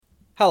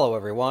Hello,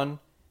 everyone.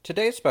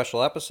 Today's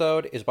special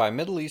episode is by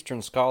Middle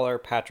Eastern scholar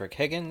Patrick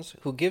Higgins,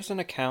 who gives an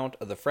account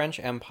of the French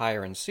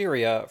Empire in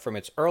Syria from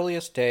its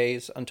earliest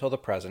days until the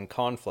present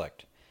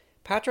conflict.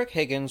 Patrick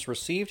Higgins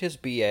received his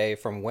BA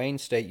from Wayne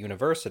State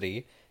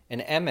University, an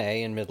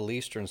MA in Middle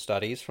Eastern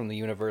Studies from the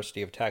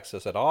University of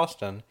Texas at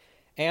Austin,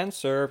 and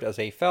served as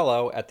a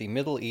fellow at the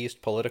Middle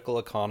East Political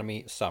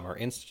Economy Summer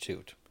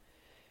Institute.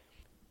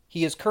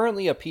 He is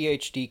currently a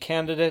PhD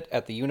candidate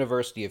at the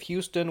University of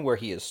Houston, where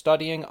he is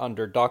studying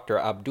under Dr.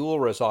 Abdul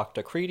Razak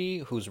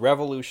Takriti, whose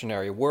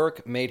revolutionary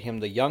work made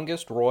him the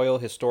youngest Royal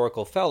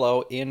Historical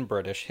Fellow in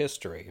British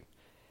history.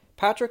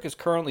 Patrick is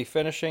currently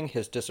finishing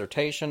his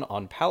dissertation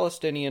on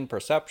Palestinian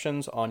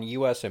perceptions on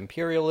U.S.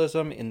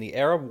 imperialism in the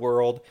Arab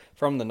world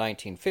from the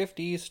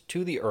 1950s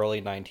to the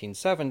early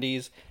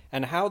 1970s,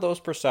 and how those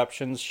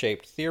perceptions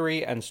shaped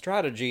theory and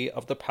strategy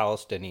of the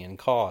Palestinian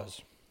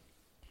cause.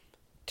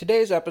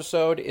 Today's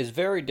episode is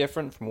very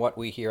different from what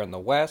we hear in the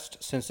West,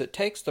 since it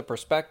takes the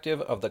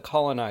perspective of the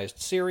colonized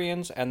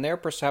Syrians and their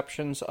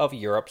perceptions of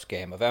Europe's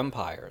game of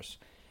empires.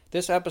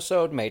 This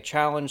episode may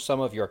challenge some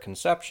of your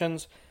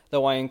conceptions,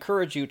 though I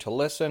encourage you to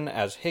listen,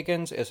 as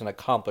Higgins is an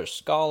accomplished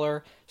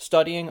scholar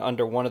studying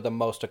under one of the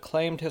most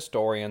acclaimed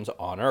historians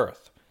on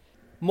Earth.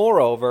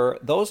 Moreover,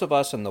 those of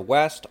us in the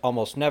West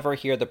almost never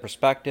hear the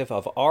perspective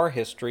of our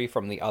history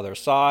from the other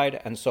side,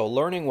 and so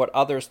learning what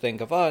others think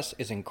of us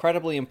is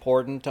incredibly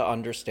important to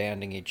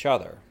understanding each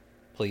other.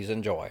 Please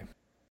enjoy.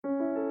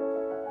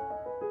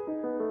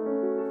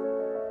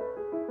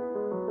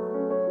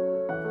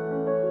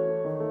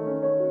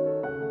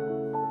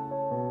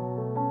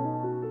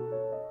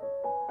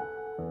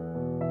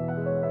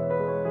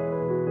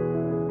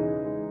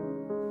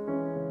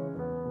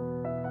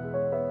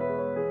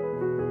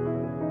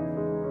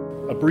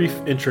 A brief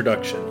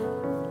introduction.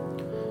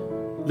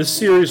 This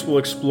series will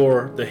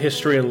explore the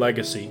history and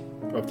legacy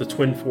of the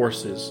twin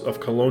forces of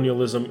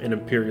colonialism and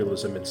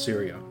imperialism in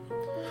Syria.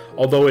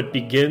 Although it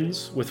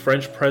begins with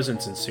French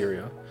presence in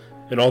Syria,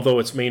 and although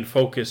its main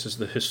focus is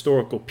the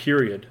historical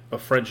period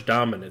of French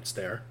dominance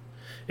there,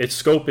 its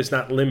scope is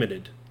not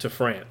limited to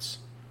France.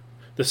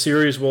 The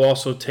series will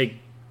also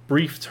take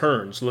brief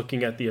turns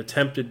looking at the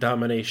attempted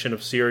domination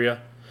of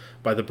Syria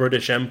by the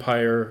British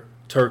Empire,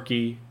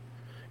 Turkey,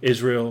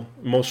 Israel,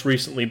 most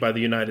recently by the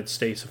United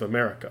States of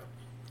America.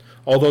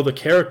 Although the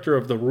character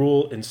of the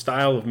rule and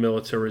style of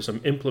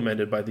militarism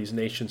implemented by these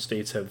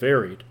nation-states have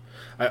varied,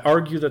 I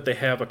argue that they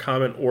have a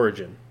common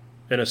origin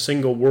in a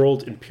single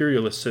world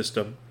imperialist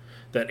system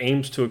that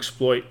aims to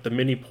exploit the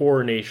many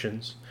poorer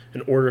nations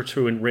in order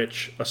to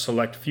enrich a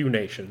select few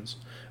nations,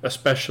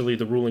 especially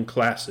the ruling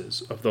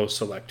classes of those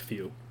select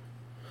few.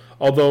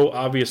 Although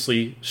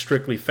obviously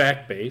strictly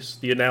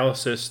fact-based, the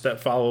analysis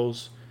that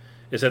follows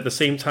is at the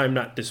same time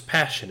not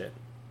dispassionate.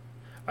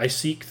 I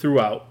seek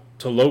throughout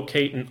to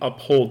locate and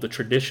uphold the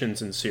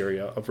traditions in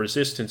Syria of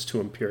resistance to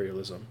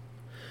imperialism,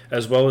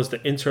 as well as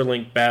the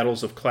interlinked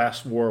battles of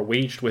class war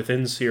waged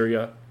within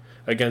Syria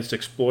against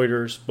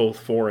exploiters, both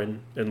foreign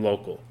and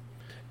local.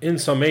 In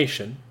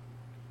summation,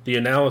 the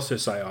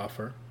analysis I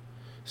offer,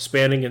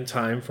 spanning in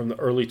time from the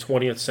early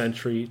 20th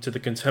century to the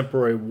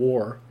contemporary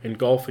war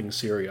engulfing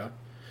Syria,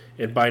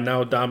 and by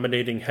now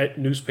dominating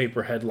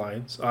newspaper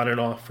headlines on and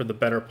off for the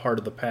better part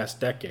of the past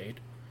decade,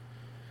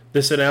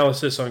 this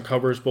analysis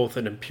uncovers both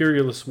an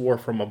imperialist war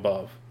from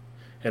above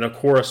and a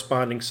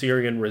corresponding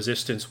Syrian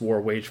resistance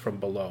war waged from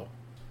below.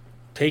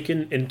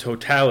 Taken in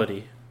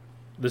totality,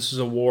 this is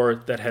a war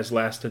that has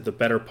lasted the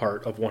better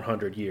part of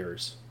 100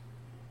 years,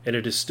 and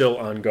it is still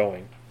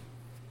ongoing.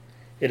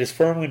 It is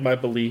firmly my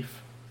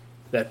belief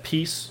that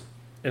peace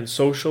and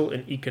social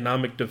and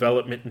economic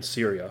development in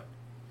Syria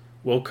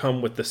will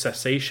come with the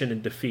cessation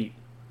and defeat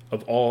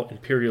of all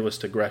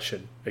imperialist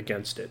aggression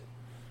against it.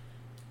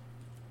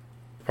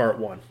 Part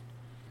 1.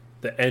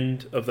 The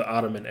End of the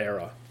Ottoman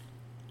Era.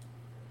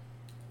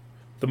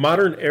 The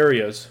modern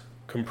areas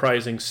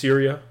comprising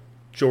Syria,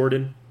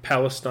 Jordan,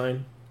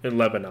 Palestine, and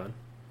Lebanon,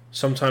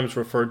 sometimes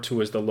referred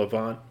to as the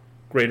Levant,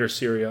 Greater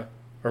Syria,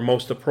 or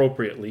most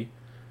appropriately,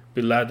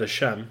 Bilad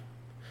Hashem,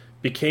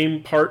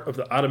 became part of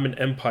the Ottoman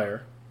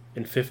Empire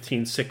in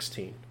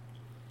 1516.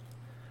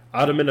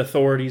 Ottoman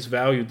authorities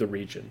valued the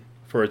region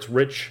for its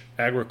rich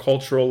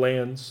agricultural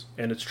lands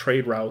and its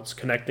trade routes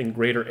connecting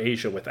Greater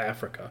Asia with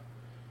Africa.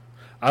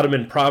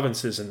 Ottoman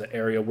provinces in the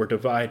area were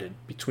divided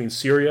between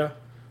Syria,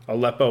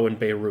 Aleppo, and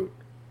Beirut,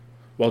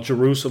 while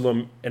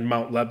Jerusalem and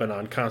Mount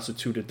Lebanon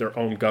constituted their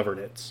own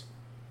governorates.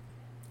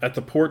 At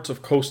the ports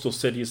of coastal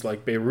cities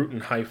like Beirut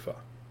and Haifa,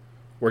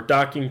 were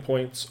docking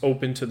points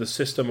open to the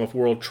system of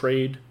world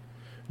trade,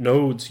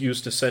 nodes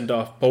used to send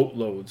off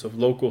boatloads of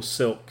local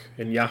silk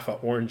and Jaffa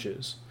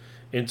oranges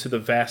into the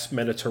vast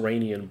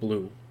Mediterranean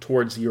blue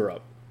towards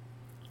Europe,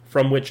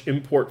 from which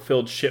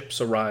import-filled ships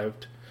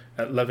arrived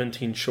at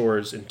Levantine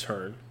shores in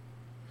turn.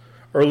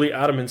 Early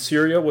Ottoman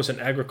Syria was an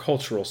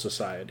agricultural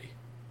society.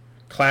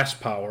 Class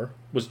power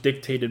was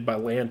dictated by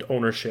land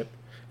ownership,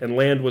 and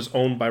land was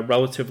owned by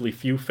relatively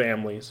few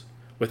families,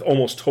 with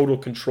almost total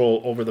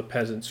control over the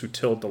peasants who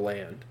tilled the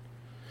land.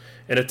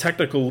 In a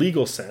technical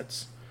legal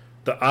sense,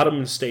 The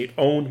Ottoman state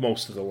owned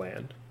most of the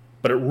land,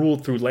 but it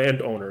ruled through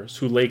landowners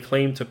who lay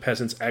claim to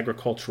peasants'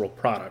 agricultural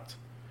product.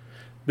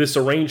 This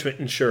arrangement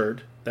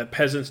ensured that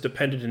peasants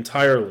depended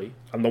entirely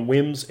on the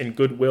whims and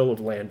goodwill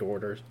of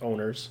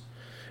owners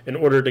in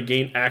order to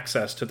gain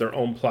access to their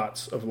own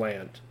plots of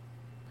land.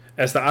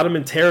 As the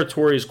Ottoman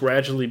territories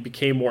gradually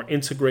became more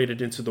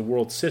integrated into the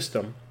world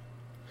system,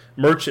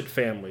 merchant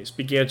families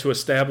began to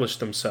establish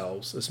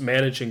themselves as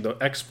managing the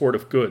export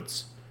of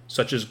goods,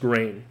 such as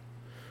grain,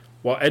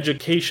 while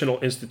educational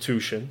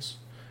institutions,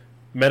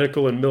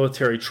 medical and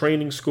military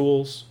training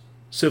schools,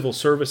 civil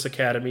service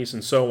academies,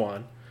 and so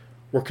on,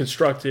 were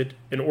constructed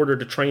in order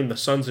to train the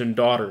sons and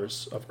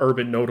daughters of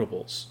urban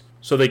notables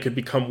so they could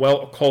become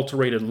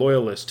well-acculturated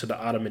loyalists to the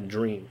Ottoman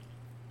dream.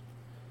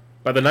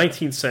 By the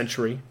 19th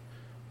century,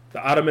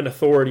 the Ottoman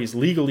authorities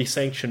legally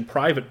sanctioned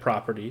private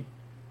property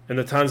and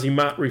the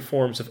Tanzimat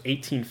reforms of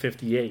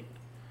 1858,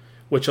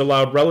 which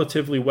allowed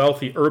relatively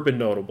wealthy urban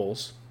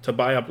notables to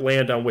buy up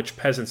land on which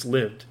peasants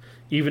lived,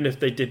 even if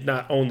they did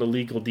not own the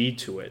legal deed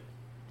to it.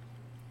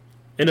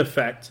 In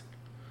effect,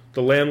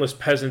 the landless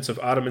peasants of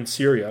Ottoman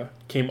Syria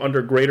came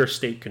under greater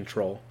state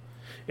control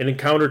and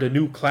encountered a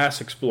new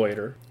class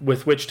exploiter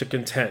with which to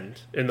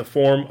contend in the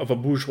form of a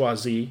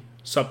bourgeoisie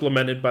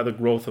supplemented by the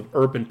growth of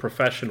urban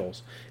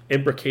professionals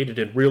imbricated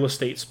in real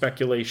estate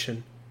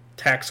speculation,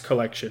 tax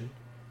collection,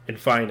 and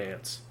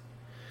finance.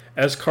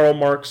 As Karl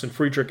Marx and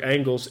Friedrich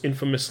Engels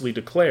infamously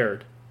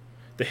declared,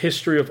 the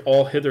history of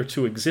all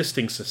hitherto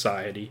existing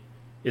society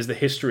is the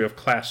history of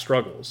class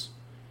struggles,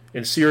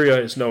 and Syria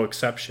is no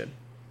exception.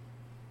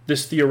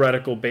 This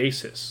theoretical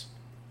basis,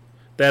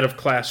 that of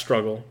class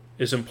struggle,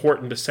 is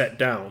important to set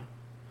down,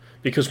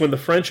 because when the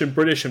French and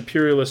British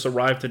imperialists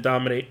arrived to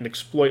dominate and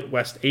exploit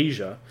West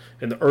Asia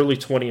in the early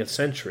 20th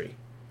century,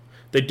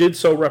 they did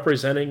so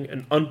representing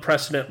an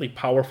unprecedentedly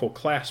powerful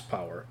class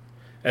power,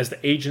 as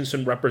the agents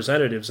and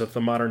representatives of the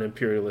modern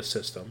imperialist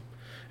system,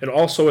 and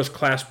also as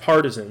class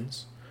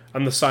partisans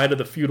on the side of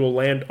the feudal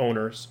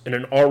landowners in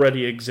an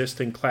already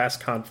existing class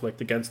conflict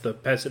against the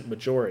peasant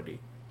majority.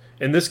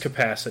 In this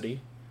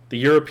capacity, the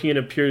European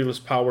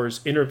imperialist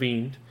powers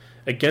intervened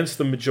against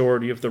the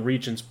majority of the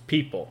region's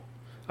people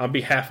on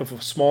behalf of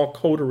a small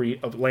coterie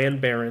of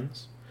land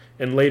barons,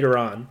 and later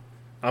on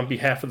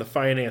behalf of the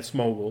finance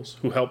moguls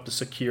who helped to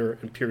secure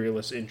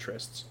imperialist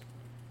interests.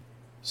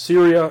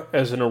 Syria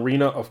as an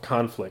arena of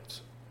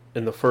conflict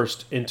in the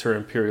First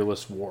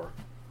Inter-Imperialist War.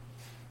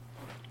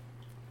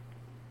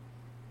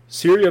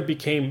 Syria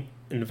became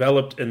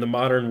enveloped in the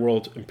modern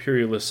world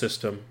imperialist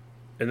system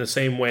in the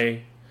same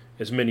way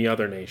as many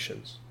other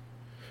nations,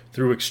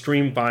 through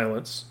extreme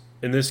violence,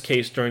 in this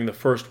case during the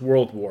First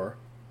World War,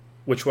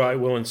 which I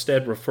will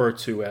instead refer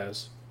to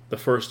as the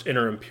First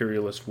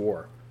Inter-Imperialist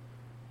War.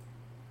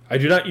 I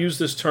do not use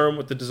this term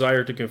with the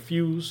desire to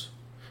confuse,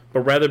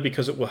 but rather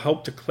because it will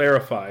help to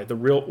clarify the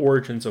real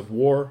origins of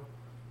war,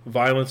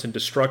 violence, and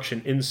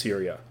destruction in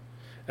Syria,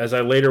 as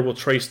I later will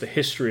trace the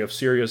history of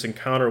Syria's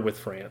encounter with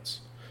France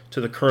to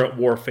the current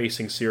war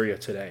facing Syria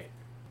today.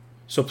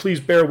 So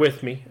please bear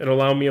with me and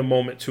allow me a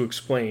moment to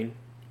explain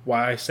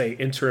why I say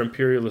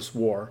inter-imperialist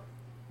war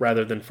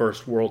rather than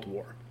First World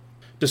War.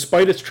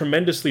 Despite its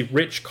tremendously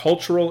rich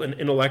cultural and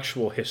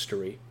intellectual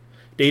history,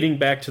 dating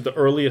back to the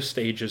earliest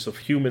stages of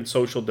human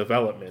social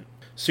development,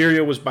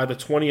 Syria was by the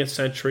 20th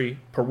century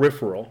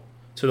peripheral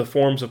to the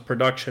forms of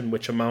production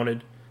which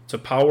amounted to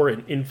power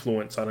and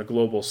influence on a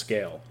global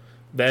scale,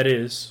 that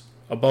is,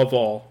 above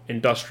all,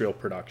 industrial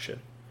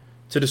production.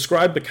 To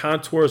describe the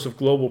contours of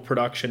global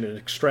production and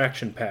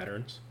extraction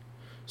patterns,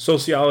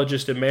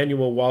 sociologist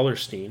Emanuel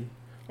Wallerstein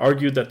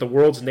argued that the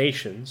world's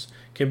nations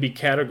can be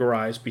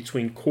categorized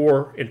between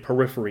core and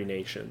periphery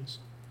nations.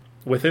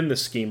 Within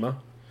this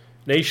schema,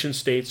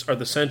 nation-states are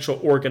the central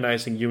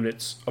organizing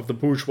units of the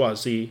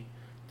bourgeoisie,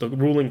 the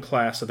ruling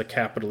class of the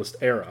capitalist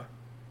era.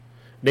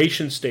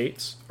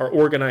 Nation-states are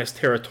organized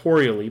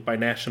territorially by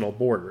national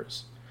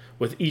borders,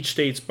 with each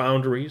state's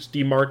boundaries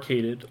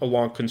demarcated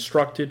along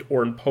constructed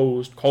or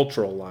imposed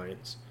cultural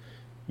lines,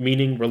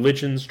 meaning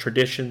religions,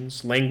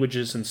 traditions,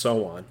 languages, and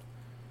so on.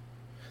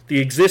 The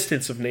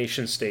existence of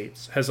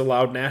nation-states has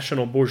allowed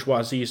national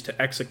bourgeoisies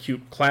to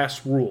execute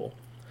class rule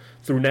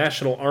through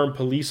national armed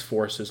police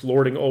forces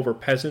lording over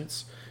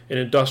peasants and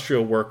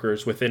industrial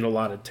workers within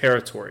allotted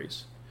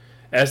territories.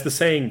 As the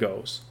saying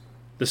goes,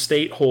 the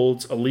state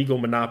holds a legal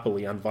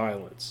monopoly on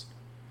violence.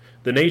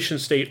 The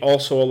nation-state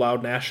also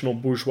allowed national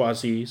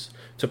bourgeoisies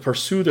to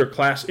pursue their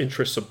class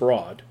interests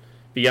abroad,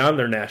 beyond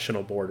their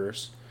national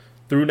borders,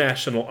 through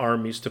national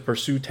armies to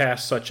pursue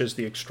tasks such as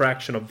the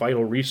extraction of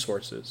vital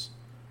resources.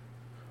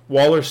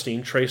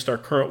 Wallerstein traced our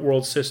current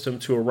world system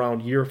to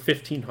around year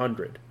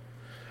 1500,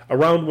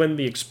 around when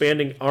the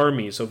expanding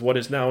armies of what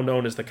is now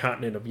known as the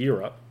continent of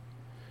Europe,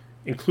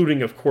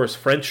 including of course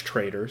French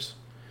traders,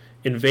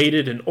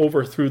 invaded and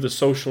overthrew the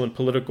social and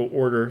political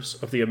orders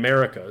of the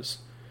Americas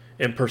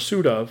in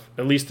pursuit of,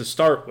 at least to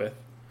start with,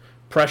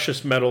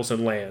 precious metals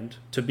and land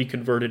to be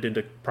converted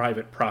into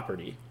private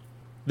property.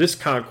 This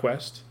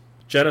conquest,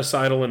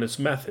 genocidal in its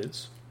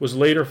methods, was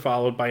later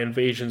followed by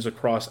invasions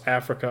across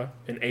Africa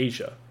and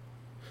Asia.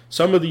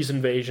 Some of these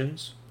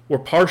invasions were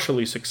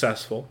partially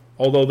successful,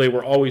 although they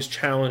were always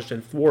challenged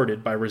and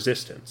thwarted by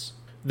resistance.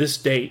 This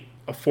date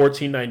of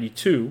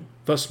 1492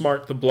 thus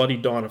marked the bloody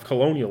dawn of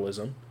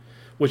colonialism,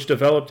 which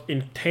developed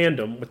in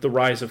tandem with the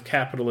rise of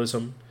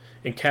capitalism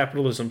and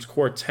capitalism's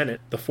core tenet,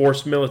 the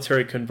forced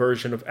military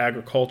conversion of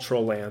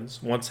agricultural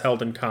lands once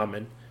held in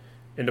common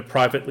into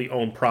privately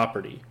owned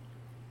property.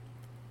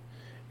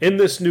 In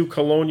this new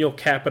colonial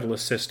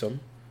capitalist system,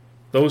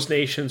 those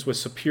nations with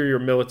superior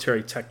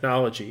military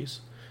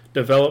technologies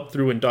developed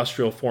through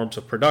industrial forms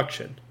of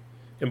production,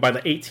 and by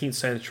the 18th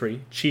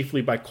century,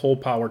 chiefly by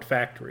coal-powered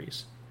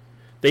factories.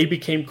 They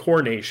became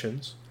core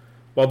nations,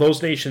 while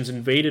those nations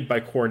invaded by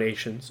core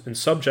nations and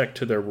subject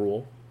to their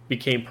rule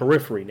became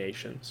periphery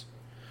nations.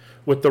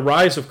 With the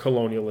rise of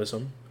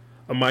colonialism,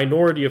 a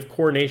minority of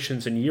core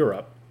nations in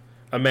Europe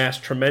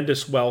amassed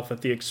tremendous wealth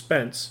at the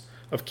expense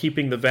of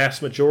keeping the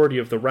vast majority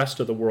of the rest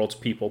of the world's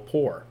people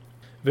poor.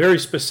 Very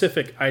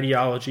specific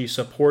ideology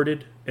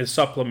supported and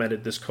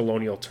supplemented this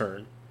colonial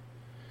turn,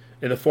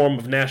 in the form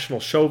of national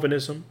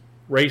chauvinism,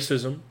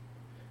 racism,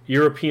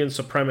 European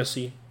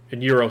supremacy,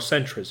 and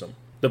Eurocentrism.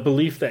 The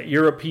belief that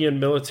European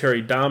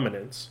military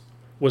dominance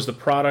was the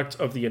product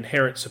of the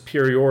inherent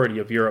superiority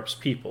of Europe's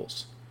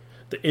peoples,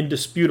 the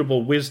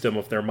indisputable wisdom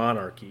of their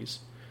monarchies,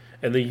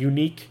 and the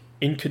unique,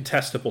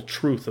 incontestable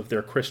truth of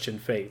their Christian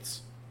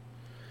faiths.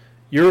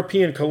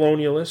 European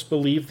colonialists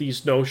believed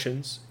these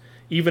notions,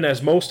 even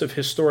as most of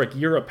historic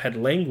Europe had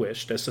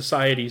languished as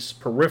societies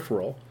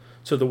peripheral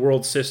to the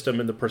world system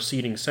in the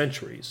preceding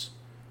centuries.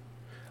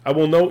 I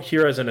will note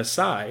here as an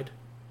aside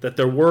that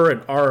there were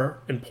and are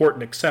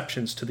important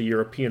exceptions to the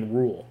European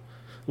rule,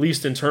 at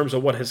least in terms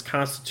of what has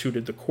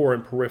constituted the core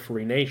and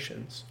periphery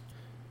nations.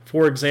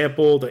 For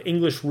example, the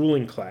English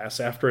ruling class,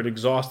 after it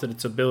exhausted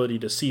its ability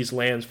to seize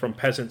lands from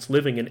peasants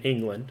living in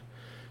England,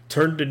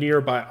 turned to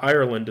nearby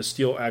Ireland to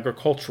steal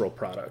agricultural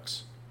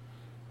products.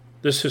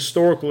 This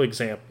historical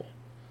example,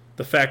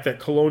 the fact that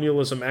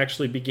colonialism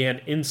actually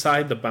began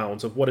inside the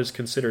bounds of what is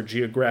considered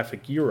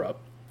geographic Europe,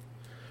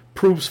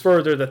 proves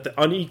further that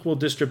the unequal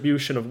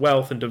distribution of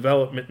wealth and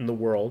development in the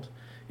world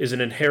is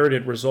an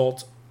inherited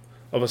result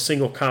of a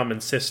single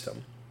common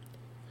system.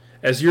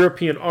 As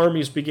European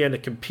armies began to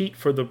compete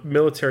for the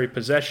military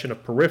possession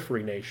of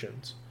periphery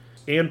nations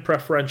and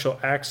preferential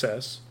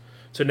access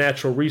to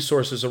natural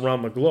resources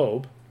around the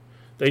globe,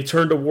 they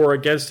turned to war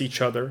against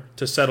each other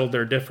to settle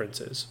their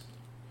differences.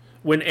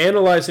 When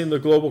analyzing the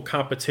global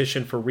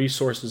competition for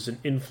resources and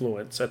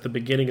influence at the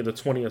beginning of the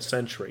 20th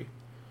century,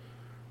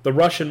 the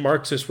Russian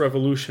Marxist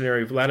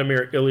revolutionary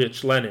Vladimir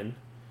Ilyich Lenin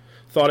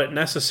thought it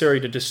necessary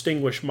to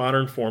distinguish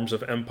modern forms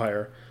of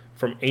empire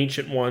from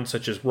ancient ones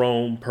such as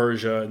Rome,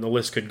 Persia, and the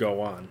list could go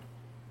on.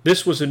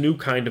 This was a new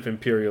kind of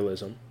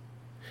imperialism,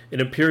 an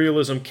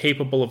imperialism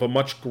capable of a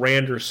much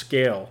grander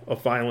scale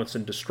of violence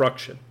and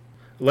destruction.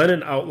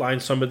 Lenin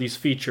outlined some of these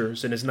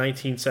features in his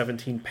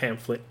 1917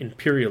 pamphlet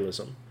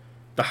Imperialism,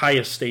 the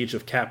highest stage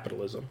of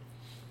capitalism.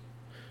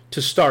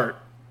 To start,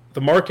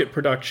 the market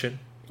production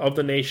of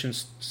the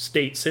nation's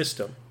state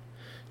system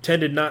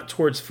tended not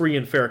towards free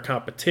and fair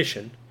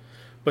competition,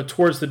 but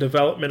towards the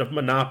development of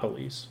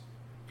monopolies,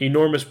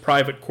 enormous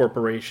private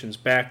corporations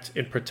backed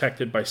and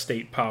protected by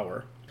state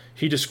power.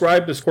 He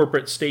described this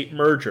corporate-state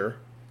merger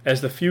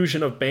as the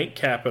fusion of bank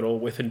capital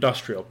with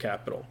industrial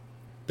capital.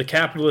 The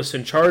capitalists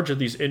in charge of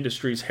these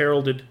industries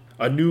heralded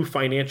a new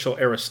financial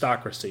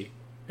aristocracy,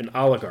 an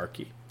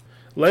oligarchy.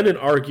 Lenin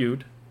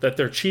argued that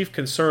their chief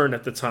concern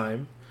at the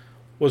time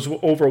was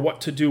over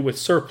what to do with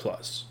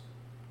surplus,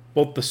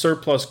 both the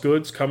surplus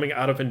goods coming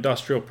out of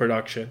industrial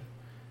production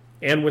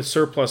and with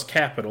surplus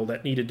capital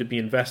that needed to be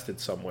invested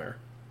somewhere.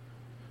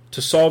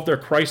 To solve their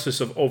crisis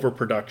of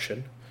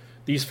overproduction,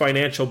 these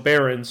financial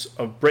barons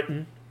of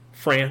Britain,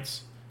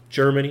 France,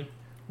 Germany,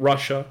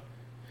 Russia,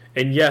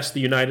 and yes, the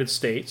United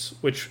States,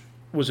 which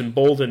was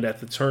emboldened at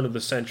the turn of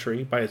the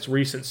century by its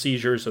recent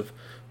seizures of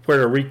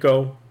Puerto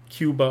Rico,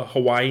 Cuba,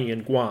 Hawaii,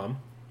 and Guam,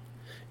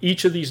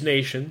 each of these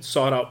nations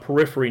sought out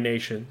periphery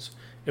nations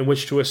in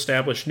which to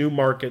establish new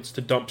markets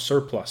to dump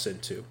surplus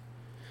into.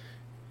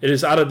 It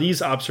is out of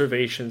these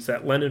observations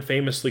that Lenin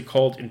famously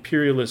called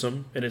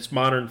imperialism in its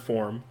modern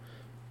form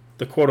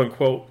the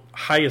quote-unquote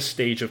highest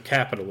stage of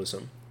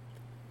capitalism.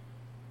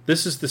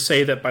 This is to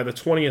say that by the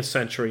 20th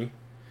century,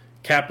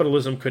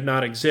 capitalism could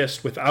not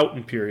exist without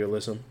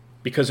imperialism,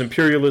 because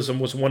imperialism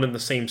was one and the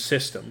same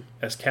system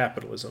as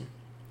capitalism.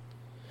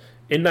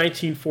 In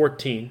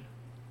 1914,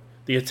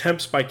 the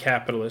attempts by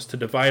capitalists to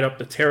divide up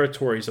the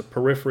territories of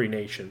periphery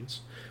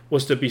nations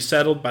was to be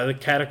settled by the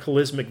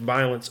cataclysmic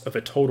violence of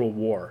a total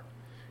war,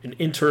 an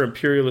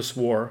inter-imperialist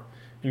war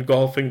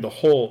engulfing the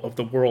whole of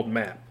the world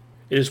map.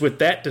 It is with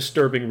that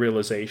disturbing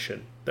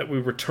realization that we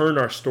return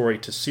our story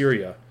to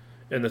Syria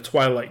in the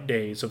twilight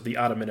days of the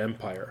Ottoman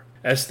Empire.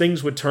 As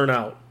things would turn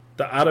out,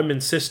 the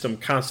Ottoman system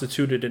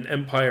constituted an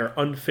empire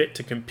unfit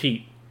to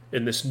compete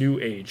in this new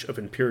age of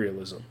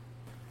imperialism.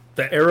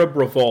 The Arab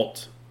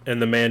Revolt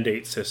and the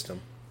Mandate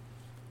System.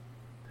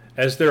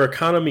 As their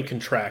economy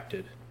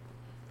contracted,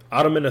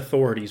 Ottoman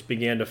authorities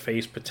began to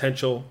face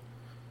potential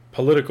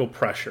political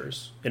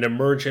pressures, and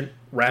emergent,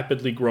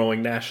 rapidly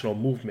growing national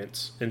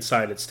movements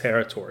inside its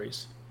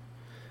territories.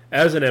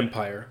 As an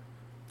empire,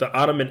 the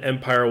Ottoman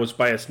Empire was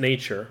by its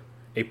nature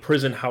a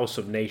prison house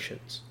of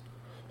nations,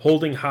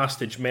 holding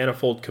hostage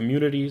manifold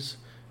communities,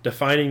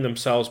 defining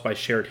themselves by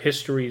shared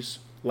histories,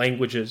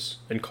 languages,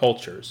 and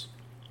cultures,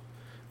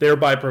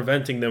 thereby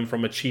preventing them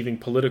from achieving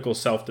political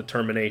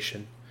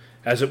self-determination,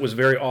 as it was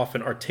very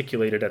often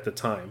articulated at the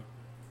time.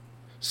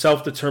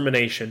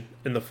 Self-determination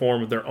in the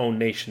form of their own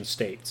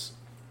nation-states.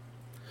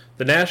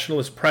 The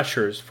nationalist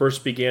pressures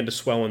first began to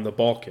swell in the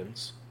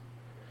Balkans.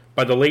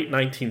 By the late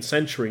 19th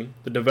century,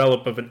 the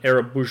development of an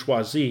Arab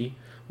bourgeoisie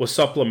was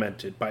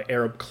supplemented by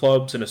Arab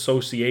clubs and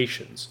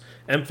associations,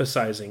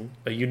 emphasizing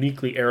a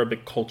uniquely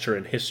Arabic culture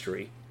and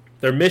history.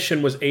 Their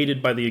mission was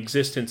aided by the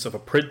existence of a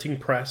printing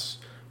press,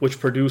 which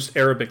produced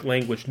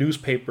Arabic-language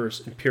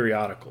newspapers and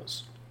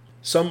periodicals.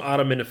 Some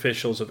Ottoman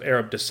officials of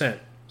Arab descent,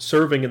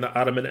 serving in the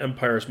Ottoman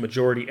Empire's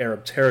majority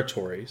Arab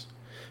territories,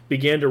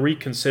 began to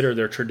reconsider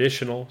their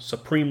traditional,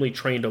 supremely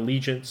trained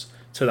allegiance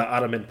to the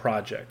Ottoman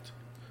project.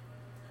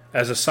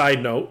 As a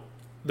side note,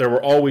 there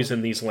were always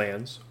in these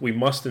lands, we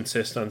must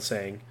insist on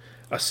saying,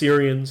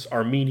 Assyrians,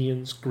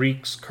 Armenians,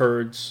 Greeks,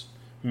 Kurds,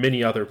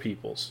 many other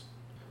peoples.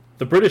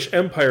 The British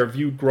Empire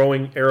viewed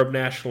growing Arab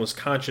nationalist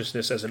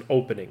consciousness as an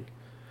opening,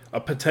 a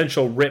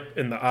potential rip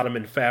in the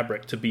Ottoman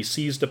fabric to be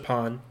seized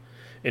upon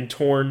and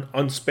torn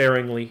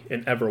unsparingly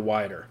and ever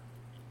wider.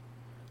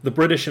 The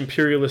British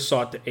imperialists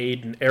sought to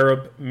aid an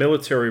Arab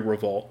military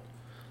revolt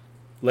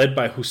led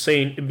by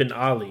Hussein ibn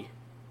Ali,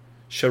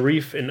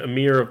 Sharif and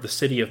Emir of the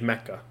city of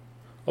Mecca,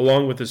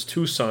 along with his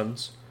two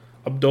sons,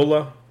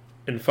 Abdullah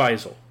and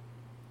Faisal.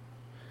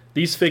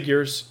 These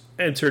figures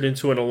entered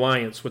into an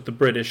alliance with the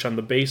British on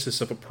the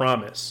basis of a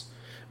promise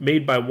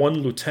made by one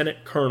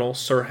Lieutenant Colonel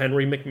Sir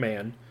Henry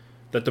McMahon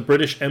that the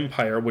British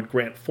Empire would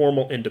grant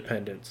formal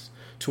independence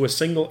to a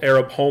single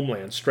Arab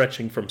homeland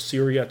stretching from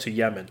Syria to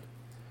Yemen.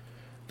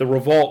 The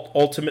revolt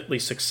ultimately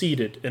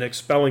succeeded in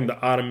expelling the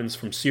Ottomans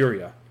from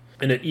Syria,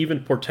 and it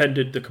even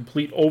portended the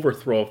complete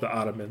overthrow of the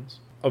Ottomans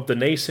of the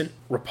nascent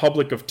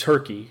Republic of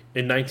Turkey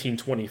in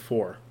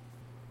 1924.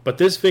 But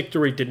this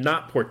victory did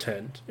not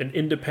portend an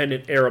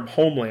independent Arab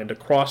homeland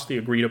across the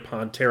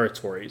agreed-upon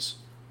territories.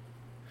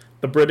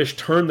 The British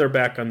turned their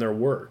back on their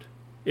word,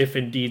 if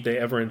indeed they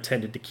ever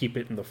intended to keep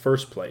it in the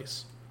first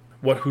place.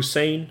 What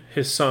Hussein,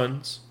 his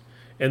sons,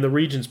 and the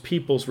region's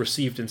peoples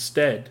received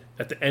instead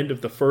at the end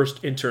of the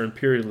First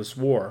Inter-Imperialist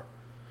War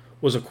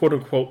was a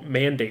quote-unquote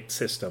mandate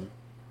system,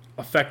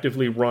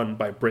 effectively run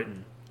by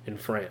Britain and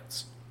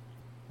France.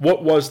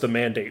 What was the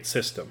mandate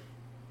system?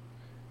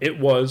 It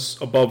was,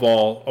 above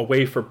all, a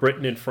way for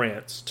Britain and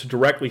France to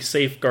directly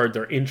safeguard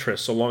their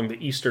interests along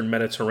the eastern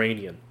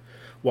Mediterranean,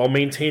 while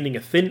maintaining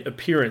a thin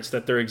appearance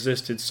that there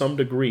existed some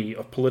degree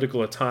of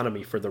political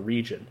autonomy for the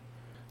region.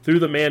 Through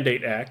the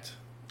Mandate Act,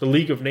 the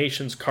League of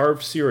Nations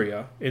carved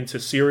Syria into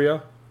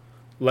Syria,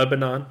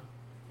 Lebanon,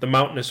 the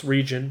mountainous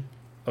region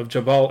of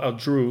Jabal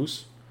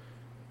al-Druze,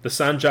 the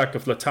Sanjak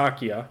of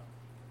Latakia,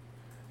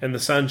 and the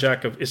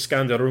Sanjak of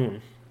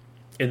Iskandarun,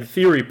 in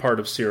theory part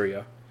of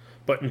Syria,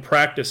 but in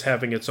practice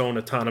having its own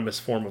autonomous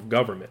form of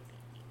government.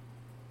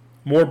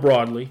 More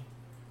broadly,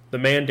 the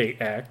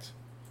Mandate Act,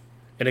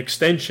 an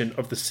extension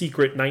of the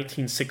secret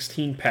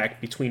 1916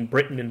 pact between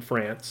Britain and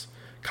France,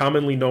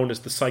 commonly known as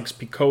the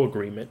Sykes-Picot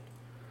Agreement,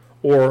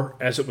 or,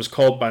 as it was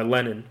called by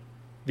Lenin,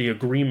 the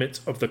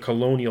Agreement of the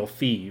Colonial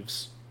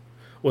Thieves,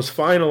 was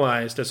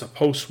finalized as a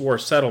post-war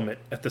settlement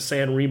at the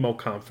San Remo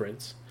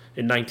Conference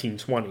in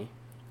 1920.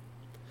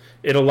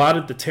 It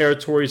allotted the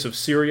territories of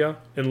Syria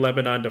and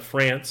Lebanon to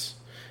France,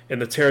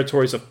 and the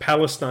territories of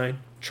Palestine,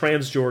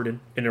 Transjordan,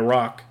 and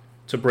Iraq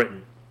to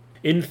Britain.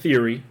 In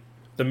theory,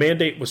 the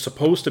mandate was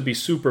supposed to be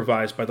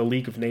supervised by the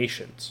League of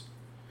Nations.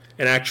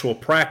 In actual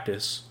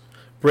practice,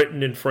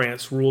 Britain and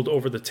France ruled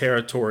over the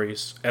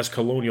territories as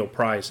colonial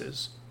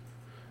prizes.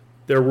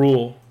 Their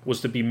rule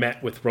was to be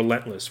met with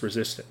relentless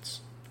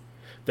resistance.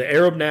 The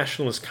Arab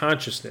nationalist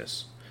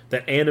consciousness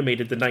that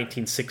animated the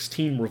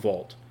 1916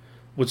 revolt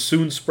would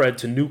soon spread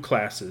to new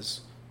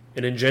classes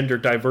and engender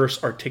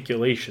diverse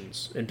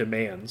articulations and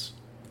demands.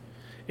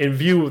 In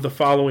view of the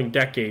following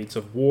decades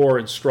of war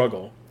and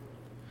struggle,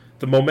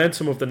 the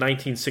momentum of the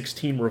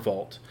 1916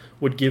 revolt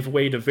would give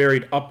way to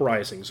varied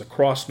uprisings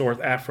across North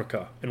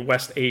Africa and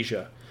West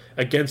Asia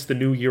against the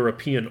new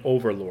European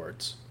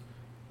overlords.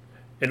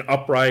 An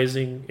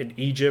uprising in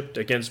Egypt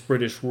against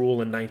British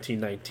rule in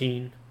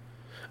 1919,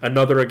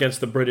 another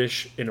against the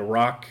British in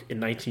Iraq in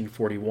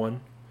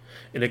 1941,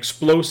 an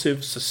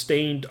explosive,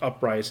 sustained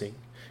uprising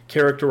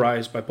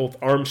characterized by both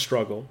armed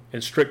struggle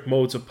and strict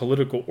modes of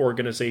political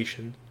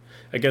organization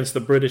against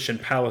the British in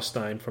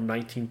Palestine from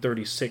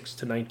 1936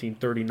 to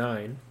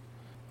 1939,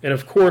 and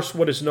of course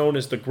what is known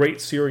as the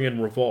Great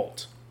Syrian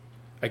Revolt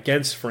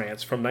against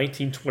France from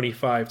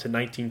 1925 to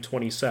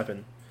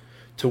 1927,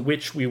 to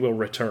which we will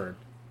return.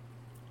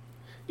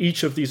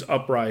 Each of these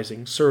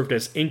uprisings served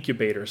as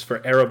incubators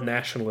for Arab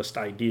nationalist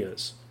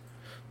ideas,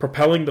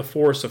 propelling the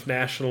force of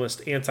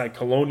nationalist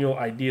anti-colonial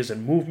ideas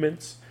and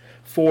movements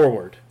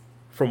forward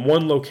from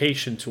one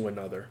location to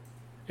another,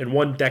 and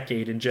one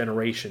decade and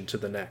generation to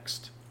the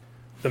next.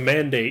 The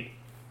Mandate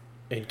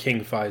and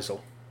King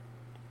Faisal.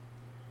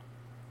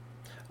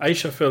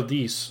 Aisha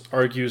Feldis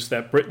argues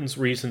that Britain's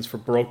reasons for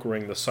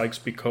brokering the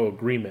Sykes-Picot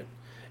Agreement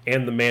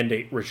and the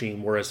Mandate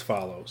regime were as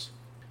follows: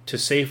 to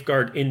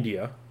safeguard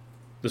India,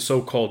 the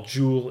so-called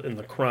jewel in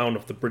the crown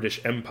of the British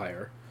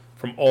Empire,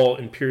 from all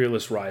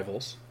imperialist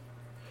rivals;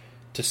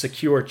 to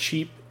secure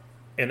cheap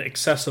and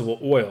accessible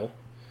oil,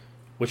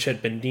 which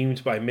had been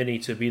deemed by many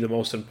to be the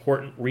most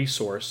important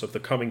resource of the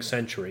coming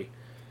century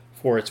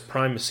for its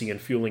primacy in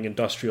fueling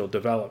industrial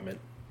development;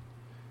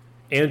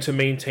 and to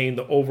maintain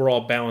the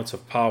overall balance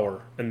of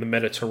power in the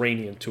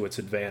Mediterranean to its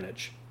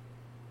advantage.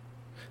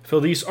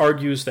 Feldis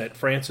argues that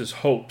France's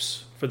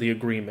hopes for the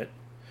agreement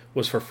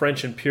was for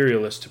French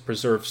imperialists to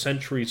preserve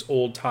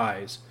centuries-old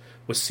ties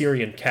with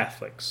Syrian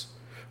Catholics,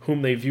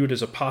 whom they viewed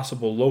as a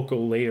possible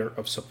local layer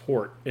of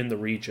support in the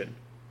region.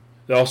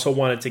 They also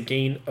wanted to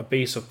gain a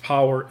base of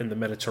power in the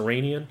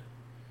Mediterranean,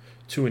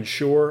 to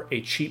ensure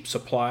a cheap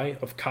supply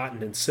of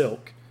cotton and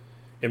silk,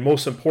 and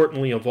most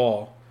importantly of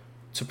all,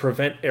 to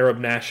prevent Arab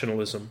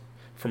nationalism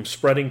from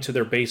spreading to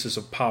their bases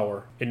of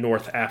power in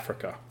North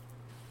Africa.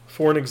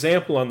 For an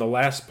example on the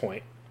last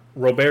point,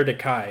 Robert de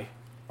Caille,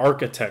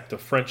 architect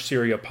of French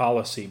Syria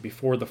policy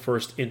before the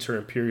First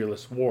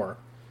Inter-Imperialist War,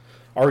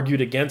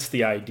 argued against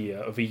the idea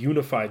of a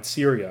unified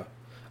Syria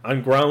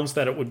on grounds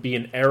that it would be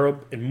an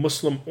Arab and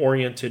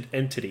Muslim-oriented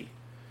entity,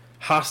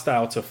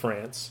 hostile to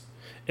France,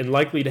 and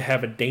likely to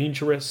have a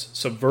dangerous,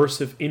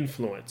 subversive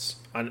influence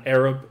on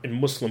Arab and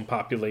Muslim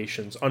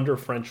populations under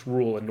French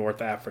rule in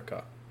North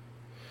Africa.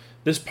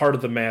 This part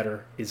of the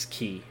matter is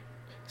key.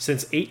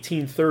 Since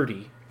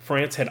 1830,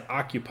 France had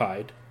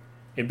occupied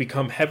and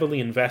become heavily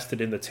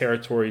invested in the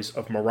territories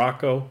of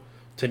Morocco,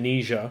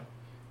 Tunisia,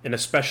 and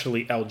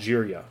especially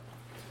Algeria,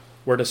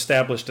 where it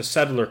established a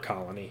settler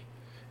colony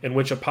in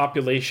which a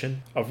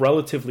population of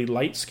relatively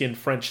light-skinned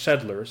French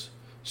settlers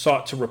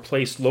sought to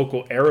replace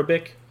local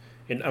Arabic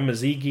and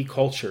Amazighi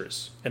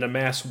cultures and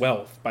amass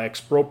wealth by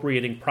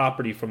expropriating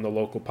property from the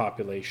local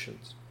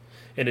populations,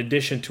 in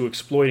addition to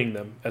exploiting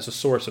them as a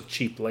source of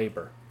cheap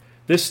labor.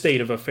 This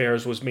state of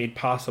affairs was made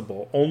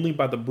possible only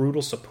by the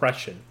brutal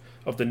suppression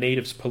of the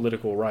natives'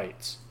 political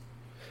rights.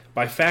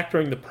 By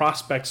factoring the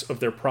prospects of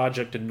their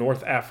project in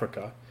North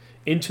Africa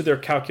into their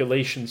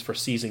calculations for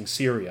seizing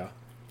Syria,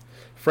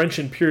 French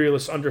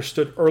imperialists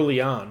understood early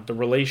on the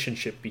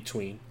relationship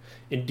between,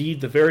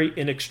 indeed the very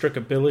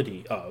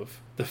inextricability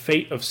of, the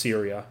fate of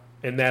Syria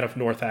and that of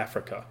North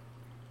Africa.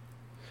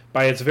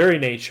 By its very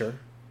nature,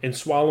 in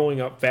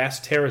swallowing up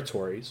vast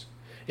territories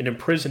and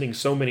imprisoning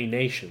so many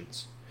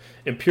nations,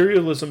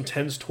 imperialism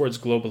tends towards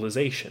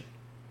globalization.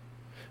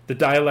 The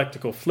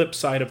dialectical flip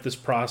side of this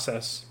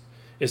process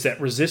is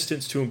that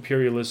resistance to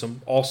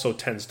imperialism also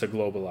tends to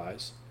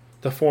globalize,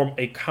 to form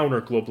a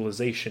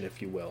counter-globalization,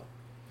 if you will,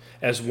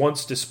 as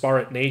once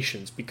disparate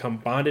nations become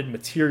bonded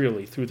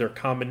materially through their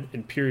common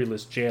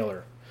imperialist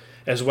jailer,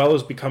 as well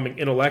as becoming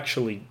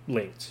intellectually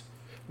linked,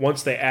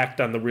 once they act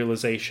on the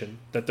realization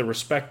that their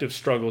respective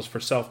struggles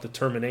for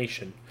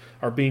self-determination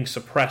are being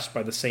suppressed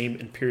by the same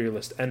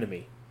imperialist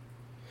enemy.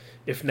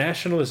 If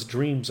nationalist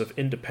dreams of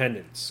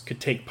independence could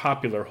take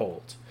popular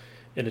hold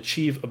and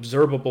achieve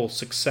observable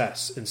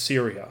success in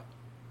Syria,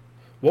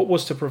 what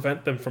was to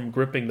prevent them from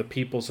gripping the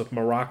peoples of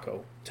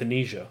Morocco,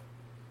 Tunisia,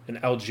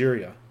 and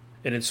Algeria,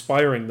 and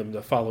inspiring them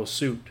to follow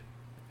suit?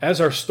 As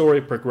our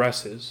story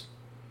progresses,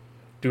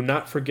 do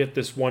not forget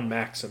this one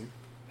maxim,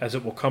 as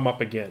it will come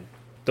up again.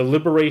 The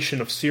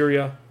liberation of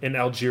Syria and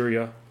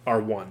Algeria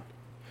are one.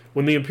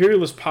 When the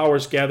imperialist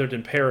powers gathered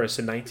in Paris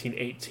in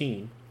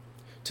 1918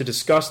 to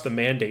discuss the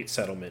Mandate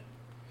settlement,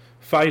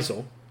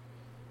 Faisal,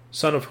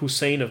 son of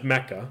Hussein of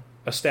Mecca,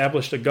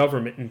 established a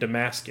government in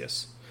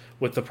Damascus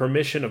with the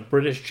permission of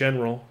British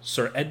General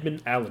Sir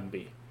Edmund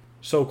Allenby,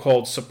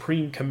 so-called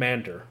Supreme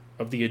Commander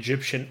of the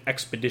Egyptian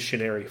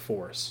Expeditionary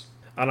Force.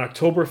 On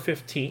October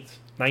 15,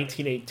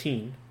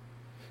 1918,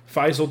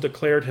 Faisal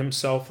declared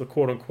himself the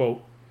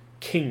quote-unquote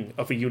king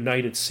of a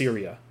united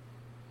Syria,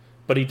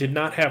 but he did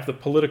not have the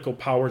political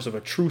powers of a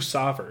true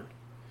sovereign,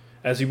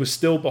 as he was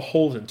still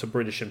beholden to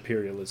British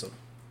imperialism.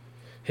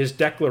 His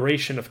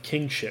declaration of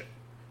kingship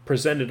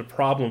presented a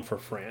problem for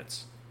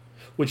France,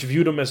 which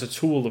viewed him as a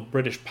tool of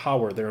British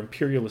power, their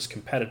imperialist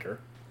competitor.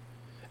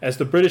 As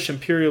the British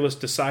imperialists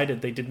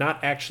decided they did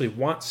not actually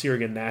want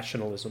Syrian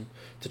nationalism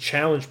to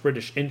challenge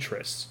British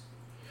interests,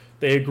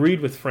 they agreed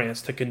with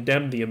France to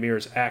condemn the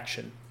emir's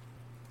action.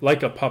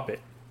 Like a puppet,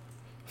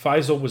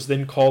 Faisal was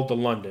then called to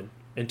London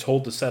and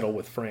told to settle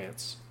with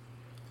France.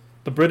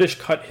 The British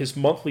cut his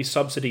monthly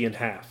subsidy in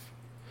half,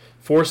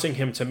 forcing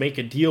him to make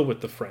a deal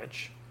with the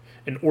French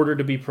in order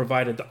to be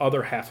provided the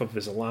other half of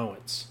his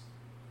allowance.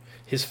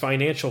 His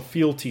financial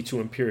fealty to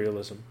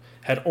imperialism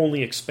had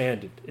only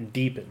expanded and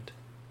deepened.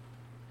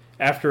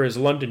 After his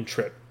London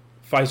trip,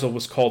 Faisal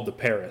was called to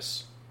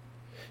Paris.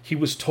 He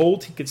was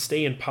told he could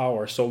stay in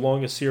power so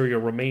long as Syria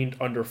remained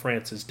under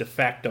France's de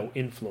facto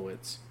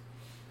influence.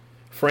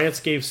 France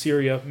gave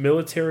Syria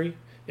military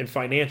and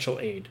financial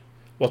aid,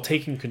 while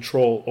taking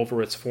control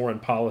over its foreign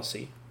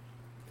policy.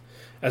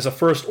 As a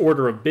first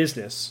order of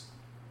business,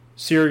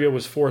 Syria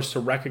was forced to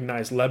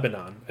recognize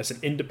Lebanon as an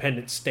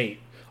independent state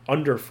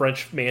under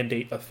French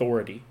Mandate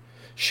authority,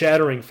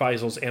 shattering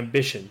Faisal's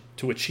ambition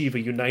to achieve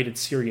a united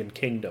Syrian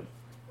kingdom.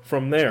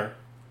 From there,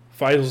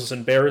 Faisal's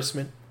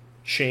embarrassment,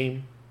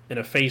 shame, and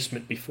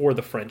effacement before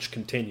the French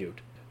continued.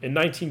 In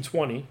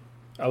 1920,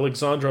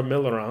 Alexandre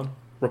Millerand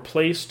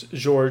replaced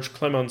Georges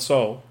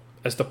Clemenceau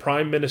as the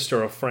Prime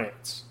Minister of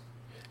France,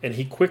 and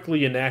he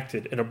quickly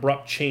enacted an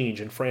abrupt change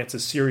in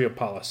France's Syria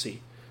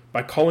policy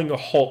by calling a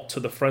halt to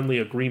the friendly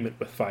agreement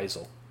with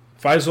Faisal.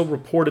 Faisal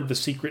reported the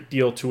secret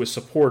deal to his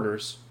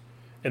supporters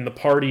in the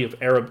Party of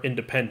Arab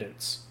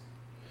Independence,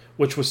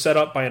 which was set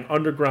up by an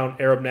underground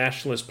Arab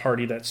nationalist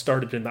party that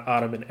started in the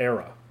Ottoman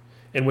era,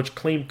 and which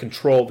claimed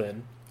control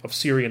then of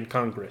Syrian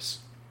Congress.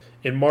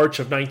 In March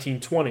of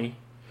 1920,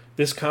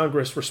 this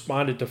Congress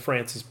responded to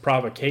France's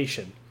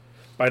provocation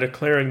by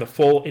declaring the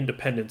full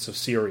independence of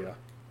Syria.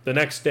 The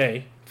next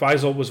day,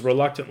 Faisal was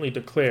reluctantly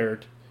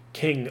declared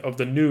king of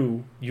the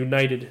new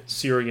United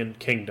Syrian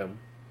Kingdom,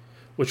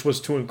 which was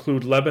to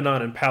include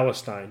Lebanon and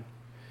Palestine,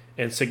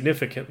 and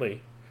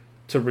significantly,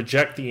 to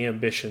reject the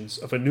ambitions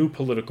of a new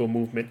political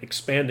movement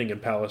expanding in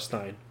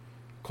Palestine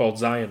called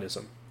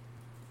Zionism.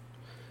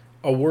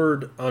 A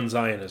word on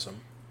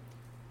Zionism.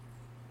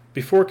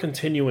 Before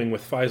continuing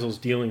with Faisal's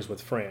dealings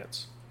with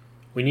France,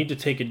 we need to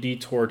take a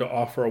detour to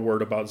offer a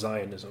word about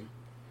Zionism,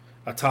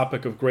 a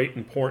topic of great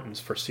importance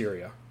for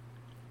Syria.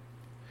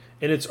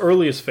 In its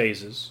earliest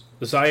phases,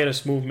 the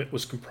Zionist movement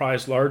was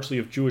comprised largely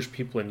of Jewish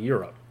people in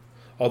Europe,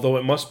 although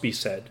it must be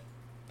said,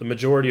 the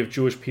majority of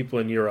Jewish people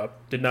in Europe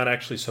did not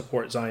actually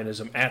support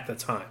Zionism at the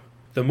time.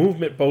 The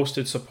movement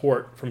boasted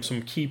support from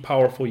some key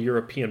powerful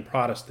European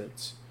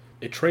Protestants.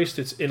 It traced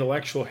its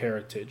intellectual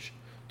heritage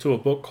to a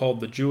book called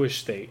The Jewish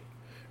State,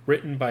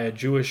 written by a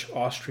Jewish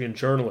Austrian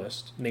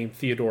journalist named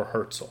Theodor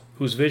Herzl,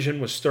 whose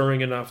vision was stirring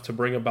enough to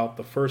bring about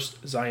the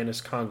first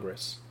Zionist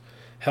Congress,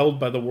 held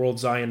by the World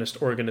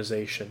Zionist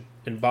Organization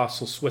in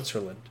Basel,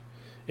 Switzerland,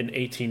 in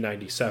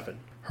 1897.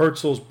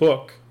 Herzl's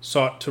book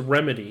sought to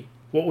remedy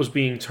what was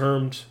being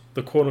termed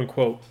the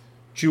quote-unquote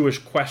Jewish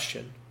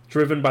question,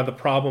 driven by the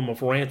problem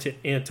of rampant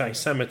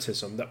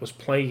anti-Semitism that was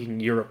plaguing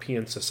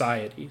European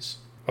societies.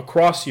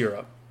 Across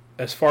Europe,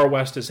 as far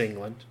west as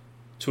England,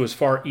 to as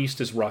far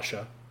east as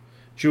Russia,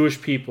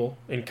 Jewish people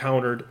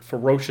encountered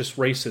ferocious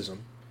racism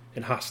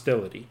and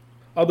hostility.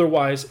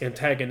 Otherwise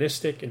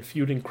antagonistic and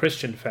feuding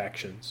Christian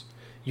factions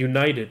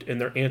united in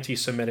their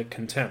anti-Semitic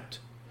contempt,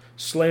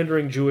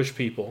 slandering Jewish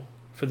people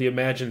for the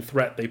imagined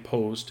threat they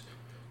posed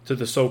to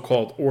the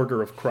so-called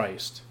Order of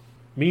Christ.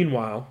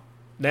 Meanwhile,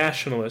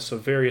 nationalists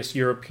of various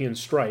European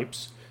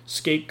stripes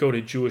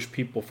scapegoated Jewish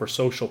people for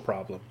social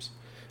problems,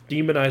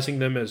 demonizing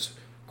them as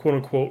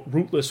quote-unquote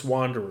rootless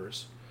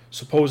wanderers,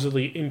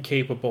 supposedly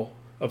incapable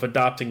of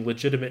adopting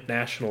legitimate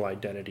national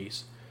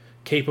identities,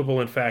 capable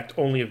in fact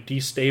only of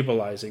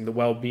destabilizing the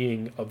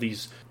well-being of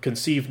these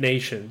conceived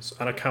nations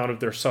on account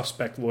of their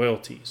suspect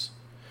loyalties.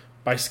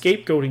 By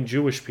scapegoating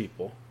Jewish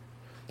people,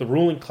 the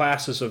ruling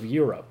classes of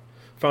Europe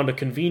found a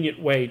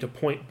convenient way to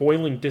point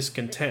boiling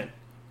discontent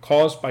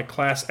caused by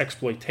class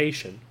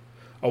exploitation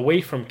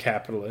away from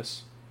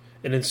capitalists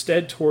and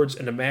instead towards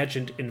an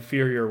imagined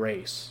inferior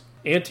race.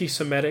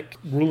 Anti-Semitic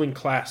ruling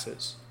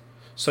classes,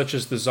 such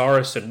as the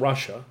Tsarists in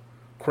Russia,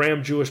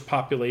 crammed Jewish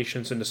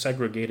populations into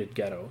segregated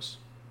ghettos.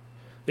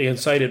 They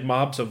incited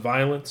mobs of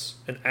violence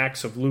and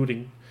acts of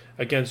looting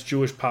against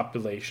Jewish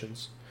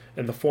populations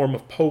in the form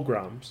of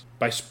pogroms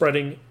by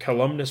spreading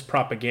calumnious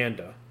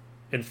propaganda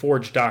and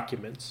forged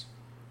documents,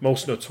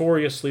 most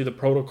notoriously the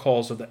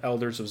Protocols of the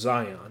Elders of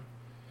Zion,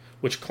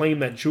 which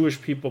claimed that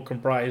Jewish people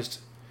comprised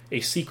a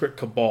secret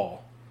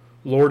cabal,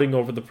 lording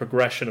over the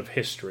progression of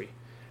history,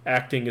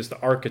 acting as the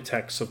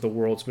architects of the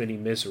world's many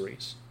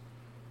miseries.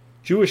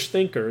 Jewish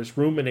thinkers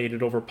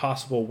ruminated over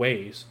possible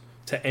ways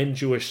to end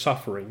Jewish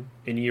suffering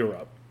in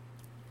Europe.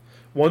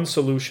 One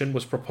solution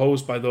was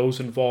proposed by those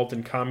involved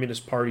in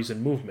communist parties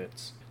and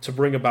movements to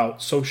bring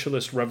about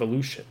socialist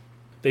revolution.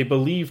 They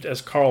believed,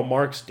 as Karl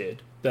Marx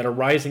did, that a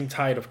rising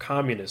tide of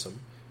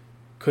communism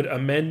could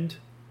amend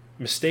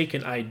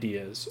mistaken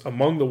ideas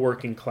among the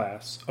working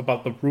class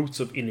about the roots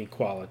of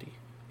inequality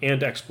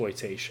and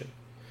exploitation,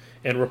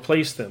 and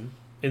replace them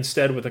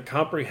instead with a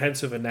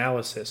comprehensive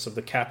analysis of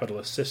the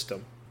capitalist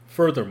system.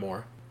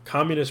 Furthermore,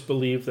 communists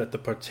believed that the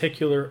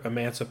particular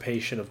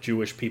emancipation of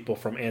Jewish people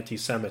from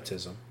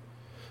anti-Semitism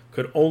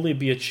could only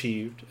be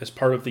achieved as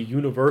part of the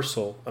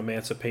universal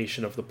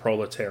emancipation of the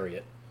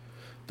proletariat,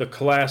 the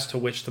class to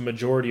which the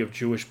majority of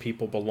Jewish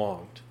people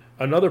belonged.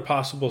 Another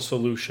possible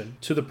solution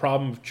to the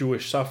problem of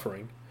Jewish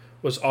suffering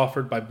was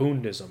offered by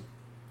Bundism,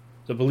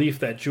 the belief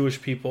that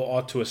Jewish people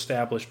ought to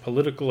establish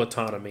political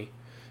autonomy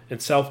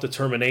and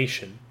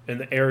self-determination in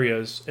the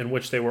areas in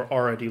which they were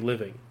already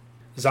living.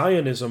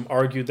 Zionism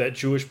argued that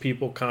Jewish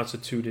people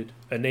constituted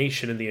a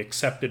nation in the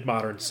accepted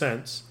modern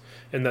sense,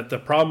 and that the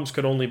problems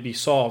could only be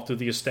solved through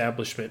the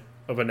establishment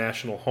of a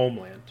national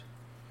homeland.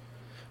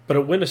 But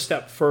it went a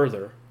step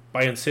further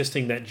by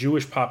insisting that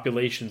Jewish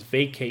populations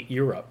vacate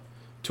Europe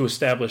to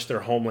establish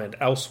their homeland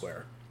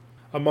elsewhere.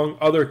 Among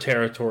other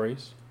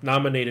territories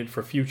nominated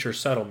for future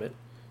settlement,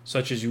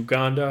 such as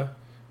Uganda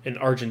and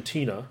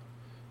Argentina,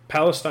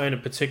 Palestine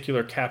in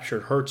particular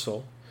captured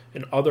Herzl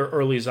and other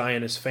early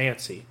Zionists'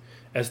 fancy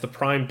as the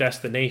prime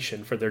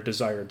destination for their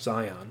desired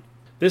Zion.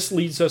 This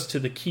leads us to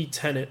the key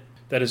tenet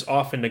that is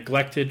often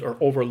neglected or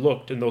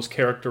overlooked in those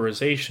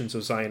characterizations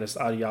of Zionist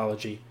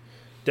ideology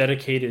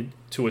dedicated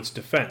to its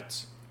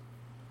defense.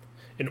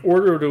 In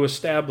order to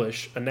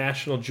establish a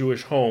national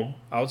Jewish home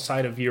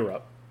outside of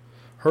Europe,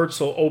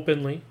 Herzl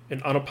openly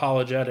and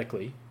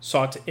unapologetically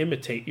sought to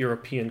imitate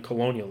European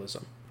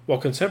colonialism. While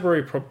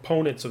contemporary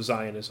proponents of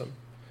Zionism,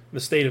 the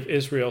State of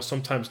Israel,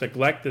 sometimes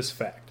neglect this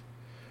fact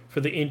for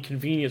the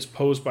inconvenience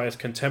posed by its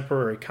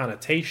contemporary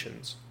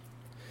connotations,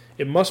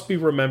 it must be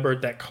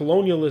remembered that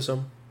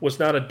colonialism was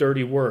not a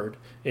dirty word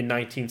in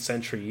 19th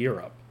century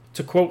Europe.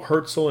 To quote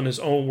Herzl in his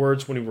own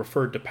words when he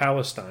referred to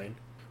Palestine,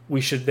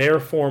 "We should there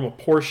form a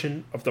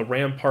portion of the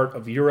rampart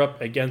of Europe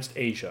against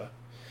Asia,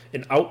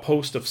 an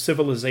outpost of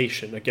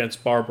civilization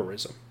against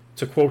barbarism."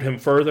 To quote him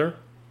further,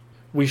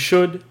 "We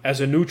should,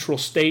 as a neutral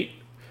state,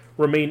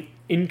 remain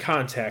in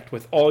contact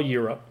with all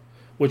Europe,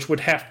 which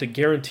would have to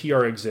guarantee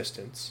our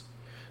existence.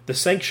 The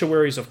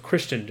sanctuaries of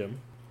Christendom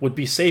would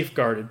be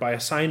safeguarded by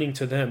assigning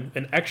to them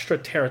an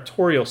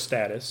extraterritorial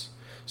status,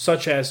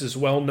 such as is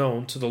well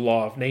known to the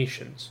law of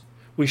nations.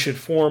 We should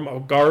form a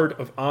guard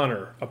of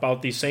honor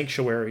about these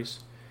sanctuaries,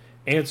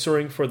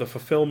 answering for the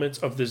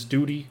fulfillment of this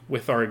duty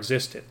with our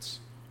existence."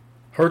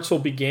 Herzl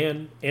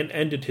began and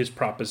ended his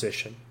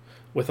proposition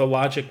with a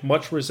logic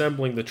much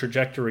resembling the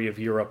trajectory of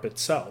Europe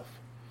itself.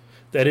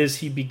 That is,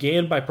 he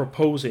began by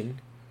proposing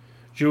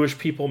Jewish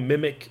people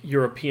mimic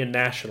European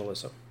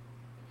nationalism,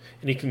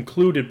 and he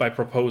concluded by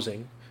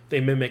proposing they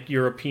mimic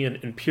European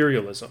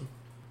imperialism.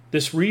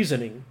 This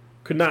reasoning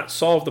could not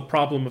solve the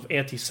problem of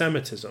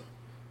anti-Semitism,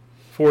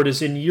 for it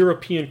is in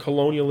European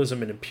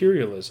colonialism and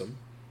imperialism,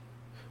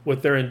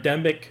 with their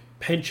endemic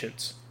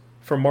penchants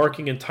for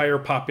marking entire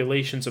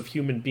populations of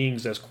human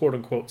beings as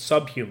quote-unquote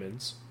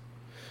subhumans,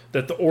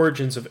 that the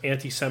origins of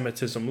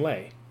anti-Semitism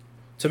lay.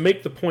 To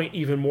make the point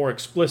even more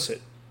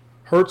explicit,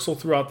 Herzl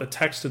throughout the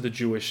text of the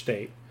Jewish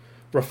state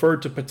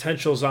referred to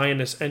potential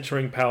Zionists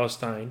entering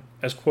Palestine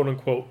as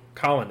quote-unquote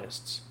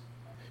colonists.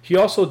 He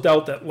also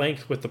dealt at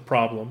length with the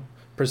problem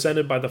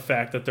presented by the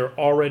fact that there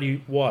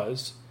already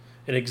was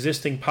an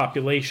existing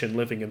population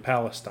living in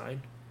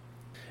Palestine.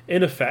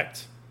 In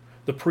effect,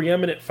 the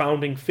preeminent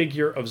founding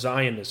figure of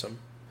Zionism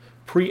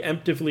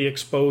preemptively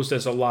exposed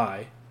as a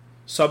lie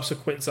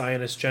subsequent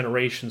Zionist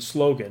generation's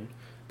slogan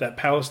that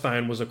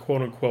Palestine was a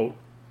quote-unquote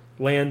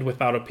land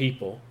without a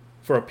people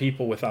for a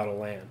people without a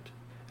land.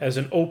 As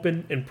an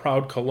open and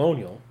proud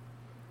colonial,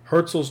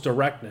 Herzl's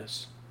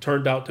directness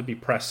turned out to be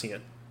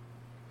prescient.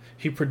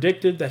 He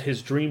predicted that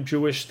his dream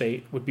Jewish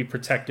state would be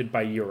protected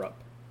by Europe.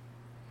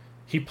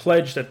 He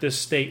pledged that this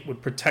state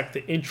would protect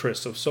the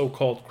interests of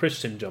so-called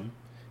Christendom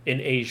in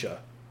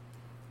Asia.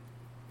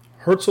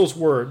 Herzl's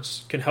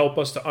words can help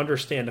us to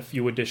understand a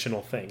few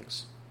additional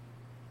things.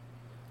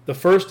 The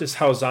first is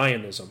how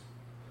Zionism,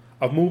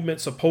 a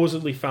movement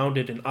supposedly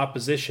founded in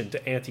opposition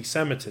to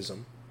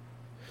anti-Semitism,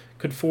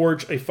 could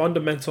forge a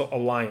fundamental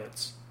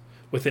alliance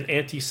with an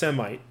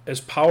anti-Semite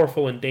as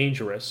powerful and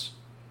dangerous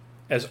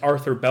as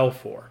Arthur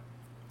Balfour,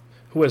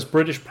 who as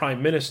British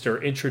Prime Minister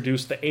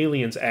introduced the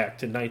Aliens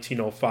Act in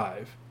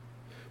 1905,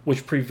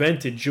 which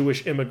prevented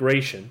Jewish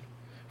immigration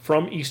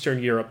from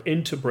Eastern Europe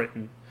into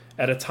Britain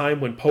at a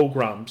time when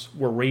pogroms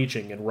were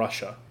raging in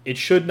Russia. It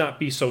should not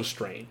be so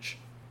strange.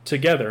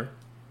 Together,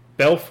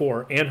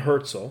 Balfour and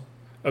Herzl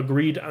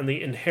agreed on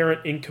the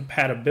inherent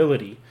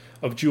incompatibility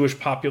of Jewish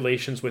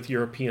populations with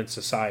European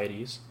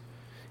societies,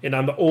 and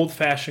on the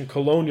old-fashioned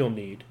colonial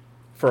need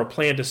for a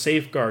plan to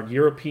safeguard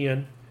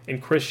European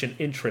and Christian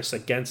interests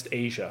against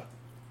Asia.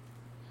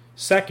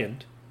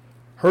 Second,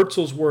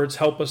 Herzl's words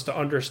help us to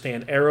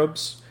understand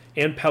Arabs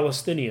and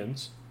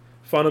Palestinians'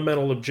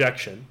 fundamental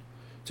objection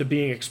to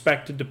being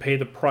expected to pay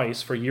the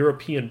price for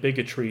European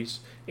bigotries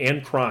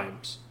and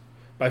crimes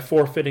by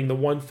forfeiting the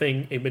one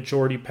thing a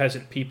majority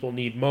peasant people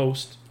need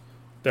most,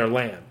 their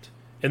land.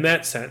 In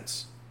that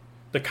sense,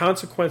 the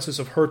consequences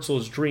of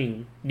Herzl's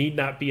dream need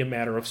not be a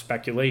matter of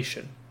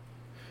speculation.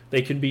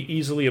 They can be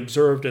easily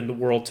observed in the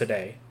world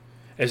today,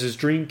 as his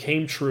dream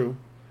came true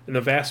and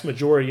the vast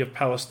majority of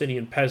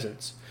Palestinian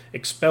peasants,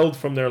 expelled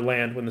from their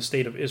land when the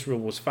State of Israel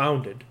was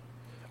founded,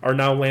 are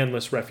now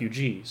landless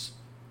refugees,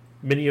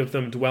 many of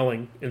them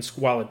dwelling in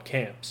squalid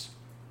camps.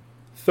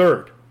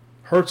 Third,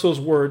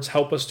 Herzl's words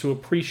help us to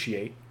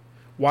appreciate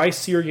why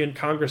Syrian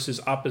Congress's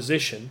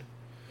opposition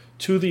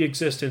to the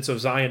existence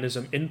of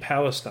Zionism in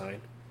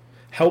Palestine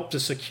helped to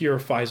secure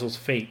Faisal's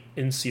fate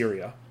in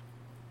Syria.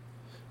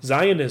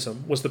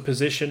 Zionism was the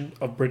position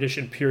of British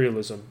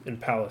imperialism in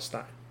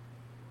Palestine.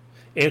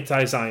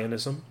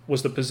 Anti-Zionism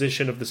was the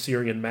position of the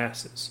Syrian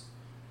masses.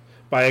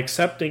 By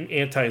accepting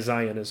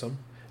anti-Zionism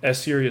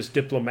as Syria's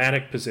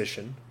diplomatic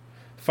position,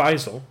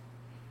 Faisal,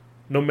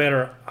 no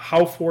matter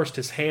how forced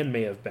his hand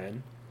may have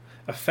been,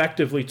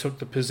 effectively took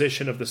the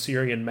position of the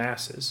Syrian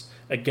masses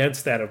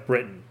against that of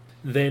Britain.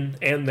 Then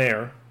and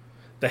there,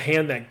 the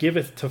hand that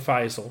giveth to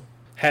Faisal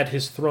had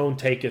his throne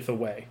taketh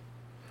away,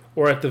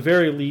 or at the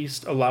very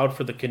least allowed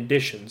for the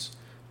conditions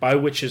by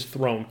which his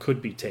throne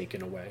could be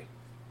taken away.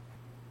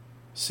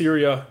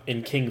 Syria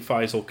and King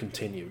Faisal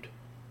continued.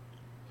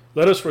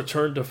 Let us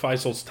return to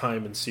Faisal's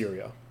time in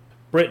Syria.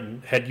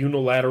 Britain had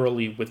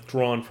unilaterally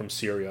withdrawn from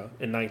Syria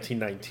in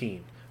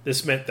 1919.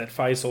 This meant that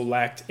Faisal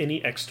lacked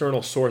any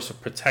external source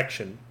of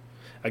protection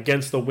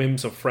against the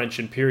whims of French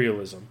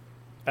imperialism,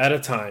 at a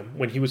time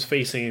when he was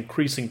facing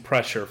increasing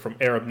pressure from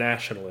Arab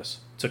nationalists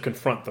to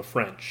confront the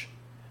French.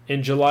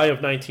 In July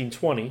of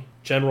 1920,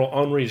 General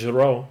Henri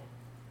Giraud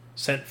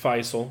sent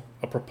Faisal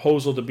a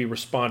proposal to be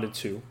responded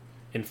to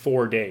in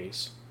 4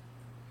 days.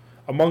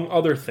 Among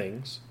other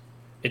things,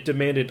 it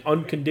demanded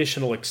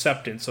unconditional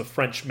acceptance of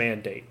French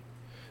mandate,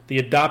 the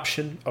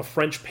adoption of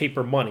French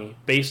paper money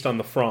based on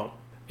the franc,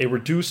 a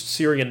reduced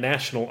Syrian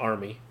national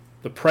army,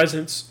 the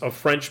presence of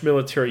French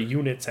military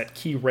units at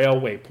key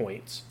railway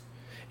points,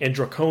 and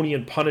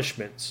draconian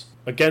punishments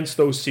against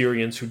those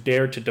Syrians who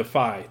dared to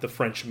defy the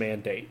French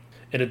mandate.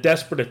 In a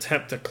desperate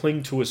attempt to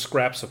cling to his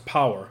scraps of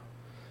power,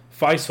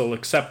 Faisal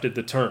accepted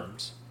the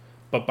terms,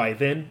 but by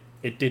then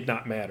it did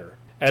not matter.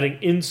 Adding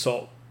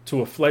insult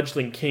to a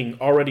fledgling king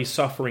already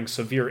suffering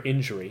severe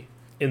injury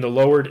in the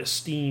lowered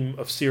esteem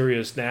of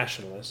Syria's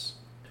nationalists,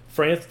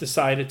 France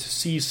decided to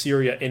seize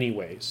Syria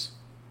anyways.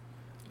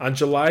 On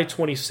July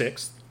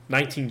 26,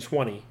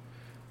 1920,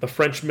 the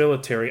French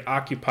military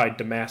occupied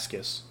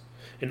Damascus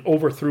and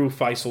overthrew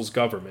Faisal's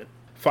government.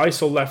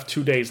 Faisal left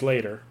 2 days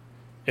later,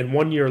 and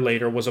 1 year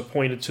later was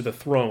appointed to the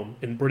throne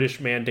in British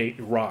Mandate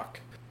Iraq.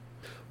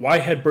 Why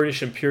had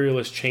British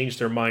imperialists changed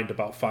their mind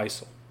about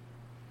Faisal?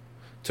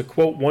 To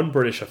quote one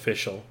British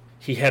official,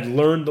 he had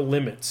learned the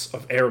limits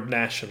of Arab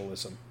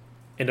nationalism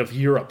and of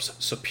Europe's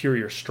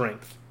superior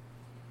strength.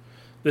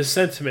 This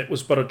sentiment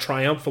was but a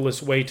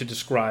triumphalist way to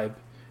describe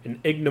an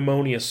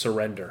ignominious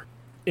surrender.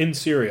 In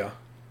Syria,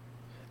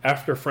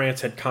 after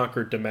France had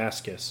conquered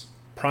Damascus,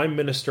 Prime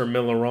Minister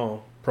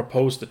Mitterrand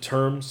proposed the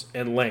terms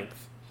and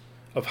length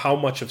of how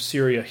much of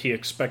Syria he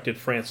expected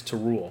France to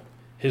rule.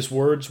 His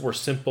words were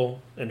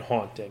simple and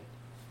haunting.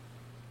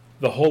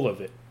 The whole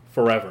of it,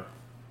 forever.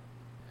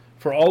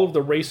 For all of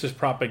the racist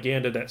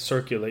propaganda that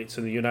circulates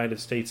in the United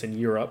States and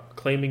Europe,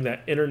 claiming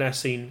that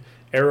internecine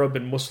Arab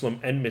and Muslim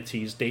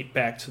enmities date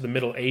back to the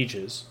Middle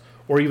Ages,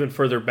 or even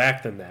further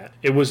back than that,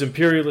 it was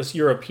imperialist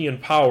European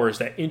powers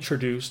that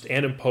introduced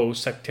and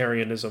imposed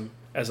sectarianism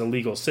as a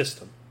legal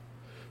system,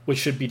 which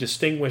should be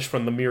distinguished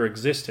from the mere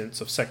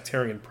existence of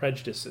sectarian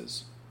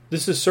prejudices.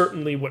 This is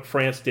certainly what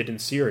France did in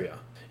Syria,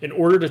 in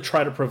order to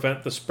try to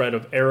prevent the spread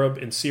of Arab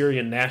and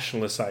Syrian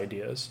nationalist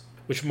ideas,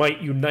 which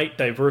might unite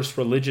diverse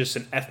religious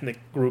and ethnic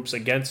groups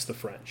against the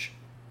French.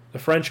 The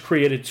French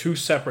created 2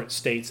 separate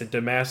states in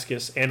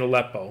Damascus and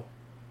Aleppo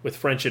with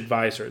French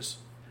advisors.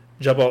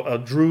 Jabal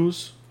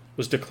al-Druze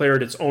was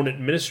declared its own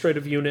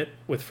administrative unit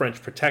with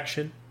French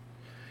protection,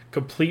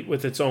 complete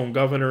with its own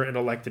governor and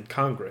elected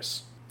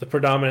Congress. The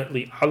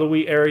predominantly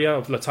Alawi area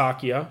of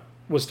Latakia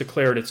was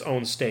declared its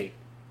own state.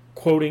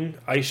 Quoting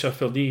Aisha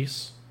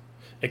Fildis,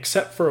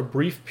 except for a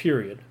brief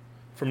period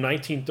from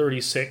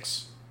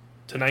 1936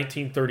 to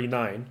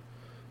 1939,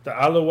 the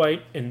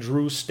Alawite and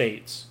Druze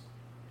states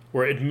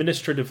were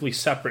administratively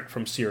separate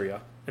from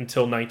Syria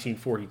until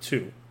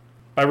 1942.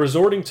 By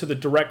resorting to the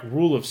direct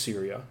rule of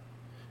Syria,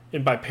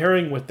 and by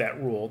pairing with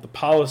that rule the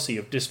policy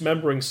of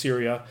dismembering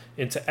Syria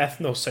into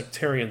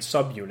ethno-sectarian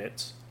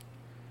subunits,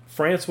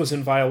 France was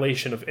in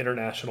violation of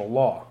international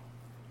law.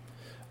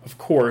 Of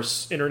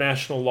course,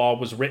 international law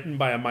was written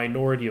by a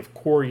minority of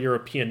core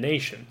European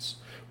nations,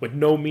 with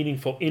no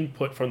meaningful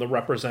input from the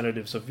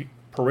representatives of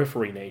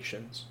periphery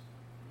nations.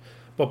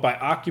 But by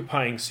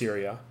occupying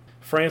Syria,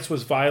 France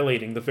was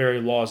violating the very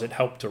laws it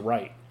helped to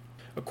write.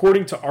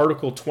 According to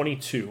Article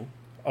 22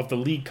 of the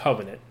League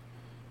Covenant,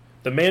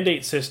 the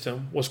mandate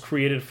system was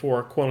created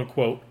for,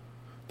 quote-unquote,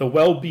 the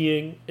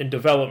well-being and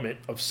development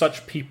of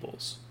such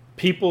peoples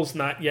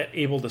not yet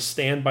able to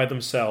stand by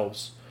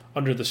themselves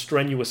under the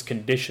strenuous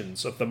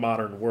conditions of the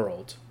modern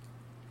world.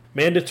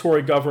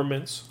 Mandatory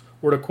governments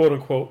were to,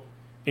 quote-unquote,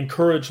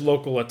 encourage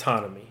local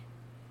autonomy,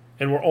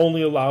 and were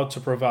only allowed to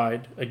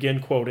provide,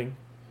 again quoting,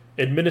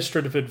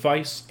 administrative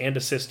advice and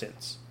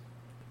assistance.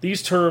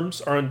 These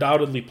terms are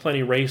undoubtedly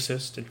plenty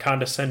racist and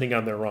condescending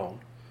on their own.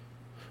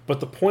 But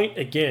the point,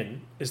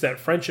 again, is that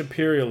French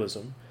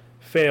imperialism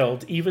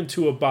failed even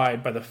to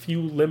abide by the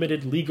few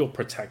limited legal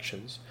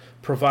protections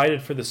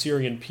provided for the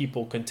Syrian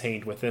people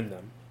contained within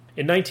them.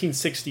 In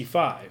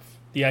 1965,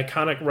 the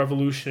iconic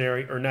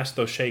revolutionary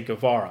Ernesto Che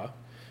Guevara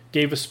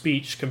gave a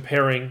speech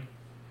comparing,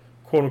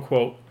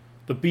 quote-unquote,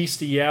 the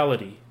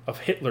bestiality of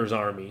Hitler's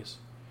armies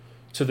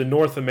to the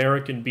North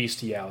American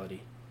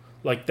bestiality,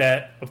 like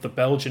that of the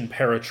Belgian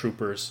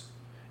paratroopers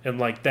and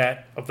like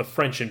that of the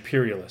French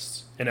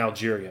imperialists in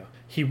Algeria.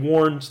 He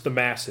warned the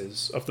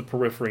masses of the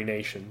periphery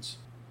nations,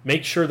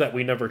 make sure that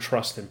we never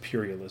trust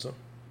imperialism.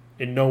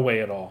 In no way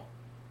at all.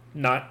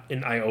 Not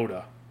an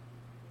iota.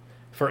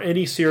 For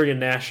any Syrian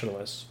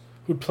nationalists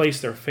who'd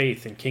placed their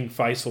faith in King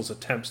Faisal's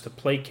attempts to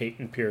placate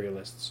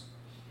imperialists,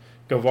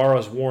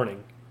 Guevara's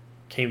warning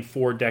came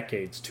 4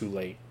 decades too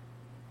late.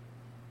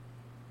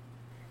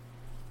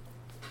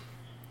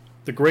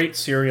 The Great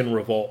Syrian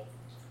Revolt,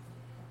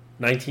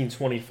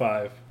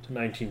 1925 to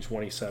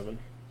 1927.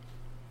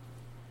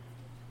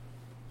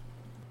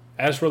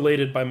 As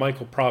related by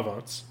Michael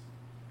Provence,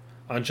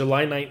 on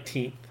July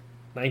 19,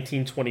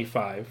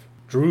 1925,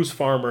 Druze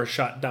farmers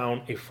shot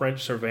down a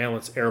French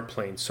surveillance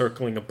airplane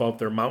circling above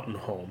their mountain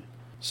home,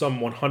 some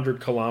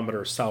 100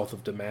 kilometers south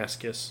of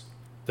Damascus.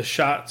 The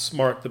shots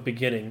marked the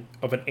beginning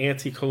of an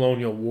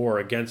anti-colonial war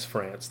against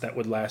France that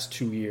would last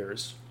 2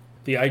 years.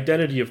 The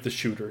identity of the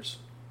shooters,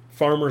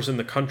 farmers in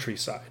the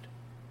countryside,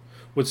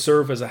 would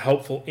serve as a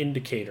helpful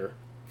indicator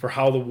for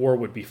how the war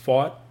would be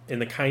fought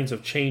and the kinds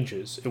of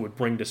changes it would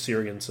bring to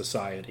Syrian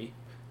society.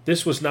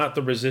 This was not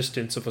the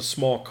resistance of a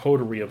small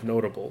coterie of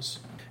notables.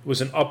 It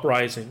was an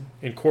uprising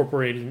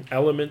incorporating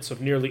elements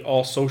of nearly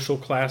all social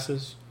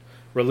classes,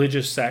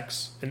 religious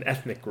sects, and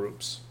ethnic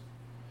groups.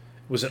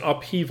 It was an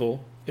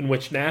upheaval in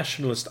which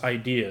nationalist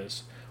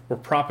ideas were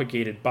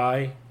propagated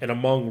by and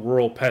among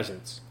rural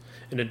peasants,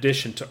 in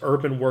addition to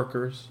urban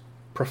workers,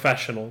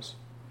 professionals,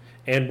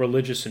 and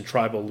religious and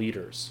tribal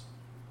leaders.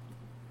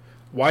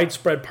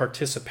 Widespread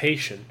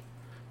participation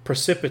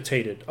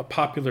precipitated a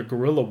popular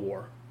guerrilla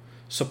war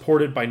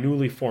supported by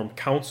newly formed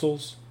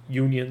councils,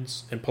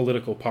 unions, and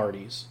political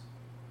parties,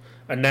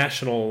 a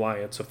national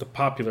alliance of the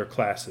popular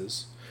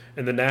classes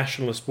and the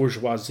nationalist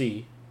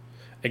bourgeoisie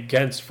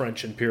against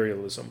French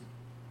imperialism.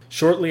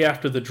 Shortly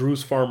after the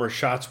Druze farmer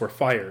shots were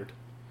fired,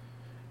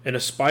 an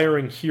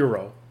aspiring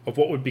hero of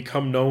what would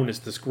become known as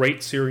this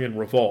Great Syrian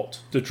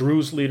Revolt, the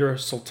Druze leader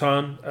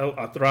Sultan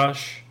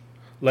al-Atrash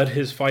led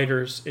his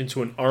fighters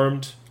into an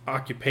armed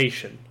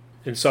occupation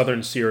in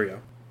southern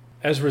Syria.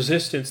 As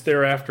resistance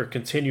thereafter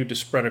continued to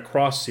spread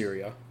across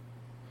Syria,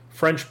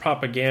 French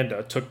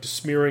propaganda took to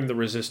smearing the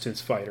resistance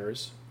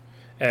fighters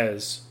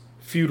as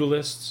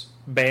feudalists,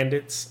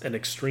 bandits, and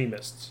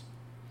extremists.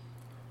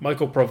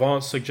 Michael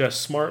Provence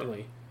suggests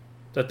smartly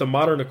that the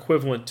modern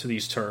equivalent to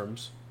these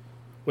terms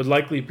would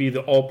likely be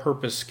the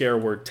all-purpose scare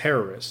word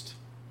terrorist.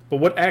 But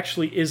what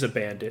actually is a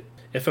bandit?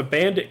 If a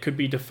bandit could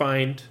be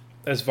defined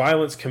as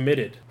violence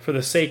committed for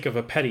the sake of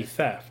a petty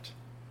theft,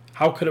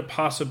 how could it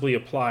possibly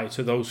apply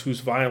to those whose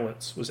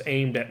violence was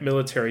aimed at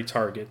military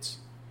targets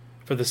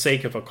for the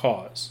sake of a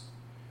cause,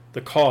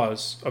 the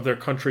cause of their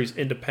country's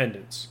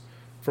independence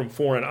from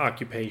foreign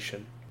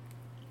occupation?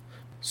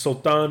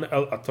 Sultan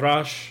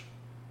al-Atrash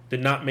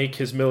did not make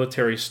his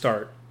military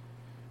start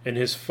in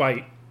his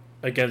fight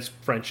against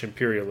French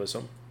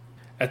imperialism.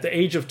 At the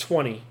age of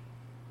 20,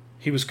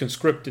 he was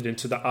conscripted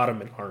into the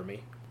Ottoman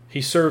army.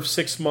 He served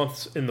 6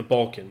 months in the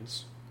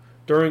Balkans,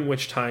 during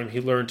which time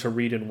he learned to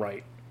read and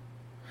write.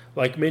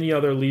 Like many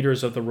other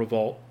leaders of the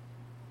revolt,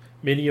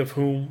 many of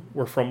whom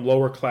were from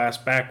lower-class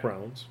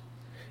backgrounds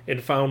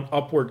and found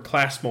upward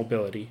class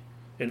mobility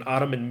in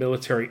Ottoman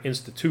military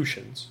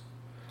institutions,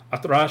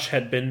 Atrash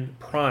had been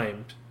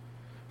primed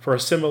for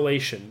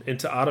assimilation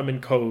into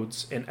Ottoman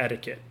codes and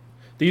etiquette.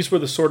 These were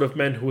the sort of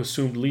men who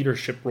assumed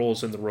leadership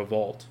roles in the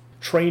revolt,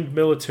 trained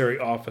military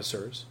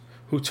officers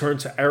who turned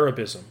to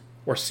Arabism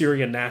or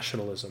Syrian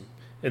nationalism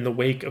in the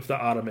wake of the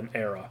Ottoman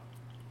era.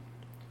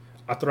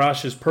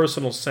 Atrash's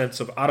personal sense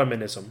of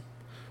Ottomanism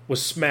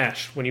was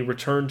smashed when he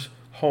returned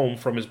home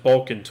from his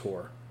Balkan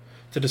tour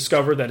to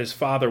discover that his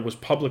father was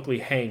publicly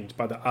hanged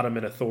by the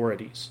Ottoman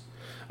authorities,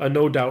 a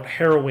no doubt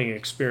harrowing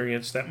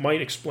experience that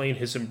might explain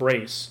his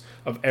embrace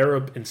of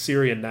Arab and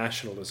Syrian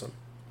nationalism.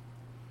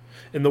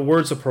 In the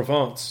words of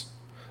Provence,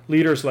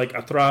 leaders like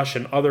Atrash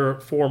and other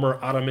former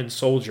Ottoman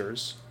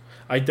soldiers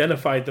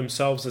identified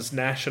themselves as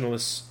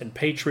nationalists and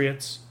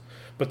patriots,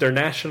 but their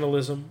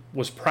nationalism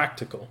was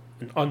practical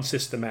and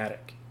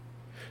unsystematic.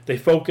 They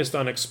focused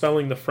on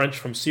expelling the French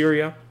from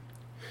Syria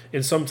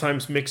and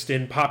sometimes mixed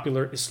in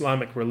popular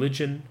Islamic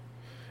religion,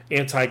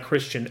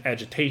 anti-Christian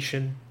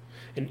agitation,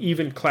 and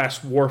even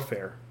class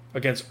warfare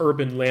against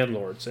urban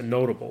landlords and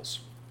notables.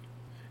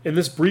 In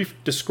this brief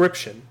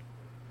description,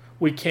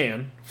 we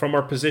can, from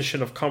our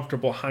position of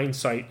comfortable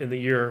hindsight in the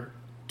year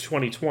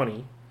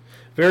 2020,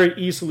 very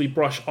easily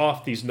brush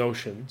off these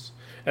notions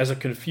as a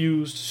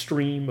confused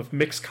stream of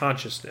mixed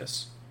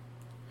consciousness.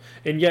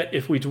 And yet,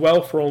 if we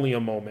dwell for only a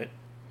moment,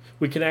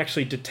 we can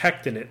actually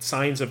detect in it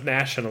signs of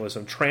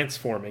nationalism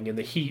transforming in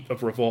the heat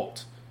of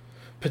revolt,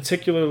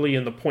 particularly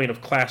in the point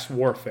of class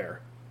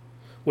warfare,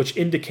 which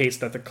indicates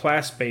that the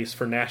class base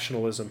for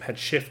nationalism had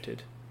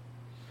shifted.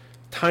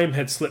 Time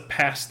had slipped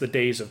past the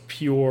days of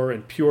pure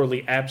and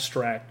purely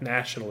abstract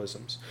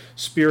nationalisms,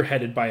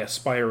 spearheaded by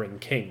aspiring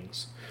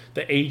kings,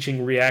 the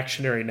aging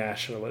reactionary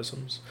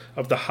nationalisms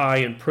of the high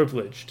and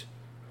privileged,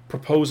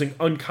 proposing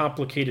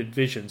uncomplicated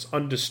visions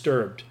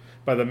undisturbed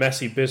by the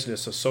messy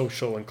business of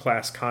social and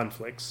class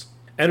conflicts.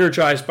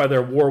 Energized by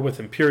their war with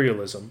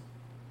imperialism,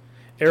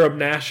 Arab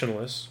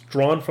nationalists,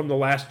 drawn from the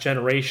last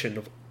generation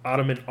of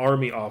Ottoman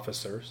army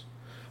officers,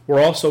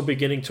 were also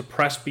beginning to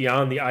press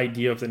beyond the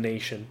idea of the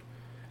nation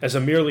as a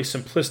merely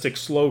simplistic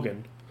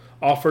slogan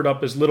offered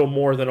up as little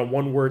more than a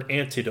one-word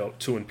antidote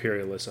to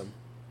imperialism.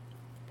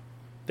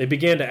 They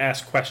began to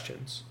ask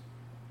questions.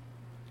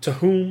 To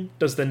whom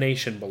does the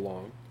nation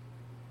belong?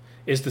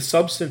 Is the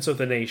substance of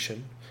the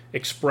nation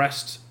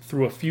expressed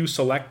through a few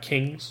select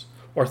kings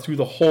or through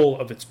the whole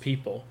of its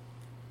people?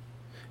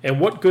 And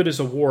what good is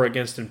a war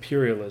against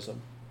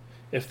imperialism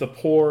if the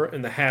poor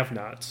and the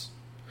have-nots,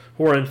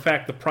 who are in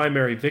fact the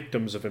primary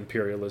victims of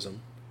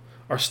imperialism,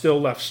 are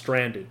still left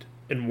stranded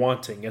and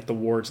wanting at the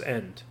war's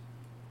end?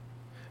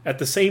 At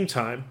the same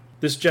time,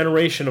 this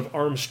generation of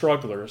armed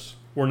strugglers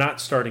were not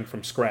starting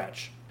from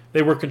scratch.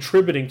 They were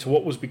contributing to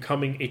what was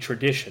becoming a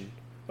tradition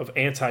of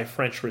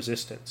anti-French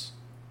resistance.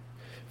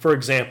 For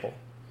example,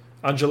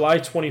 on July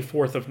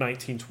 24th of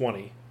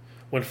 1920,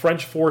 when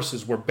French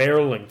forces were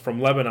barreling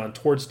from Lebanon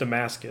towards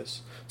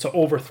Damascus to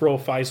overthrow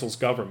Faisal's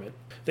government,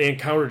 they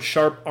encountered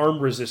sharp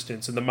armed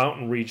resistance in the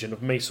mountain region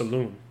of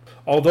Maysalun.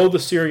 Although the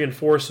Syrian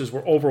forces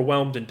were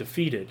overwhelmed and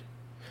defeated,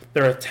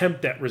 their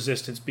attempt at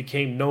resistance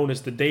became known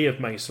as the Day of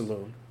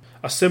Maysalun,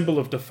 a symbol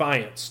of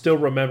defiance still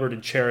remembered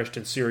and cherished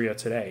in Syria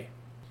today.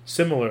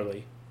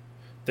 Similarly,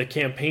 the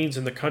campaigns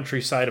in the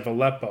countryside of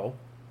Aleppo,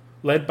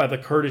 led by the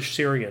Kurdish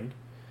Syrian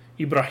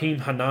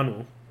Ibrahim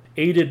Hananu,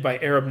 aided by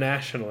Arab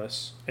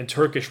nationalists and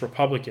Turkish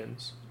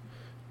Republicans,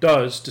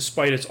 does,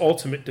 despite its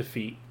ultimate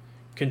defeat,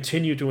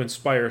 continue to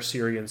inspire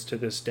Syrians to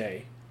this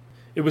day.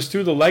 It was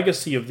through the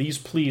legacy of these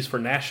pleas for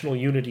national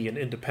unity and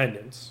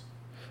independence,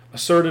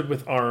 asserted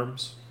with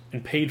arms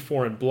and paid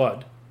for in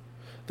blood,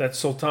 that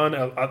Sultan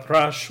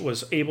al-Atrash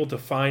was able to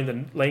find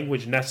the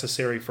language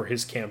necessary for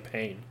his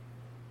campaign.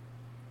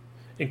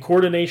 In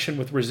coordination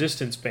with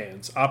resistance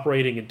bands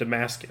operating in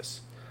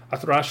Damascus,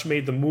 Atrash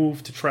made the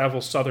move to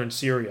travel southern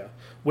Syria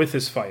with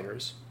his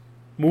fighters,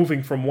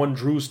 moving from one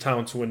Druze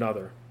town to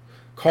another,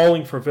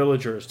 calling for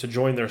villagers to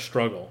join their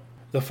struggle.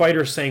 The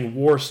fighters sang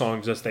war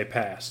songs as they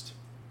passed,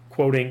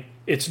 quoting,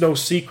 "It's no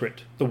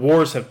secret, the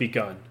wars have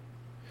begun.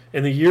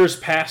 In the years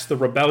past the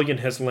rebellion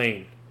has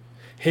lain,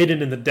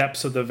 hidden in the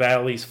depths of the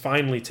valleys,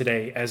 finally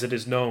today, as it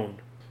is known,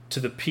 to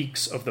the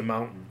peaks of the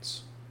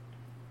mountains."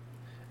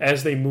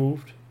 As they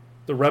moved,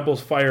 the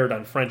rebels fired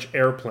on French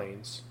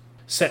airplanes,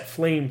 set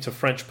flame to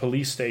French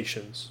police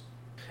stations,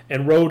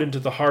 and rode into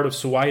the heart of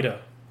Suwaida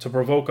to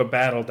provoke a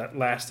battle that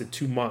lasted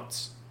 2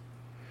 months.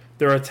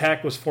 Their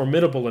attack was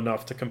formidable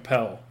enough to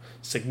compel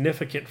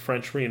significant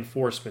French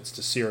reinforcements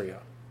to Syria,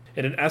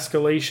 and an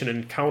escalation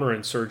in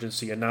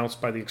counterinsurgency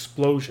announced by the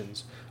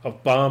explosions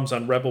of bombs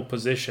on rebel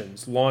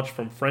positions launched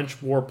from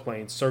French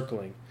warplanes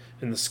circling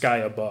in the sky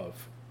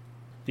above.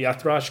 The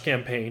Atrash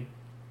campaign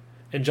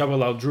and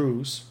Jabal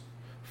al-Druze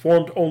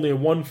formed only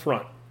one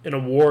front in a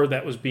war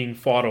that was being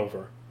fought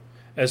over,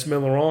 as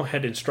Millerand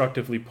had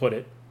instructively put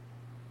it,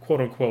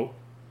 quote-unquote,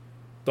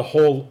 the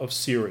whole of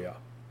Syria,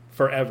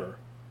 forever.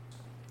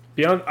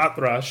 Beyond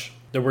Atrash,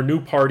 there were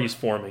new parties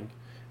forming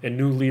and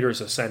new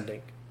leaders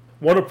ascending.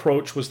 One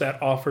approach was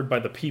that offered by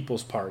the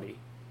People's Party,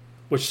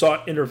 which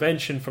sought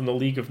intervention from the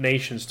League of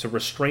Nations to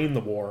restrain the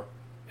war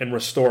and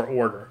restore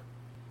order.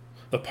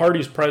 The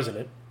party's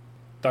president,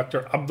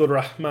 Dr.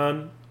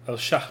 Abdurrahman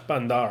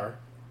al-Shahbandar,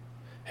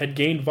 had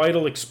gained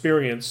vital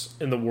experience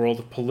in the world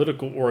of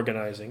political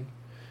organizing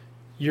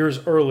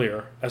years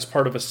earlier as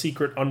part of a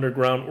secret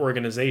underground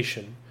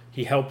organization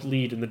he helped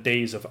lead in the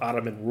days of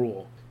Ottoman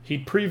rule.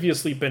 He'd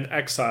previously been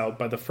exiled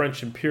by the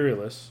French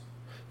imperialists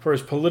for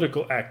his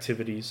political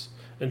activities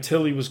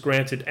until he was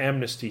granted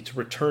amnesty to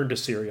return to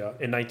Syria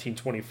in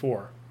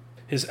 1924.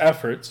 His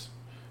efforts,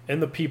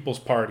 and the People's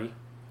Party,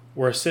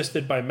 were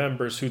assisted by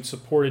members who'd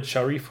supported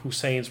Sharif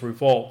Hussein's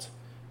revolt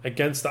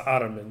against the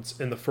Ottomans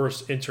in the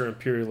First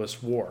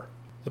Inter-Imperialist War.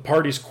 The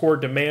party's core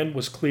demand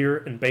was clear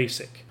and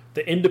basic: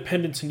 the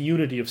independence and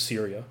unity of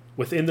Syria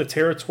within the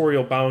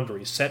territorial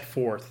boundaries set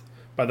forth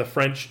by the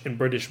French and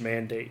British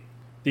Mandate.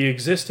 The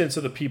existence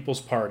of the People's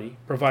Party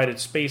provided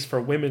space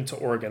for women to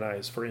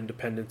organize for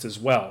independence as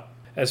well,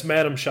 as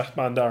Madame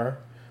Shahbandar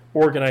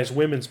organized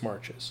women's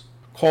marches,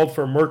 called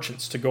for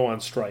merchants to go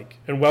on strike,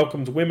 and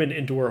welcomed women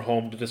into her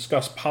home to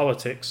discuss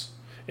politics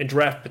and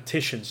draft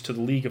petitions to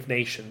the League of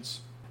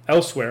Nations.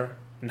 Elsewhere,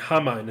 in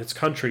Hama and its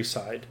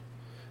countryside,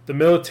 the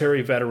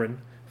military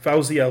veteran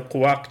Fawzi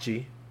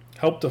al-Qawaqji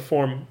helped to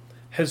form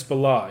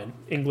Hezbollah, in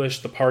English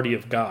the Party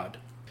of God.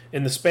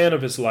 In the span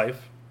of his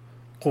life,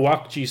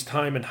 Qawaqji's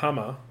time in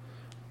Hama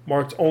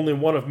marked only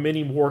one of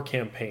many war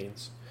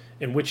campaigns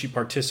in which he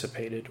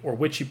participated, or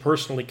which he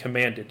personally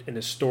commanded in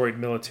his storied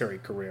military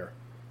career.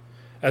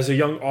 As a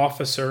young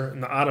officer in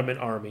the Ottoman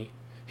army,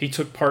 he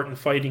took part in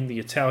fighting the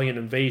Italian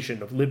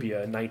invasion of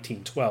Libya in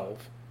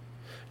 1912.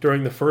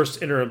 During the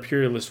First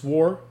Inter-Imperialist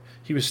War,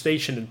 he was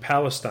stationed in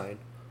Palestine,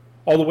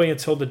 all the way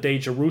until the day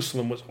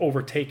Jerusalem was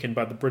overtaken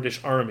by the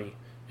British Army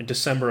in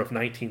December of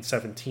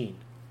 1917.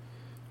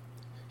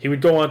 He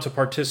would go on to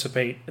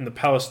participate in the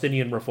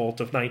Palestinian Revolt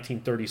of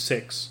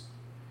 1936,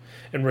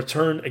 and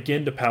return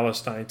again to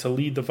Palestine to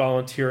lead the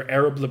volunteer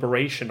Arab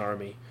Liberation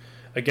Army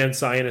against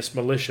Zionist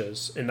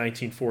militias in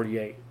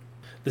 1948.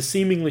 The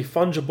seemingly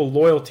fungible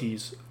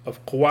loyalties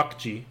of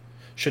Qawaqji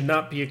should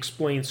not be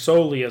explained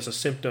solely as a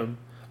symptom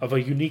of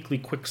a uniquely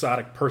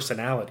quixotic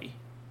personality.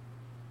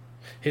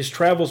 His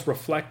travels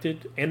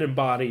reflected and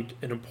embodied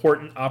an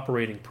important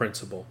operating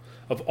principle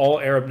of all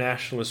Arab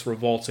nationalist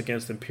revolts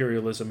against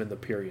imperialism in the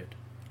period,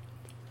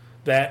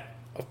 that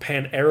of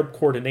pan-Arab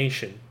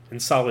coordination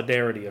and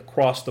solidarity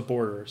across the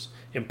borders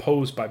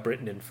imposed by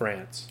Britain and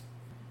France.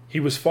 He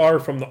was far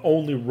from the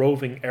only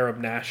roving Arab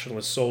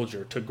nationalist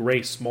soldier to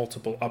grace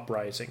multiple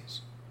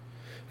uprisings.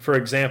 For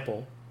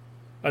example,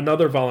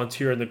 another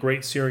volunteer in the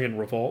Great Syrian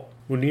Revolt,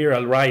 Munir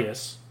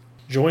al-Rayis,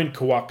 joined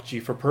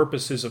Kawakji for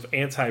purposes of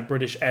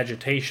anti-British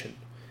agitation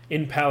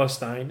in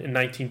Palestine in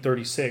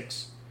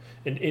 1936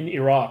 and in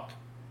Iraq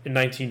in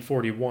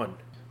 1941.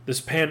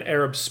 This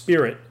pan-Arab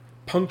spirit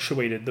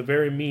punctuated the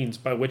very means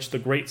by which the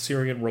Great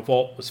Syrian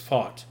Revolt was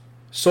fought.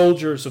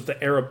 Soldiers of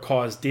the Arab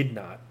cause did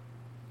not,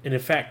 and in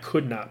fact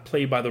could not,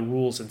 play by the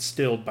rules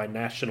instilled by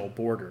national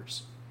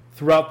borders.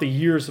 Throughout the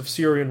years of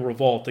Syrian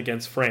revolt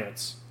against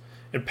France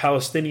and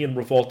Palestinian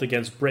revolt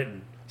against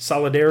Britain,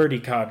 solidarity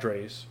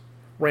cadres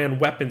ran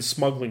weapons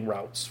smuggling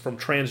routes from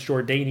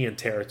Transjordanian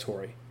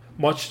territory,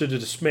 much to the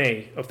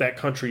dismay of that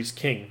country's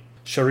king,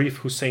 Sharif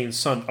Hussein's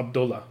son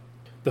Abdullah.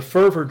 The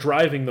fervor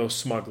driving those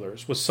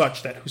smugglers was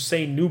such that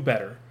Hussein knew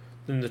better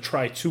than to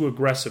try too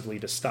aggressively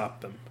to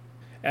stop them.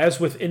 As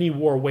with any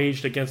war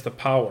waged against a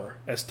power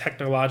as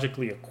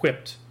technologically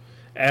equipped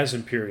as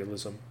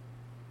imperialism,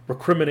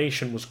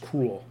 recrimination was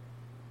cruel,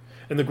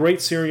 and the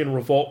Great Syrian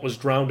Revolt was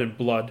drowned in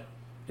blood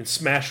and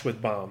smashed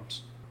with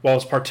bombs, while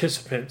its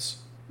participants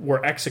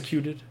were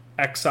executed,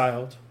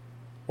 exiled,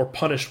 or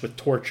punished with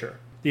torture.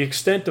 The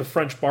extent of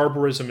French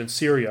barbarism in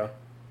Syria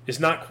is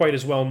not quite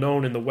as well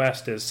known in the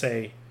West as,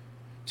 say,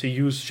 to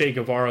use Che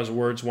Guevara's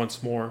words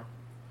once more,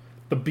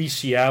 the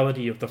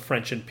bestiality of the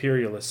French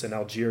imperialists in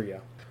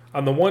Algeria.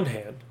 On the one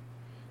hand,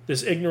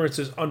 this ignorance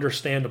is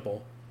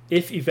understandable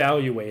if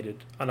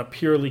evaluated on a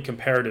purely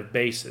comparative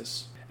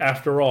basis.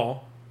 After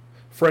all,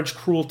 French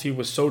cruelty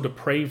was so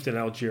depraved in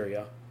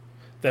Algeria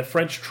that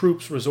French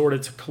troops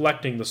resorted to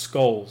collecting the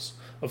skulls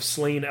of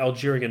slain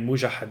Algerian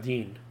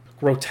mujahideen,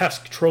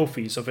 grotesque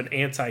trophies of an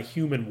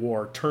anti-human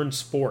war turned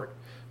sport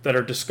that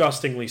are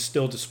disgustingly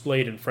still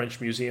displayed in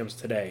French museums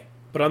today.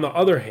 But on the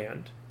other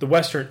hand, the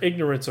Western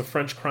ignorance of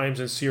French crimes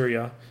in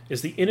Syria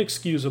is the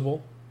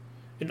inexcusable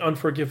and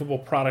unforgivable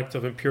product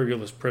of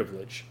imperialist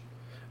privilege,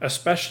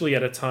 especially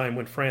at a time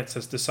when France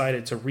has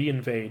decided to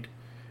reinvade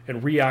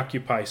and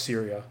reoccupy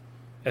Syria,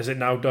 as it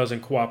now does in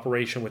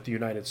cooperation with the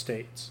United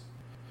States.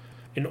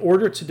 In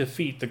order to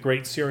defeat the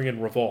Great Syrian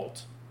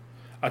Revolt,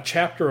 a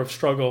chapter of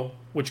struggle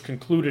which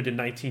concluded in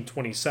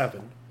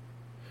 1927,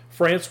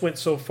 France went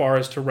so far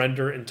as to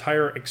render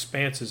entire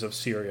expanses of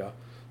Syria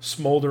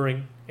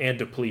smoldering and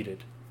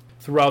depleted.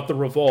 Throughout the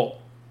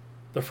revolt,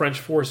 the French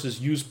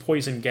forces used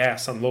poison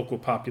gas on local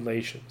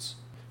populations,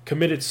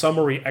 committed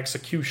summary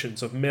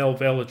executions of male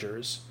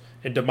villagers,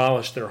 and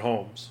demolished their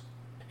homes.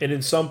 And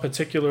in some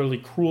particularly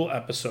cruel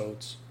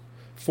episodes,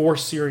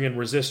 forced Syrian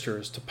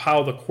resistors to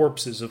pile the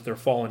corpses of their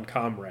fallen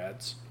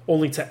comrades,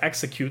 only to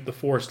execute the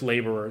forced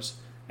laborers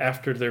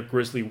after their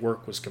grisly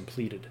work was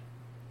completed.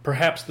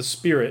 Perhaps the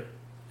spirit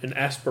and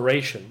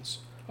aspirations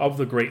of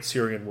the Great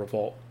Syrian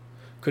Revolt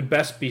could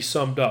best be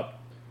summed up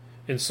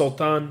in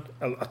Sultan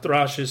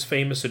al-Atrash's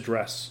famous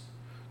address,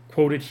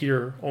 quoted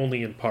here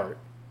only in part.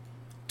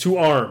 To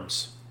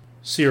arms,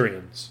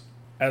 Syrians!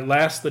 At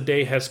last the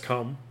day has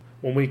come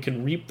when we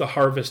can reap the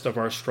harvest of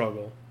our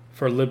struggle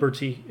for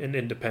liberty and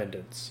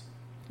independence.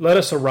 Let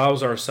us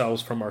arouse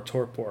ourselves from our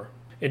torpor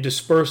and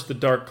disperse the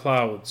dark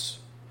clouds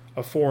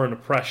of foreign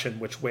oppression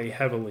which weigh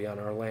heavily on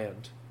our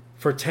land.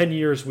 For 10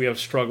 years we have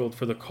struggled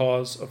for the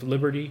cause of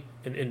liberty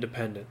and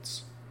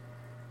independence.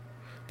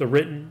 The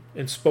written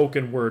and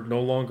spoken word no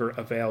longer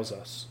avails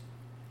us.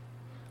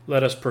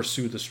 Let us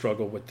pursue the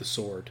struggle with the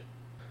sword.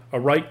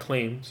 A right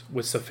claimed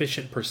with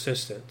sufficient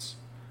persistence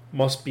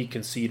must be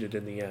conceded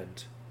in the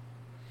end.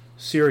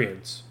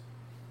 Syrians,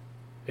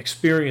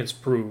 experience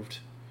proved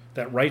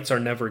that rights are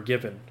never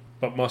given,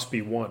 but must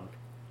be won.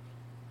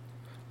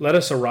 Let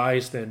us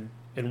arise then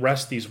and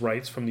wrest these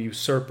rights from the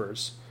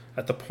usurpers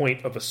at the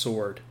point of a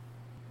sword.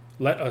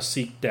 Let us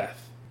seek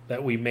death,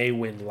 that we may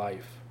win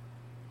life.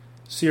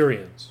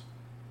 Syrians,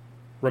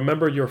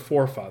 remember your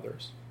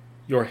forefathers,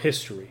 your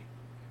history,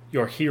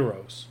 your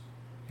heroes,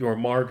 your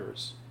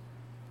martyrs,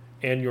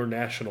 and your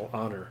national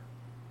honor.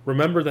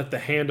 Remember that the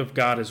hand of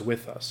God is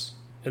with us,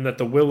 and that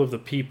the will of the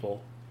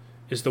people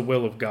is the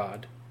will of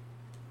God.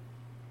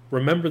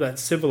 Remember that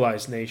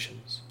civilized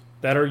nations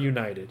that are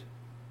united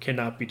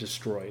cannot be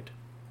destroyed.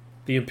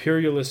 The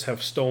imperialists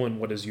have stolen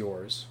what is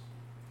yours.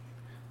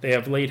 They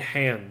have laid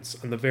hands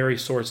on the very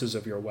sources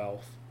of your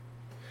wealth,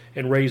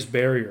 and raised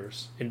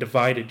barriers and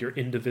divided your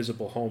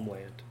indivisible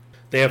homeland.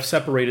 They have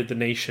separated the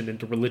nation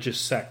into religious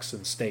sects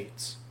and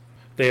states.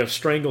 They have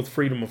strangled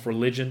freedom of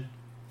religion,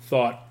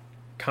 thought,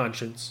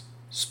 conscience,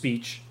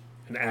 speech,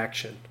 and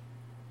action.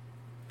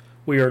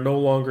 We are no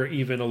longer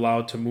even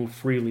allowed to move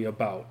freely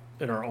about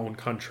in our own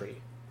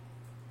country.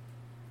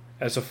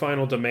 As a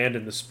final demand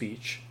in the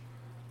speech,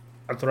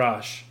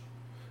 Atrash,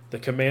 the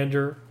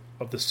commander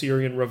of the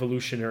Syrian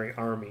revolutionary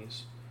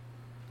armies,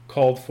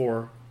 called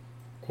for,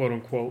 quote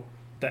unquote,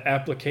 the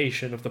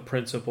application of the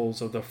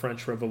principles of the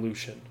French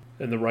Revolution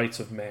and the rights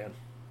of man.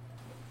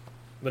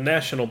 The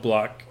National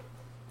Bloc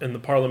and the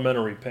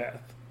Parliamentary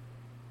Path,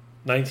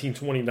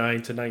 1929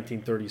 to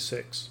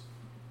 1936.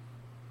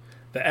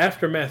 The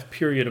aftermath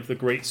period of the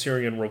Great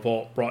Syrian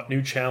Revolt brought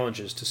new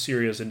challenges to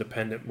Syria's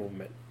independent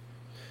movement.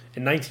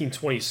 In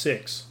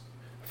 1926,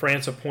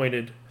 France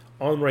appointed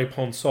Henri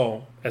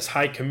Ponsot as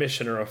High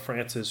Commissioner of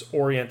France's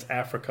Orient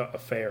Africa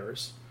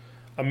Affairs,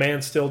 a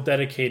man still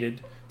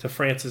dedicated to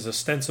France's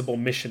ostensible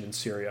mission in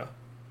Syria,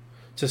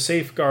 to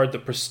safeguard the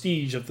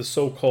prestige of the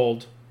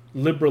so-called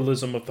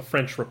liberalism of the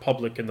French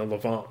Republic in the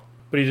Levant.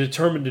 But he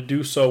determined to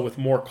do so with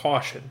more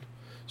caution,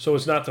 so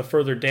as not to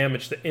further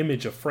damage the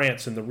image of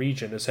France in the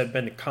region as had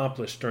been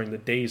accomplished during the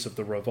days of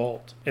the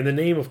revolt. In the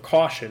name of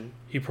caution,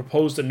 he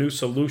proposed a new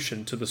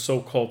solution to the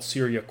so-called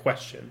Syria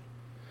question.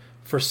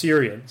 For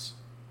Syrians,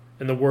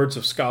 in the words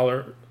of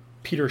scholar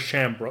Peter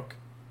Shambrook,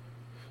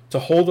 to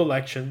hold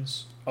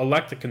elections,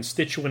 elect a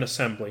constituent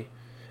assembly,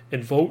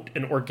 and vote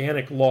an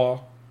organic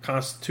law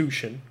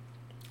constitution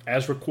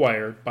as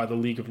required by the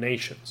League of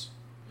Nations.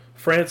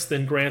 France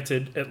then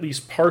granted at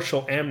least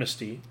partial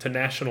amnesty to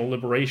national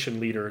liberation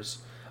leaders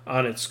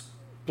on its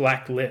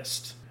black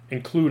list,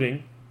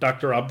 including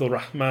Dr.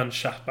 Abdulrahman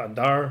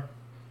Shahbandar,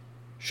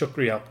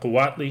 Shukri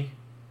al-Quwatli,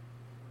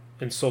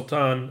 and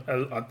Sultan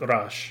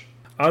al-Atrash.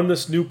 On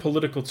this new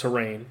political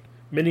terrain,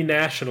 many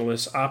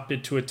nationalists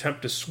opted to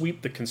attempt to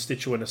sweep the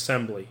Constituent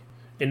Assembly.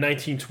 In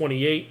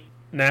 1928,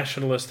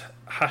 nationalist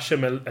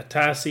Hashim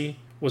al-Attasi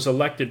was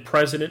elected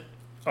president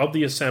of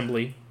the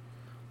Assembly,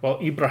 while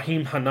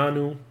Ibrahim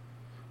Hananu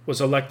was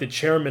elected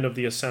chairman of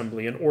the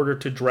Assembly in order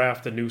to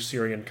draft a new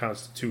Syrian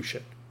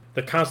constitution.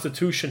 The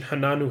constitution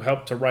Hananu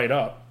helped to write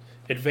up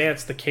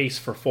advanced the case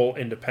for full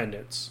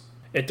independence.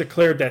 It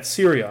declared that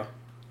Syria,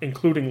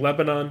 including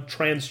Lebanon,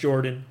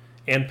 Transjordan,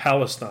 and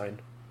Palestine,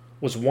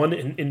 was one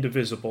and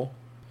indivisible,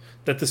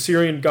 that the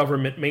Syrian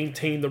government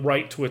maintained the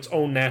right to its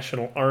own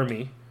national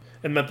army,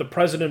 and that the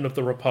President of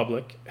the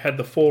Republic had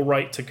the full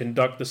right to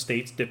conduct the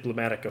state's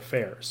diplomatic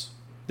affairs.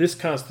 This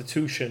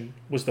constitution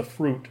was the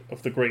fruit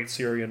of the Great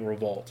Syrian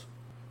Revolt.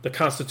 The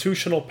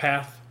constitutional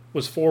path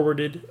was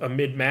forwarded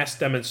amid mass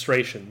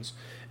demonstrations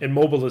and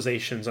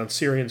mobilizations on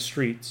Syrian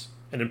streets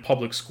and in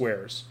public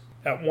squares.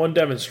 At one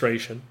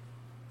demonstration,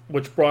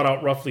 which brought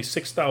out roughly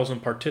 6,000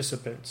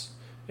 participants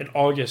in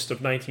August of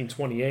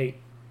 1928,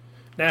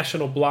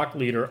 National Bloc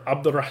leader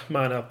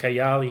Abdurrahman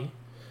al-Kayali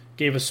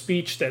gave a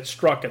speech that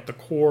struck at the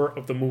core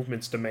of the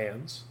movement's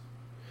demands.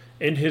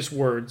 In his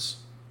words,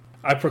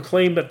 "I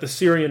proclaim that the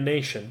Syrian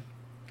nation,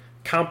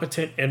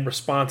 competent and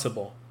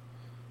responsible,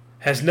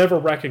 has never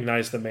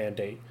recognized the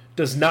mandate,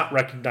 does not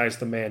recognize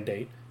the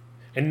mandate,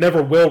 and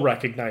never will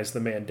recognize the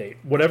mandate,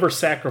 whatever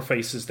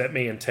sacrifices that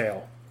may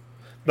entail.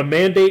 The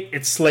mandate,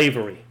 it's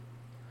slavery.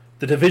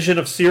 The division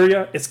of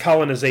Syria, it's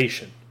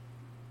colonization."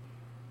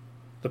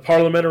 The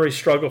parliamentary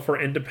struggle for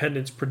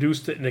independence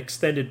produced an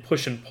extended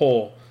push and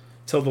pull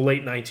till the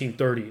late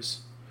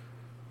 1930s,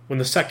 when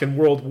the Second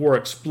World War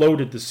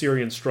exploded the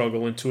Syrian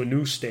struggle into a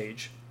new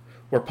stage,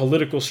 where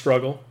political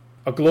struggle,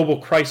 a global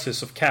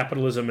crisis of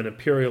capitalism and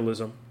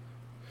imperialism,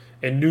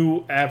 and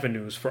new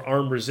avenues for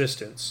armed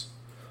resistance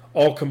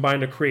all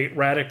combined to create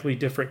radically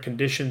different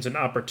conditions and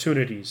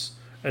opportunities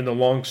in the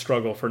long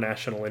struggle for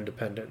national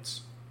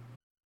independence.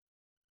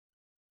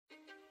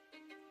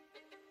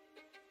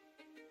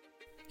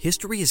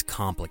 History is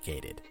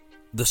complicated.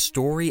 The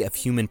story of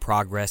human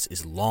progress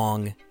is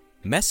long,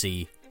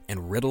 messy,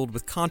 and riddled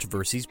with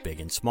controversies big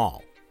and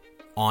small.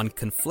 On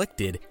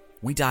Conflicted,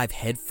 we dive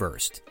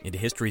headfirst into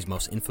history's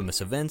most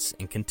infamous events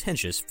and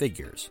contentious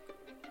figures.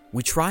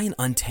 We try and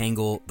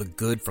untangle the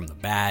good from the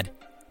bad,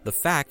 the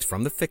fact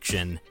from the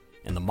fiction,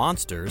 and the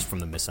monsters from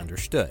the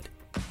misunderstood.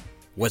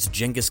 Was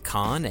Genghis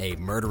Khan a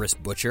murderous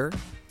butcher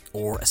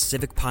or a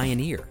civic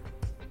pioneer?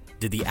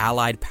 Did the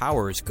Allied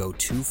powers go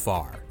too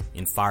far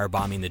in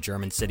firebombing the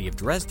German city of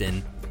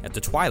Dresden at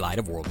the twilight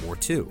of World War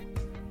II?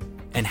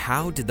 And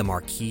how did the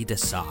Marquis de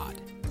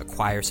Sade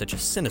acquire such a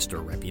sinister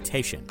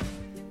reputation?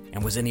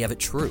 And was any of it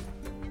true?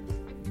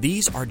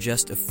 These are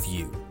just a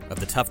few of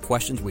the tough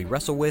questions we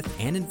wrestle with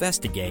and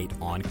investigate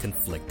on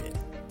Conflicted.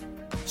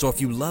 So if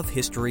you love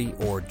history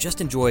or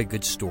just enjoy a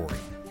good story,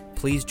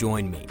 please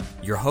join me,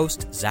 your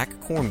host, Zach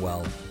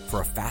Cornwell,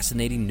 for a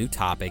fascinating new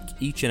topic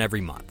each and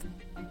every month.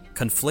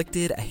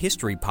 Conflicted, a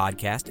history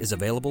podcast, is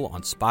available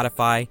on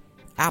Spotify,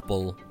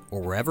 Apple,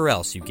 or wherever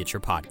else you get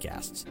your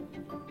podcasts.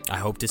 I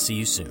hope to see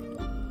you soon.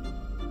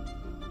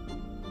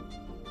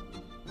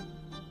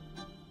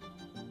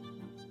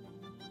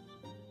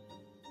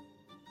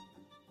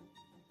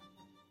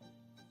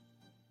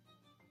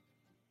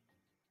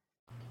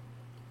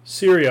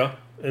 Syria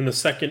in the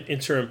Second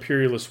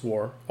Inter-Imperialist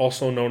War,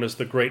 also known as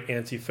the Great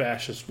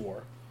Anti-Fascist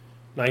War,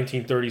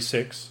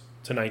 1936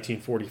 to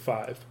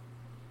 1945.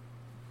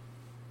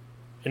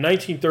 In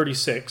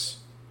 1936,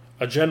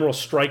 a general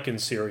strike in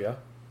Syria,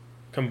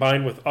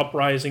 combined with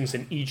uprisings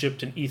in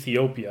Egypt and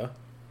Ethiopia,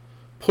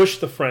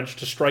 pushed the French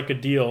to strike a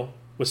deal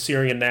with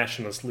Syrian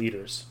nationalist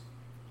leaders.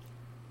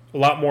 A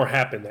lot more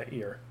happened that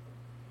year.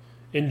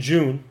 In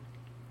June,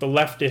 the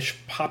leftish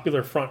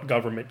Popular Front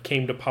government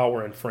came to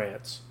power in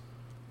France.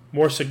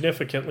 More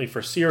significantly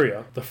for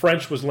Syria, the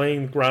French was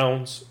laying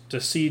grounds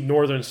to cede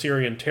northern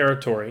Syrian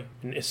territory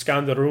in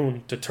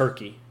Iskandarun to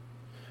Turkey.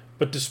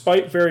 But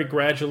despite very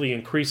gradually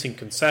increasing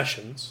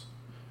concessions,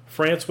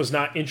 France was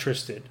not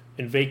interested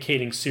in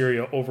vacating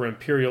Syria over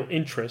imperial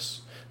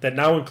interests that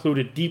now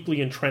included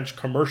deeply entrenched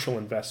commercial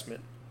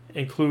investment,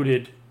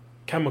 included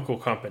chemical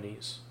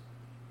companies,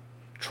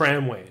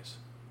 tramways,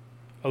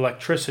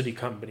 electricity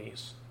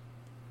companies,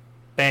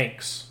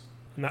 banks,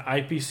 and the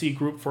IPC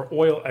Group for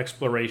Oil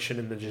Exploration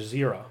in the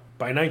Jazeera.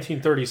 By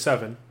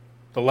 1937,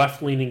 the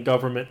left-leaning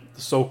government,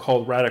 the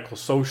so-called radical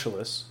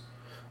socialists,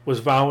 was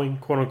vowing,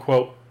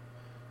 quote-unquote,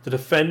 to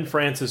defend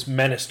France's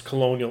menaced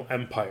colonial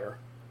empire,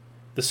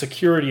 the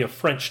security of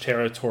French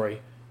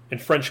territory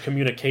and French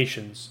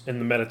communications in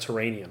the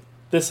Mediterranean.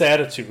 This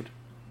attitude,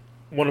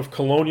 one of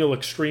colonial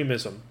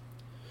extremism,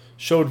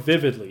 showed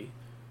vividly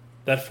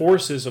that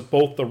forces of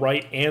both the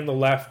right and the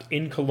left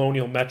in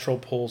colonial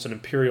metropoles and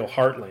imperial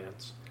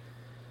heartlands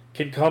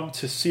can come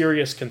to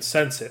serious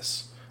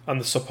consensus on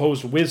the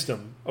supposed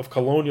wisdom of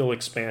colonial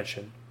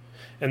expansion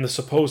and the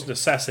supposed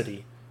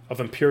necessity of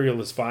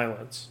imperialist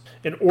violence.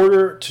 In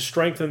order to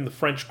strengthen the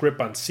French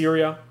grip on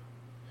Syria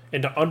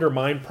and to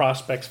undermine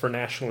prospects for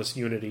nationalist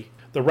unity,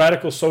 the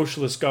radical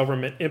socialist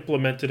government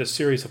implemented a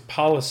series of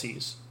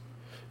policies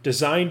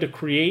designed to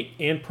create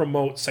and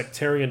promote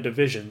sectarian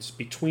divisions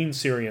between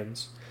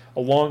Syrians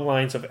along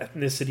lines of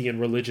ethnicity and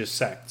religious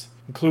sect,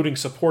 including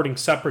supporting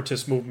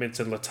separatist movements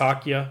in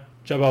Latakia,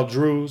 Jabal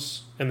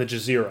Druze, and the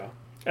Jazeera.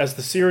 As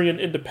the Syrian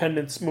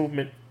independence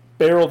movement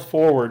barreled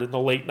forward in the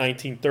late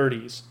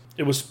 1930s,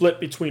 it was split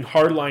between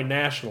hardline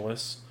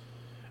nationalists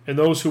and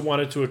those who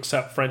wanted to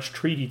accept French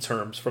treaty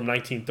terms from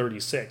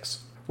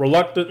 1936.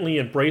 Reluctantly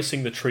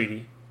embracing the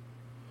treaty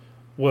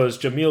was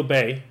Jamil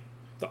Bey,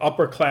 the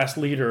upper-class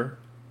leader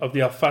of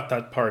the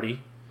Al-Fatah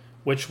party,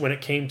 which, when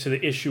it came to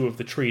the issue of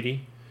the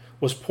treaty,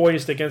 was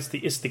poised against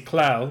the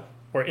Istiqlal,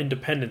 or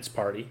Independence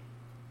Party.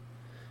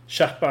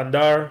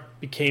 Shahbandar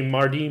became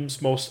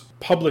Mardim's most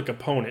public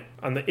opponent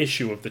on the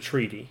issue of the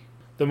treaty.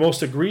 The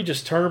most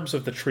egregious terms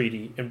of the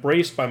treaty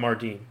embraced by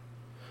Mardim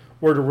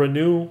were to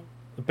renew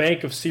the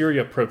Bank of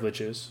Syria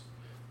privileges,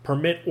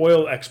 permit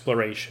oil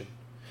exploration,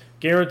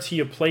 guarantee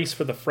a place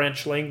for the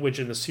French language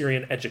in the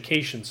Syrian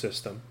education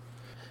system,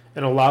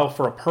 and allow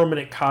for a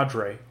permanent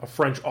cadre of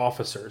French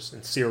officers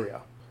in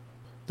Syria.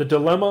 The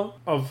dilemma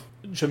of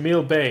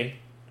Jamil Bey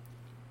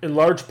in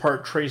large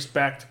part traced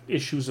back to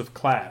issues of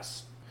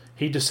class.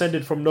 He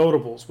descended from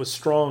notables with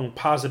strong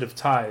positive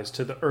ties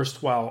to the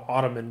erstwhile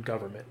Ottoman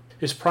government.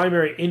 His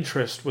primary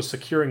interest was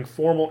securing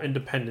formal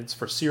independence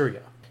for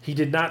Syria. He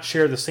did not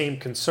share the same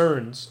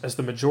concerns as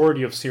the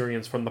majority of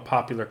Syrians from the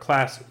popular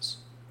classes,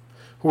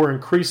 who were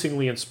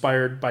increasingly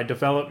inspired by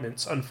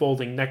developments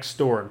unfolding next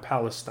door in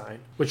Palestine,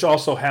 which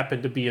also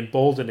happened to be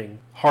emboldening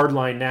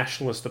hardline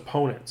nationalist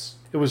opponents.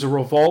 It was a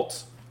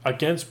revolt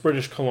against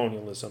British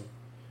colonialism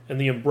and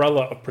the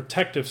umbrella of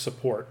protective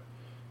support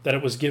that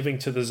it was giving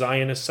to the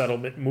Zionist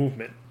settlement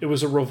movement. It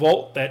was a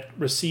revolt that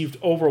received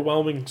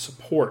overwhelming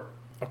support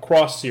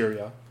across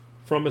Syria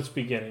from its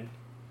beginning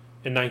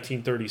in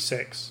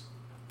 1936.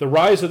 The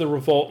rise of the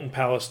revolt in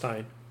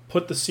Palestine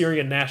put the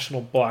Syrian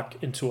national bloc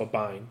into a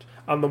bind.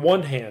 On the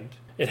one hand,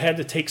 it had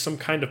to take some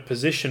kind of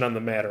position on the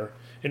matter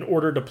in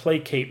order to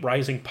placate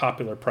rising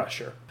popular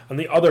pressure. On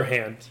the other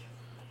hand,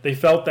 they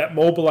felt that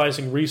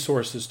mobilizing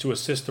resources to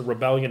assist the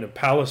rebellion in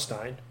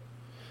Palestine,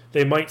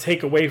 they might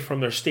take away from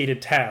their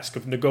stated task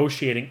of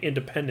negotiating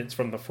independence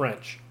from the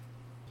French.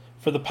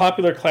 For the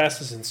popular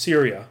classes in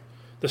Syria,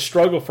 the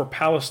struggle for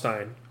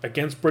Palestine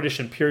against British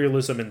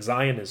imperialism and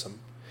Zionism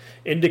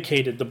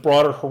indicated the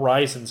broader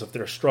horizons of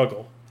their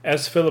struggle.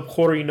 As Philip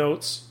Khoury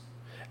notes,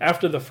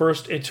 after the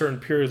First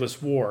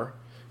Inter-Imperialist War,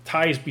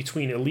 ties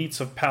between elites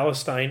of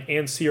Palestine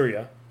and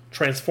Syria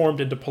transformed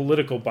into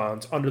political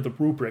bonds under the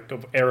rubric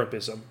of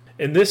Arabism.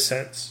 In this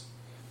sense,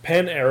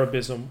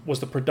 Pan-Arabism was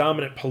the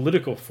predominant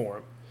political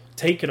form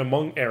taken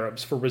among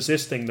Arabs for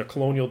resisting the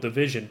colonial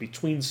division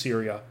between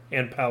Syria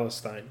and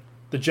Palestine.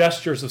 The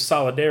gestures of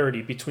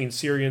solidarity between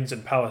Syrians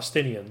and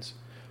Palestinians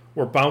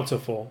were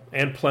bountiful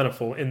and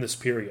plentiful in this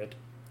period.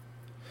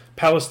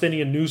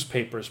 Palestinian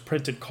newspapers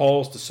printed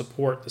calls to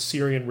support the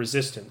Syrian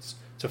resistance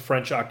to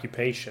French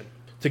occupation.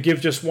 To give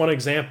just one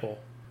example,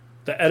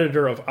 the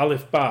editor of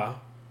Alif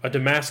Ba, a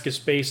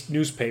Damascus-based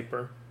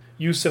newspaper,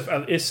 Yusuf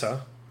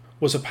al-Issa,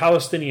 was a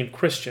Palestinian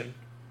Christian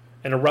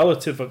and a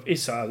relative of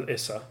Isa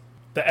al-Issa,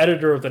 the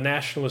editor of the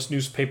nationalist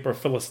newspaper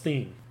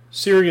Philistine.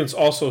 Syrians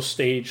also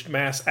staged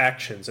mass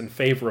actions in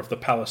favor of the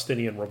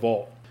Palestinian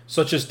revolt,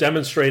 such as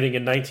demonstrating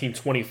in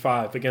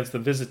 1925 against the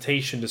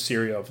visitation to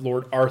Syria of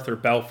Lord Arthur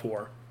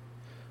Balfour,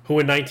 who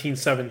in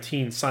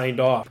 1917 signed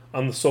off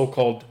on the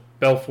so-called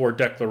Balfour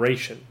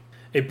Declaration,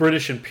 a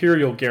British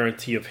imperial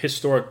guarantee of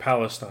historic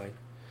Palestine,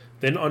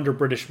 then under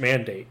British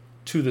mandate,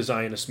 to the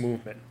Zionist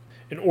movement.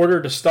 In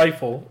order to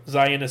stifle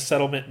Zionist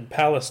settlement in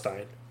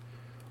Palestine,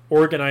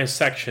 organized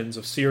sections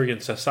of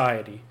Syrian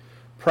society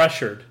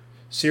pressured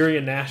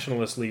Syrian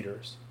nationalist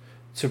leaders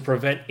to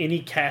prevent any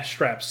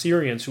cash-strapped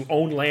Syrians who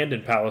own land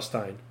in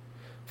Palestine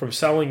from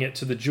selling it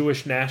to the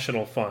Jewish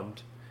National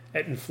Fund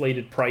at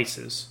inflated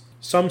prices.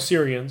 Some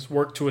Syrians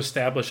worked to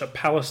establish a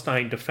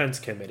Palestine Defense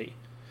Committee,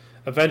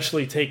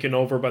 eventually taken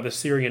over by the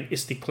Syrian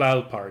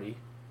Istiqlal Party.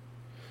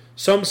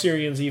 Some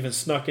Syrians even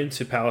snuck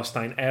into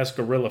Palestine as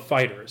guerrilla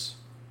fighters.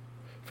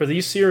 For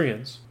these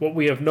Syrians, what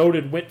we have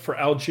noted went for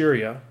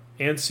Algeria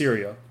and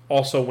Syria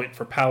also went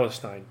for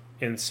Palestine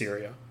and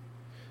Syria.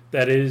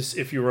 That is,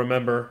 if you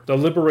remember, the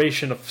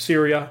liberation of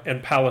Syria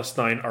and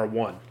Palestine are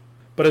one.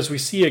 But as we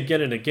see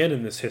again and again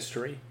in this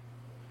history,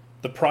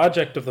 the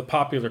project of the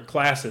popular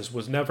classes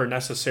was never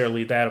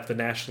necessarily that of the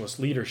nationalist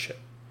leadership,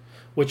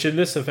 which in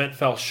this event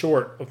fell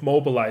short of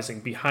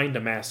mobilizing behind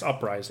a mass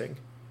uprising.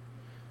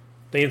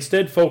 They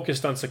instead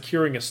focused on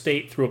securing a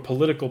state through a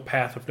political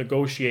path of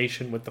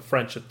negotiation with the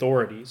French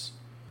authorities,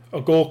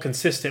 a goal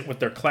consistent with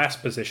their class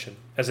position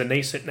as a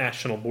nascent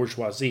national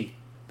bourgeoisie.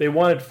 They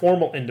wanted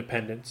formal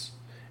independence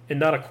and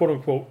not a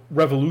quote-unquote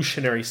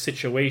revolutionary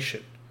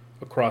situation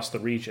across the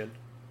region.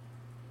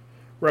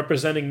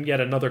 Representing yet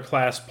another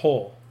class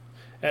pole,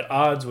 at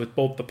odds with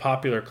both the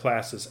popular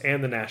classes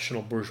and the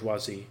national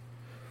bourgeoisie,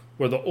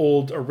 were the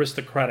old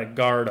aristocratic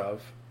guard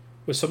of,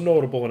 with some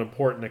notable and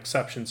important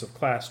exceptions of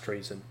class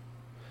treason,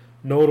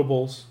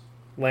 notables,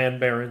 land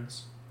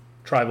barons,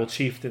 tribal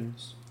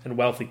chieftains, and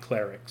wealthy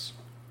clerics.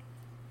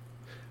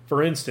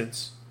 For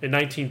instance, in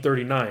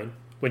 1939,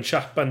 when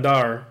Shah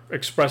Bandar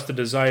expressed a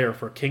desire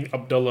for King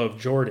Abdullah of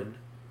Jordan,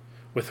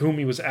 with whom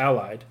he was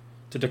allied,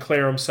 to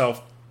declare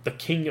himself the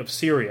King of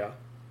Syria,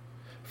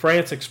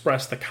 France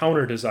expressed the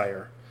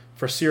counter-desire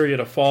for Syria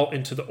to fall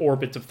into the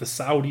orbit of the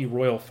Saudi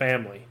royal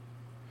family,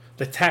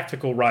 the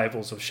tactical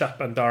rivals of Shah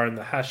Bandar and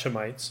the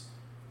Hashemites,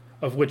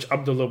 of which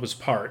Abdullah was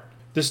part.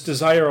 This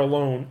desire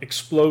alone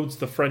explodes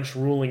the French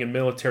ruling and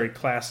military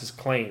class's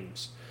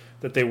claims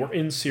that they were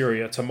in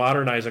Syria to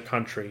modernize a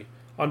country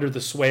under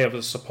the sway of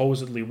a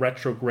supposedly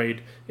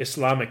retrograde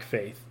Islamic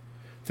faith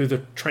through the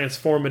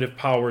transformative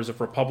powers of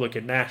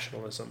Republican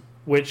nationalism,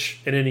 which,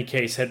 in any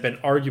case, had been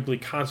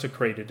arguably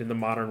consecrated in the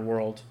modern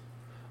world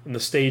on the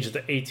stage of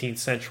the 18th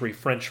century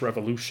French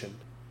Revolution.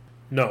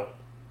 No.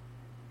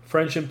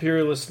 French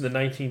imperialists in the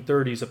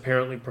 1930s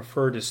apparently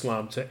preferred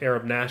Islam to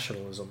Arab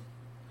nationalism,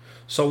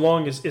 so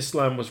long as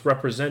Islam was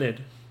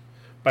represented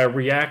by a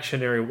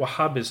reactionary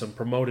Wahhabism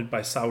promoted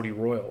by Saudi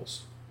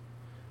royals.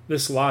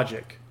 This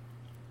logic,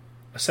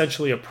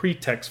 essentially a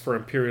pretext for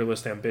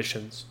imperialist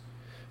ambitions,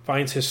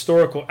 finds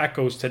historical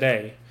echoes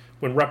today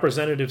when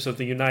representatives of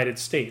the United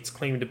States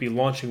claim to be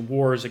launching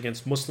wars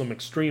against Muslim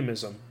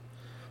extremism,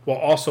 while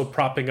also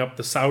propping up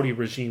the Saudi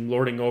regime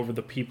lording over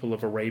the people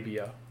of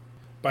Arabia.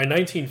 By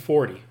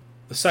 1940,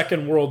 the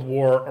Second World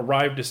War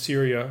arrived to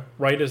Syria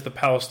right as the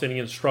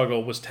Palestinian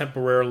struggle was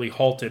temporarily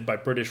halted by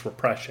British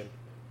repression,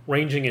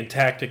 ranging in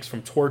tactics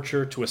from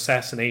torture to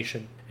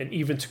assassination and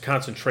even to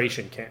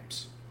concentration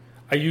camps.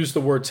 I use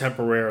the word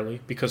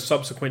temporarily because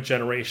subsequent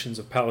generations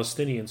of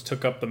Palestinians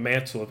took up the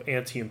mantle of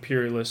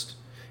anti-imperialist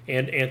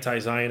and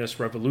anti-Zionist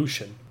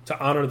revolution to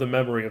honor the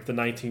memory of the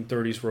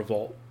 1930s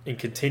revolt and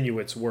continue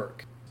its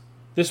work.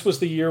 This was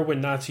the year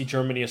when Nazi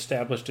Germany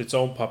established its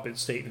own puppet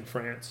state in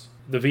France,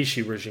 the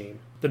Vichy regime.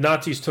 The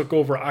Nazis took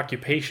over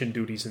occupation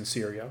duties in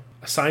Syria,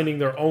 assigning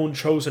their own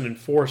chosen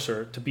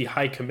enforcer to be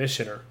High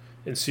Commissioner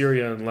in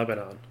Syria and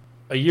Lebanon.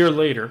 A year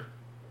later,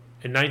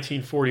 in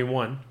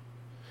 1941,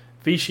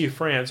 Vichy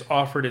France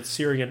offered its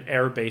Syrian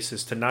air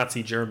bases to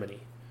Nazi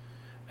Germany,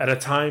 at a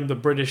time the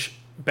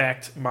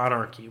British-backed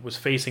monarchy was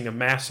facing a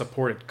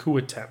mass-supported coup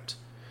attempt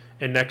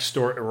in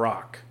next-door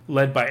Iraq,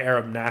 led by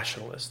Arab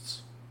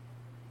nationalists.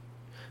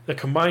 The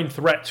combined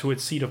threat to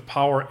its seat of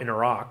power in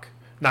Iraq,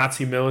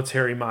 Nazi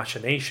military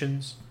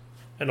machinations,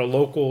 and a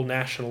local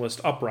nationalist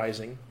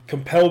uprising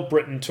compelled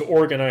Britain to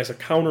organize a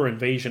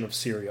counter-invasion of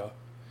Syria,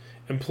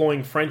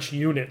 employing French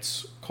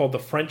units called the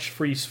French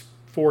Free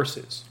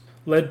Forces,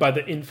 led by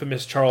the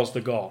infamous Charles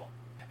de Gaulle.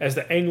 As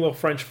the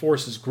Anglo-French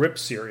forces gripped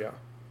Syria,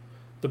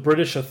 the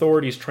British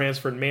authorities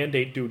transferred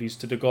mandate duties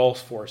to de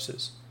Gaulle's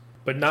forces,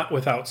 but not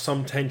without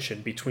some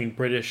tension between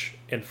British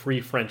and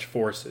Free French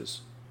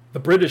forces. The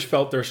British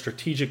felt their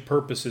strategic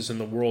purposes in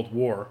the World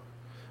War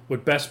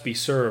would best be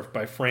served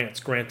by France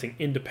granting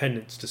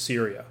independence to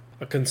Syria,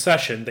 a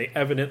concession they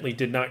evidently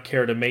did not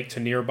care to make to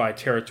nearby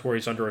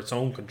territories under its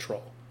own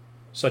control,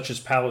 such as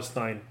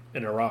Palestine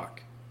and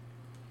Iraq.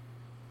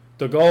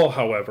 De Gaulle,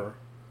 however,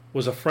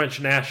 was a French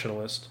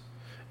nationalist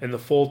in the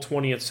full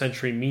 20th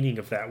century meaning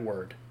of that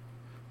word,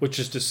 which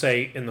is to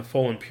say in the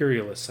full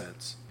imperialist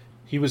sense.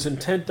 He was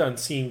intent on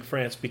seeing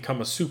France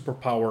become a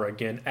superpower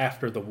again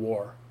after the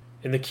war,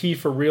 and the key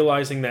for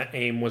realizing that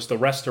aim was the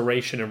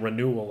restoration and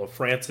renewal of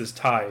France's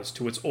ties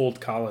to its old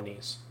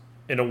colonies.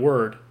 In a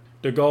word,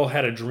 de Gaulle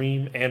had a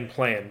dream and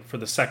plan for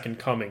the second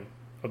coming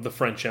of the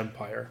French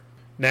Empire.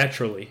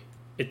 Naturally,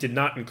 it did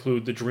not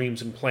include the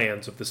dreams and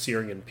plans of the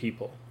Syrian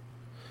people.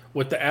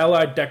 With the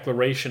Allied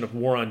declaration of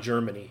war on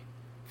Germany,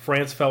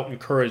 France felt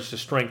encouraged to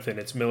strengthen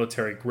its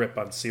military grip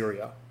on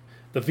Syria.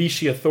 The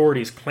Vichy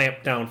authorities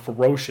clamped down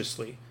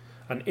ferociously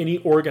on any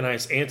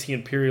organized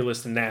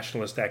anti-imperialist and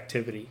nationalist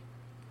activity,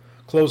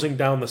 closing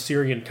down the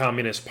Syrian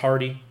Communist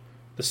Party,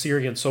 the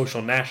Syrian Social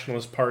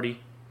Nationalist Party,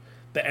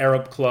 the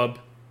Arab Club,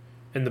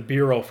 and the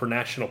Bureau for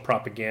National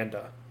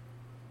Propaganda.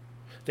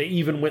 They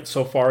even went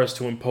so far as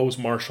to impose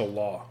martial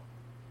law.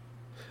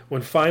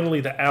 When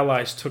finally the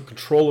Allies took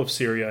control of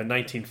Syria in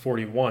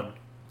 1941,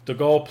 de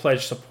Gaulle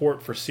pledged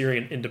support for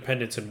Syrian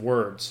independence in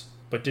words,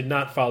 but did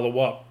not follow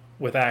up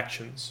with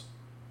actions.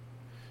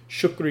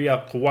 Shukri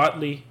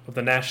al-Quwatli of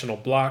the National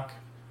Bloc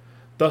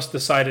thus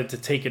decided to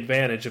take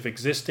advantage of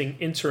existing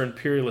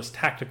inter-imperialist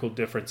tactical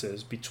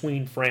differences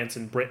between France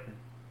and Britain,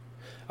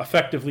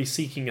 effectively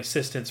seeking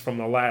assistance from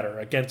the latter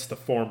against the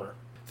former.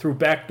 Through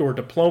backdoor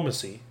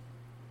diplomacy,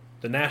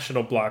 the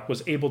National Bloc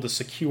was able to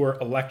secure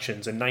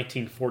elections in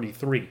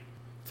 1943,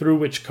 through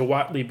which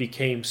Quwatli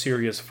became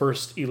Syria's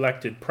first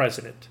elected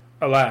president.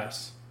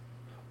 Alas,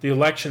 the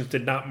elections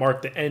did not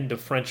mark the end of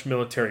French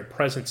military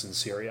presence in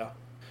Syria.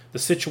 The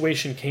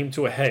situation came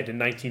to a head in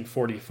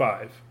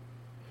 1945,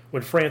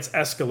 when France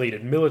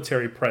escalated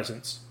military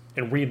presence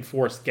and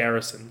reinforced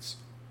garrisons.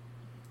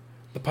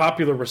 The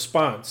popular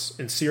response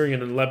in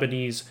Syrian and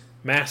Lebanese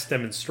mass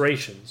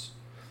demonstrations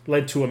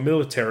led to a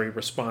military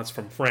response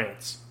from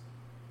France,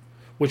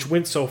 which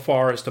went so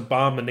far as to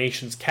bomb the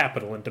nation's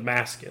capital in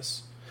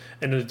Damascus,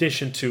 in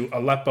addition to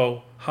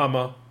Aleppo,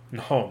 Hama,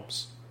 and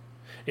Homs,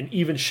 and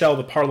even shell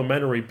the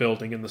parliamentary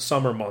building in the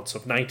summer months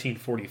of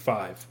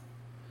 1945.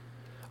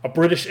 A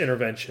British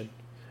intervention,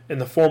 in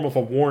the form of a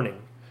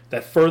warning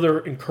that further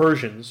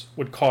incursions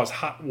would cause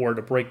hot war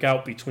to break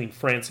out between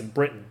France and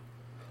Britain,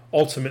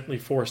 ultimately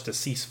forced a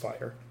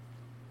ceasefire.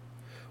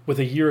 With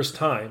a year's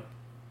time,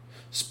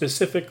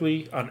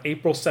 specifically on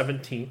April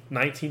 17,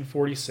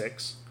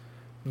 1946,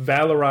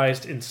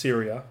 valorized in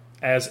Syria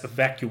as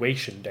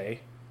Evacuation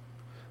Day,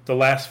 the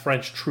last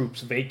French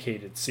troops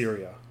vacated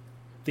Syria.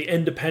 The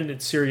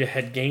independence Syria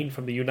had gained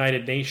from the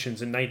United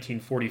Nations in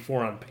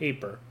 1944 on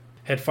paper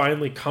had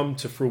finally come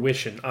to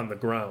fruition on the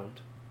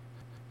ground.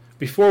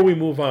 Before we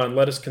move on,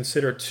 let us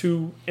consider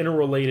two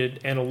interrelated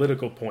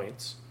analytical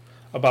points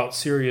about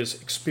Syria's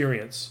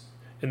experience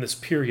in this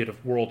period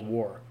of world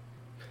war.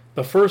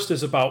 The first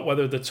is about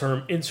whether the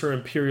term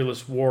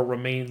inter-imperialist war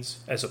remains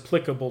as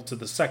applicable to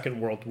the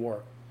Second World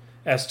War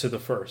as to the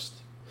first.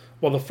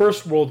 While the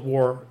First World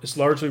War is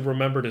largely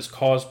remembered as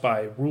caused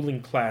by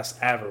ruling class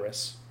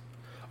avarice,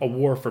 a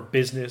war for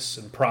business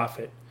and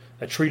profit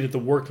that treated the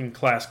working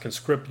class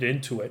conscripted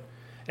into it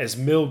as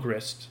mill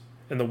grist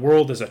and the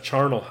world as a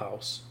charnel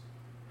house,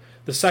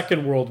 the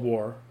Second World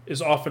War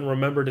is often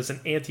remembered as an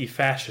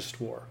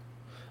anti-fascist war,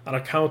 on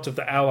account of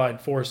the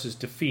Allied forces'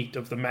 defeat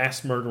of the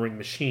mass-murdering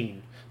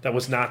machine that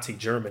was Nazi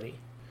Germany.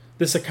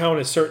 This account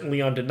is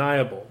certainly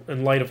undeniable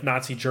in light of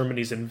Nazi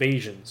Germany's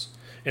invasions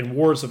and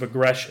wars of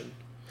aggression,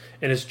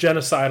 and its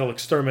genocidal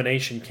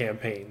extermination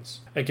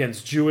campaigns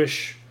against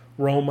Jewish,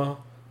 Roma,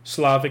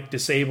 Slavic,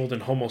 disabled,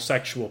 and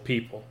homosexual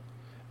people,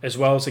 as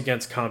well as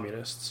against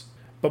communists.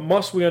 But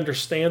must we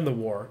understand the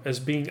war as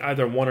being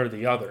either one or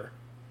the other?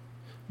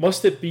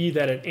 Must it be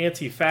that an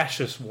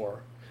anti-fascist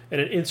war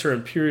and an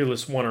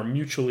inter-imperialist one are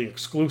mutually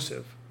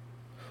exclusive?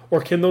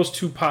 Or can those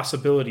two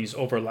possibilities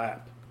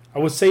overlap? I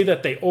would say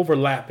that they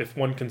overlap if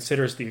one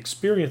considers the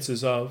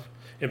experiences of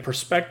and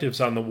perspectives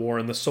on the war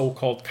in the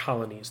so-called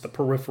colonies, the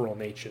peripheral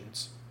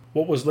nations,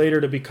 what was later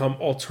to become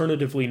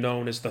alternatively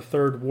known as the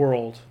Third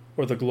World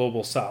or the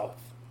Global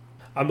South.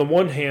 On the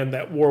one hand,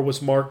 that war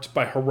was marked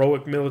by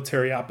heroic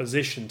military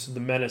opposition to the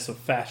menace of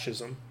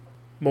fascism,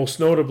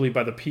 most notably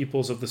by the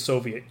peoples of the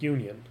Soviet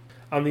Union.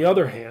 On the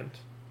other hand,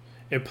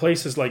 in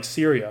places like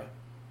Syria,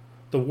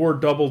 the war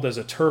doubled as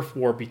a turf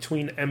war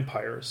between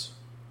empires,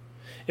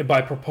 and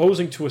by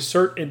proposing to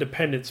assert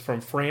independence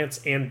from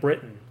France and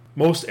Britain,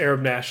 most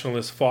Arab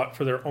nationalists fought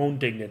for their own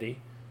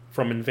dignity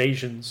from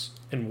invasions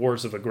and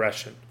wars of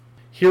aggression.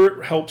 Here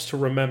it helps to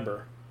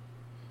remember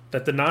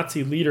that the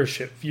Nazi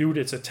leadership viewed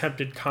its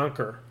attempted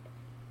conquer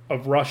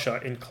of Russia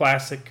in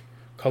classic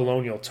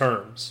colonial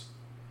terms,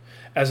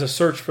 as a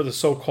search for the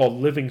so-called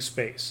living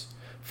space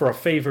for a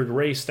favored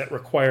race that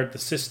required the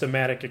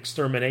systematic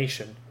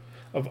extermination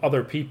of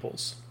other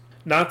peoples.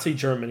 Nazi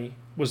Germany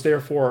was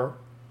therefore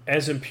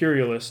as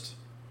imperialist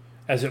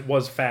as it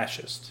was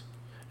fascist,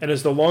 and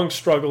as the long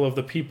struggle of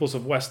the peoples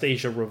of West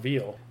Asia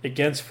reveal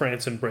against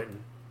France and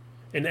Britain,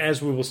 and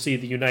as we will see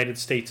the United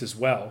States as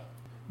well,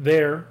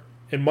 there,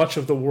 in much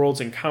of the world's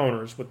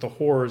encounters with the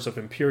horrors of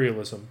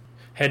imperialism,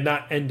 had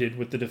not ended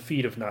with the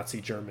defeat of Nazi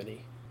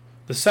Germany.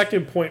 The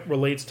second point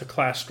relates to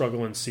class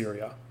struggle in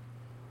Syria,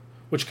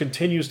 which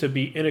continues to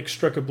be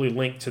inextricably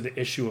linked to the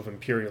issue of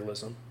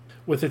imperialism.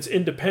 With its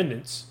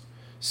independence,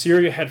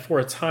 Syria had for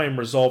a time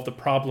resolved the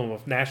problem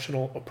of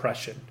national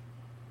oppression.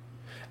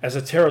 As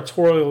a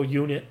territorial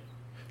unit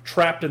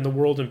trapped in the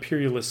world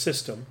imperialist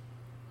system,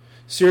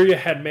 Syria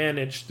had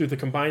managed, through the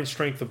combined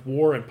strength of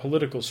war and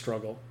political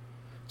struggle,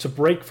 to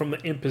break from the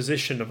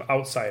imposition of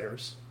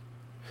outsiders,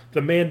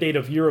 the mandate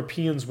of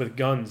Europeans with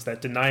guns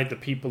that denied the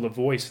people a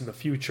voice in the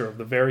future of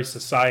the very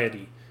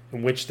society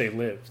in which they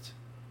lived.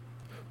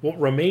 What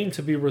remained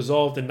to be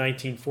resolved in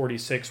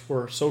 1946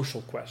 were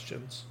social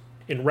questions.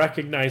 In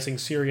recognizing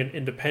Syrian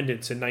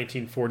independence in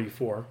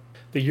 1944,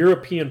 the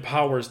European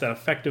powers that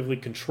effectively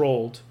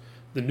controlled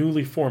the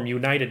newly formed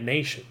United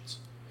Nations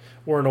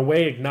were in a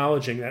way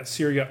acknowledging that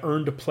Syria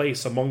earned a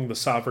place among the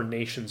sovereign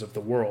nations of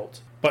the world.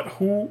 But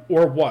who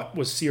or what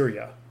was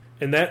Syria?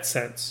 In that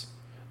sense,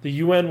 the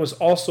UN was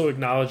also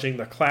acknowledging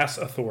the class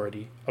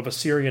authority of a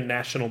Syrian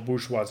national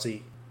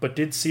bourgeoisie. But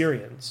did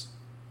Syrians?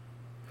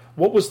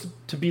 What was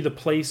to be the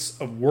place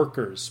of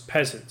workers,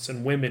 peasants,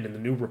 and women in the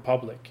new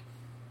republic?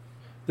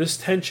 This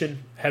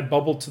tension had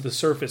bubbled to the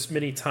surface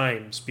many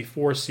times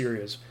before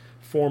Syria's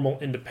formal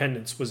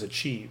independence was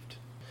achieved.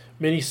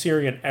 Many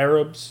Syrian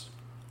Arabs,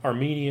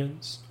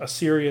 Armenians,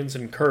 Assyrians,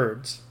 and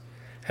Kurds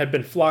had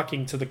been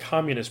flocking to the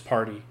Communist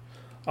Party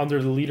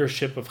under the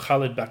leadership of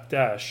Khalid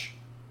Bakdash,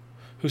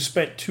 who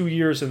spent 2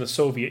 years in the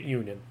Soviet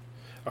Union,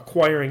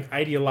 acquiring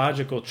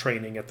ideological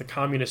training at the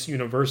Communist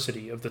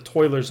University of the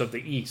Toilers of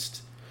the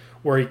East,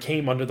 where he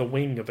came under the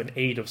wing of an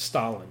aide of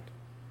Stalin.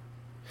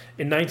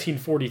 In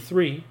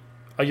 1943,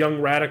 a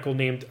young radical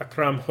named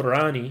Akram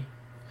Hourani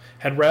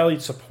had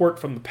rallied support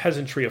from the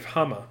peasantry of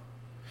Hama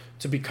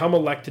to become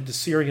elected to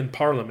Syrian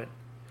parliament,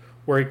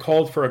 where he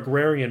called for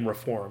agrarian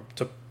reform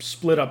to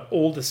split up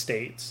old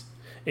estates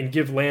and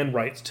give land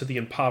rights to the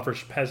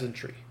impoverished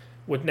peasantry.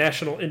 With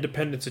national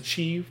independence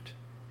achieved,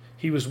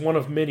 he was one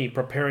of many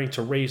preparing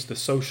to raise the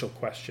social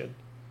question,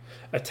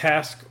 a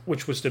task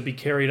which was to be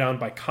carried on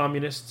by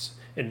communists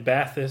and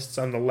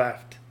Baathists on the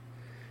left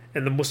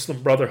and the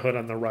Muslim Brotherhood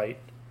on the right.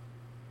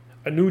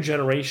 A new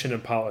generation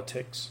in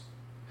politics,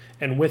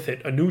 and with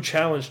it a new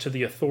challenge to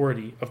the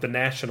authority of the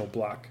national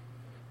bloc,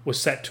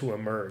 was set to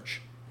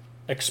emerge.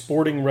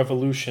 Exporting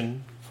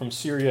revolution from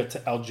Syria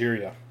to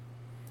Algeria,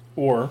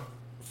 or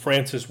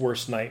France's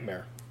worst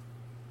nightmare.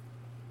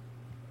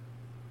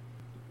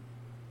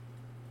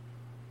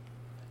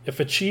 If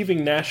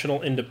achieving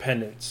national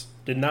independence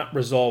did not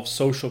resolve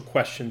social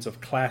questions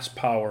of class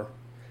power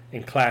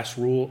and class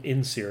rule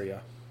in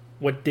Syria,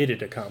 what did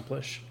it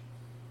accomplish?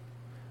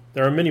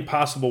 There are many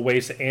possible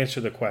ways to answer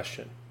the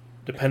question,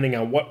 depending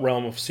on what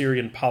realm of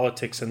Syrian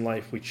politics and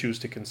life we choose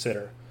to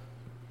consider.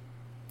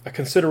 A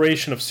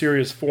consideration of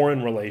Syria's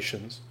foreign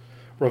relations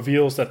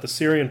reveals that the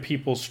Syrian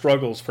people's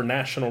struggles for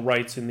national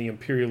rights in the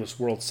imperialist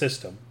world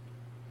system,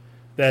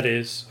 that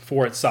is,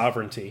 for its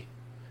sovereignty,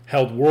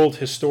 held world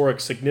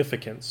historic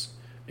significance,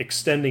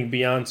 extending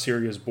beyond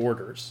Syria's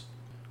borders.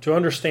 To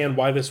understand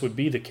why this would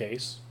be the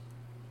case,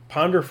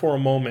 ponder for a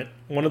moment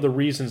one of the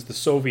reasons the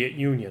Soviet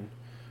Union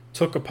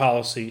took a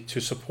policy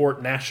to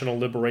support national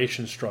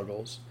liberation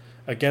struggles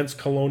against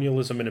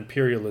colonialism and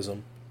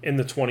imperialism in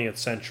the 20th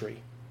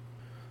century.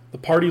 The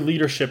party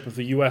leadership of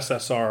the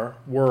USSR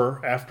were,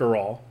 after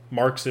all,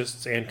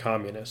 Marxists and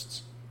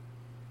communists.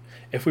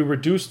 If we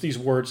reduce these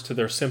words to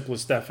their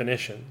simplest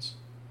definitions,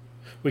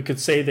 we could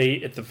say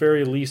they, at the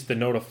very least,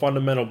 denote a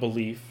fundamental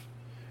belief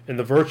in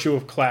the virtue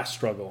of class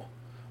struggle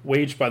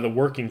waged by the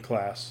working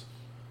class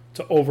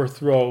to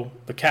overthrow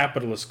the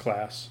capitalist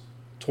class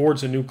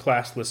towards a new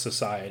classless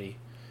society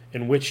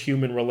in which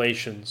human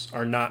relations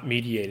are not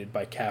mediated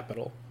by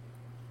capital.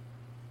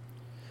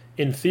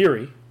 In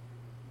theory,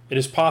 it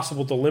is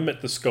possible to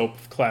limit the scope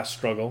of class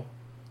struggle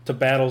to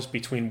battles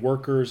between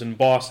workers and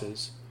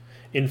bosses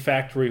in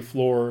factory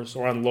floors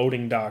or on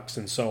loading docks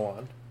and so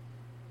on.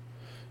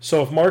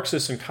 So if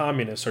Marxists and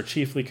communists are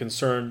chiefly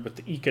concerned with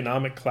the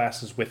economic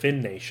classes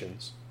within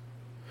nations,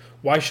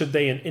 why should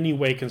they in any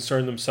way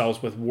concern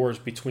themselves with wars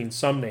between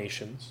some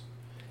nations,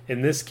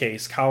 in this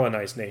case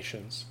colonized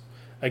nations,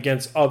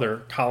 against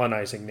other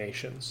colonizing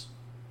nations?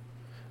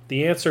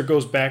 The answer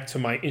goes back to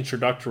my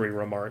introductory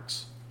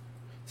remarks,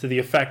 to the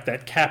effect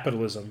that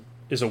capitalism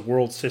is a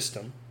world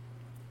system.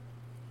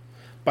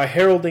 By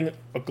heralding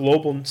a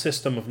global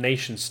system of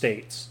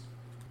nation-states,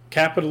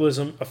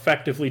 capitalism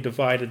effectively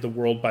divided the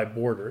world by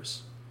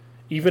borders,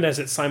 even as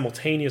it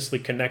simultaneously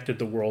connected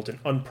the world in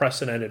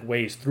unprecedented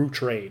ways through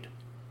trade.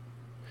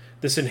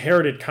 This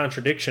inherited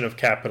contradiction of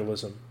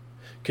capitalism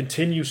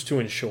continues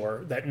to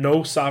ensure that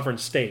no sovereign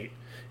state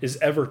is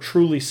ever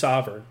truly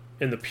sovereign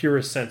in the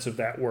purest sense of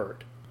that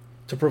word.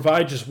 To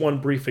provide just one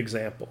brief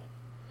example,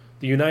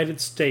 the United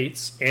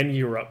States and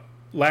Europe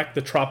lack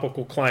the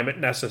tropical climate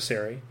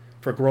necessary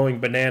for growing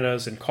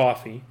bananas and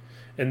coffee,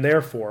 and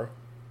therefore,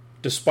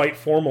 despite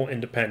formal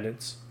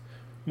independence,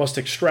 must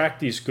extract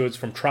these goods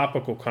from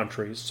tropical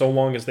countries so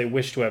long as they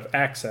wish to have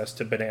access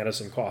to bananas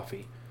and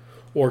coffee,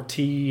 or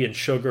tea and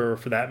sugar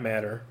for that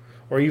matter,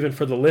 or even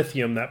for the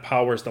lithium that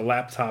powers the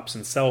laptops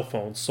and cell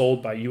phones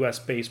sold by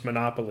US-based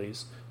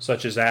monopolies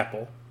such as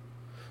Apple.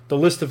 The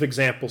list of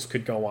examples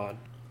could go on.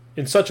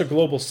 In such a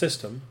global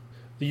system,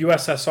 the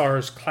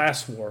USSR's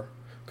class war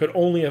could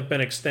only have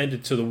been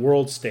extended to the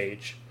world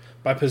stage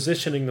by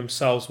positioning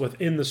themselves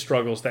within the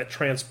struggles that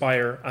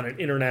transpire on an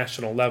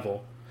international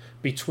level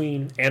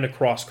between and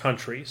across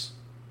countries.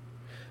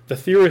 The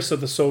theorists of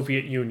the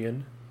Soviet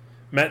Union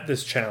met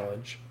this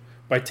challenge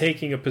by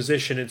taking a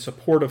position in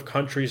support of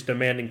countries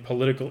demanding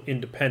political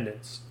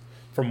independence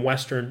from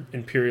Western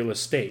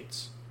imperialist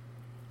states.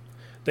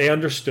 They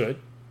understood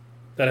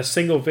that a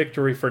single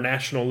victory for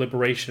national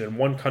liberation in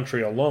one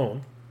country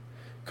alone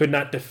could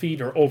not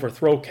defeat or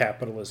overthrow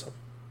capitalism.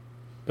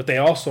 But they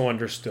also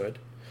understood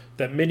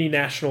that many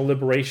national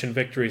liberation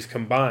victories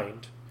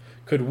combined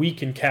could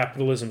weaken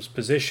capitalism's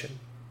position,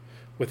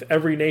 with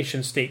every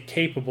nation-state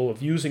capable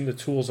of using the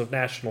tools of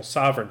national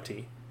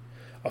sovereignty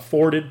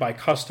afforded by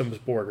customs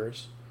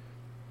borders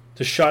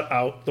to shut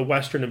out the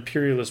Western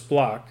imperialist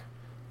bloc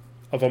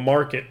of a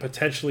market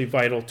potentially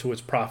vital to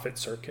its profit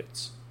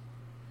circuits.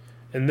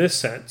 In this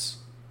sense,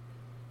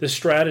 this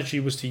strategy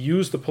was to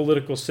use the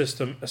political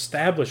system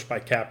established by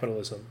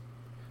capitalism,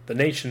 the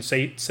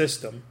nation-state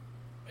system,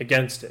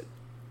 against it.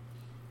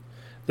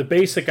 The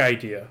basic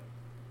idea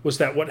was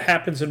that what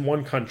happens in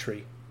one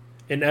country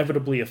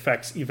inevitably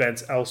affects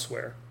events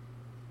elsewhere.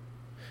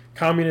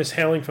 Communists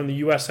hailing from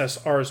the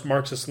USSR's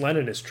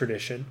Marxist-Leninist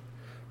tradition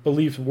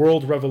believed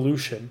world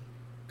revolution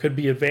could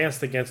be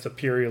advanced against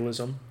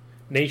imperialism,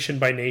 nation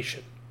by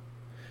nation,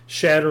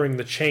 shattering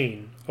the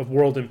chain of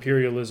world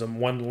imperialism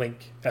one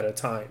link at a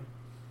time.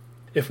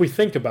 If we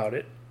think about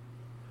it,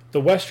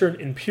 the Western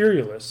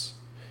imperialists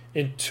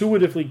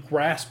intuitively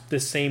grasped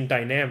this same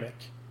dynamic,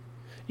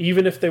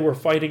 even if they were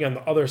fighting on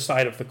the other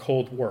side of the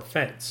Cold War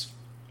fence.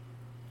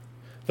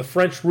 The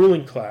French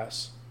ruling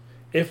class,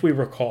 if we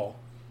recall,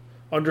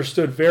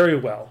 understood very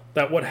well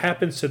that what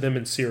happens to them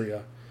in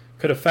Syria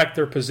could affect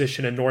their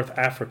position in North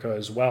Africa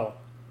as well.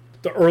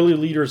 The early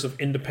leaders of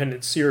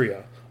independent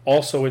Syria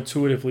also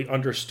intuitively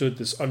understood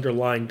this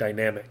underlying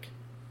dynamic.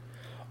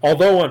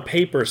 Although on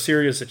paper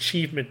Syria's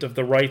achievement of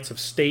the rights of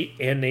state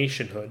and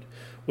nationhood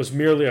was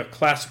merely a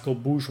classical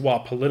bourgeois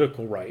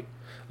political right,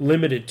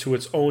 limited to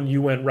its own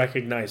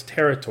UN-recognized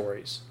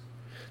territories,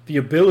 the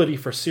ability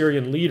for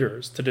Syrian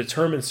leaders to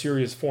determine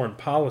Syria's foreign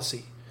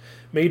policy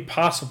made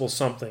possible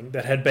something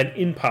that had been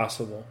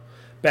impossible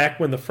back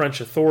when the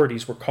French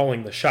authorities were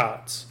calling the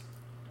shots.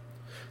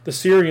 The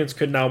Syrians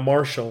could now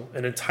marshal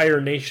an entire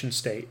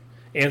nation-state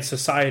and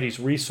society's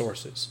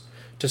resources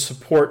to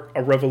support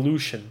a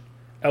revolution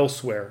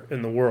elsewhere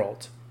in the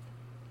world.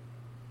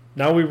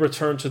 Now we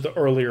return to the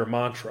earlier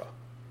mantra.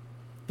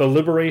 The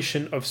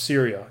liberation of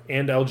Syria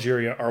and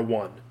Algeria are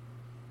one.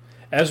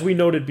 As we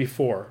noted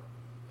before,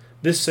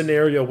 this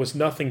scenario was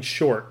nothing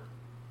short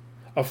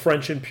of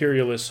French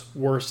imperialists'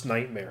 worst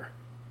nightmare.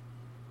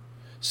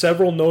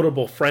 Several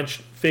notable French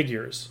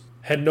figures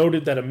had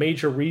noted that a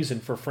major reason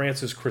for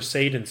France's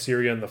crusade in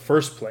Syria in the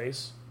first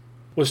place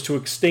was to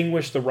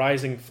extinguish the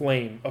rising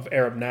flame of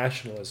Arab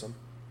nationalism,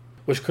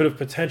 which could have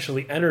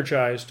potentially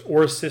energized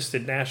or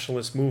assisted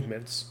nationalist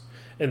movements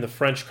in the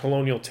French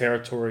colonial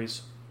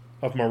territories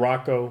of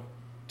Morocco,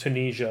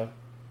 Tunisia,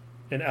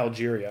 and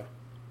Algeria.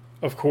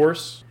 Of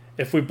course,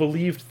 if we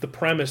believed the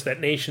premise that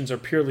nations are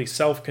purely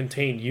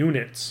self-contained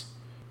units,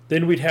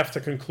 then we'd have to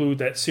conclude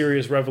that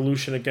Syria's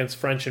revolution against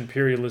French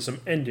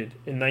imperialism ended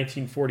in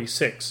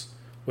 1946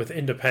 with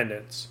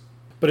independence.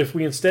 But if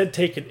we instead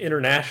take an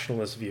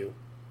internationalist view,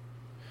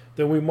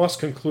 then we must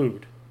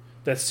conclude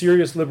that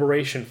Syria's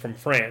liberation from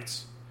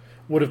France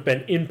would have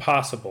been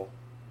impossible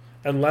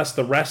unless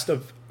the rest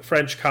of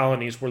French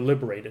colonies were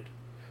liberated,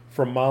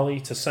 from Mali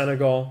to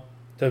Senegal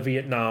to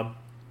Vietnam,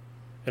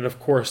 and of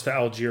course to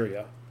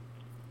Algeria.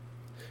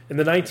 In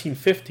the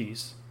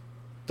 1950s,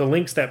 the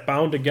links that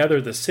bound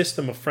together the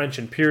system of French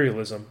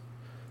imperialism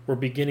were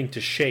beginning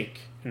to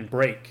shake and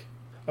break.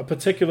 A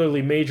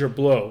particularly major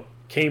blow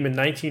came in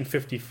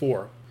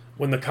 1954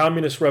 when the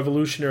communist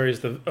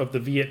revolutionaries of the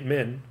Viet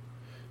Minh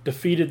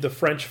defeated the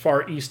French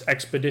Far East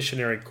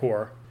Expeditionary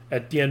Corps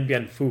at Dien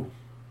Bien Phu.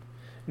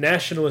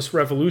 Nationalist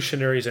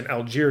revolutionaries in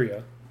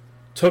Algeria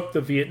took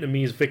the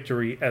Vietnamese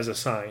victory as a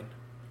sign.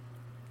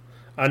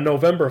 On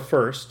November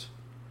 1st,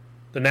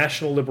 the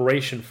National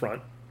Liberation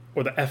Front,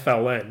 or the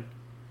FLN,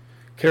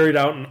 carried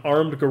out an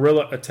armed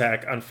guerrilla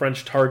attack on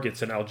French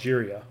targets in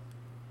Algeria,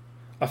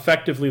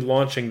 effectively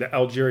launching the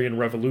Algerian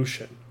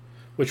Revolution,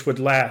 which would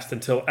last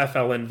until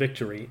FLN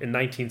victory in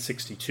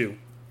 1962.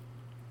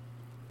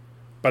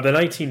 By the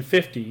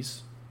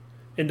 1950s,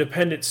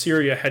 independent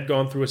Syria had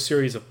gone through a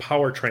series of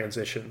power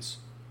transitions,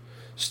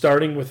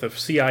 starting with a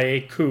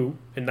CIA coup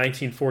in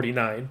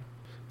 1949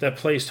 that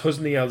placed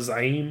Hosni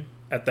al-Zaim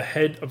at the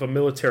head of a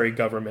military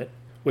government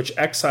which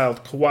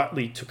exiled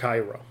Kouatli to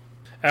Cairo.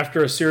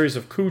 After a series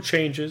of coup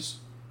changes,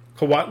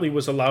 Kouatli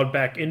was allowed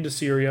back into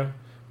Syria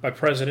by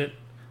President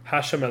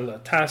Hashim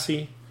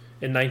al-Atassi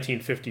in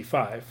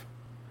 1955.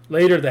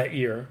 Later that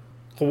year,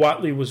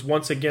 Kouatli was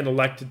once again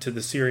elected to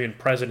the Syrian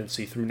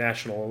presidency through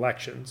national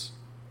elections.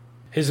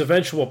 His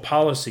eventual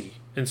policy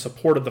in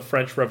support of the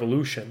French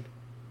Revolution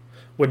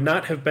would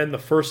not have been the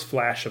first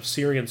flash of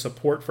Syrian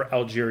support for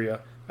Algeria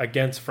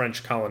against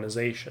French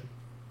colonization.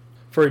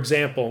 For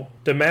example,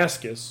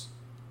 Damascus,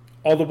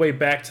 all the way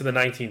back to the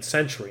 19th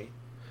century,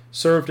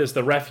 served as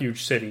the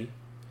refuge city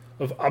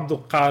of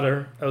Abdul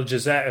Qadir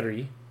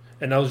al-Jazairi,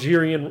 an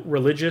Algerian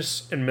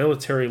religious and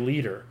military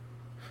leader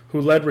who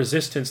led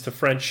resistance to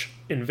French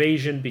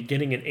invasion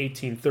beginning in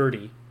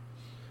 1830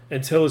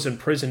 until his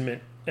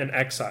imprisonment and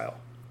exile.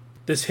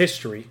 This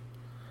history,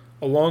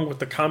 along with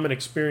the common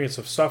experience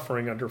of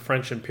suffering under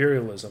French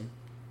imperialism,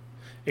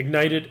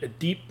 ignited a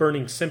deep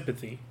burning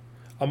sympathy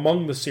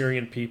among the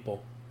Syrian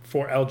people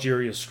for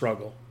Algeria's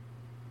struggle.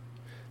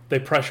 They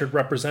pressured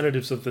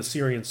representatives of the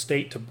Syrian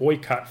state to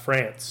boycott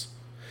France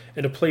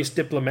and to place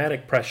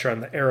diplomatic pressure on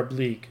the Arab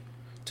League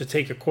to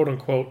take a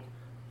quote-unquote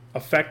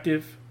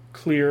effective,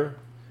 clear,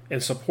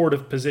 and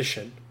supportive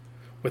position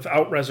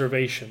without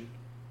reservation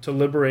to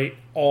liberate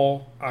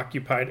all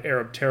occupied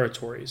Arab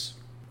territories.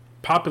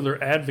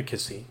 Popular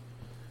advocacy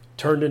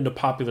turned into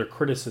popular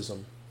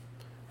criticism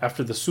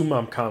after the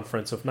Sumam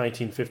Conference of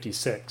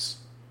 1956.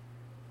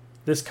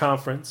 This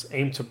conference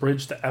aimed to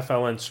bridge the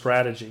FLN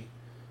strategy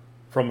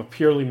from a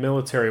purely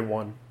military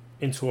one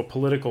into a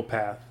political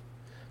path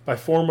by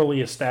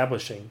formally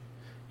establishing,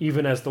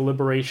 even as the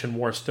liberation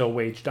war still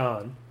waged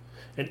on,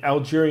 an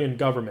Algerian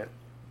government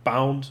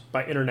bound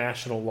by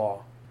international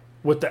law.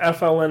 With the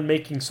FLN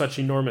making such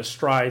enormous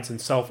strides in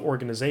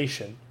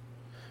self-organization,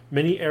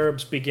 many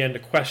Arabs began to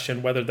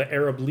question whether the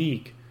Arab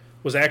League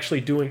was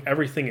actually doing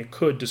everything it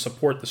could to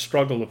support the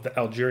struggle of the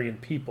Algerian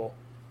people.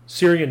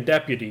 Syrian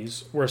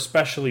deputies were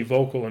especially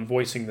vocal in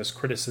voicing this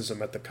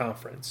criticism at the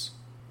conference.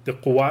 The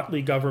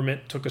Quwatli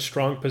government took a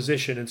strong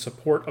position in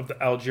support of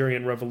the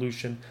Algerian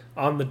Revolution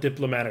on the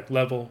diplomatic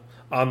level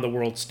on the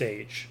world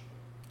stage.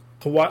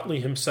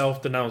 Quwatli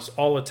himself denounced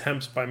all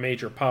attempts by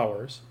major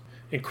powers,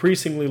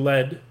 increasingly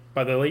led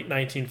by the late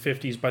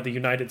 1950s by the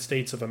United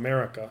States of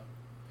America,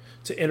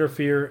 to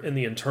interfere in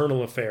the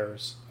internal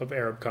affairs of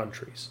Arab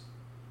countries.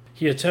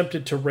 He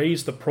attempted to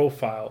raise the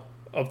profile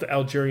of the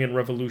Algerian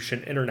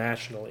Revolution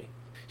internationally.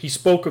 He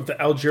spoke of the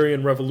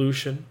Algerian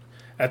Revolution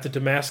at the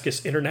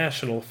Damascus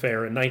International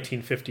Fair in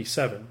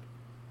 1957,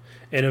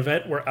 an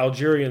event where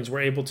Algerians were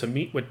able to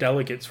meet with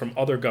delegates from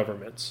other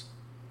governments,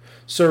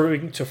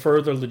 serving to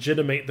further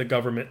legitimate the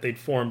government they'd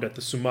formed at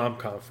the Sumam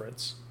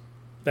Conference.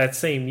 That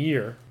same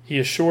year, he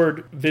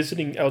assured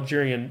visiting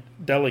Algerian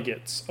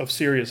delegates of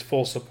Syria's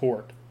full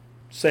support,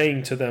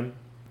 saying to them,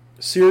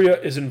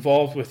 "Syria is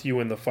involved with you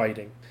in the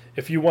fighting.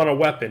 If you want a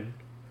weapon,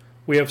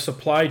 we have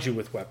supplied you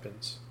with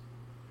weapons.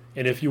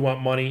 And if you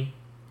want money,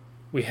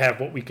 we have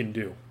what we can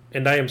do.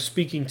 And I am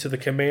speaking to the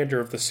commander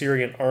of the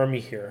Syrian army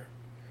here,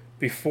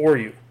 before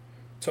you,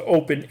 to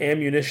open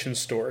ammunition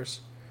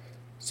stores,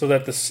 so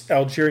that the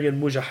Algerian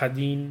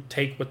Mujahideen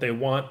take what they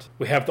want.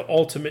 We have the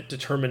ultimate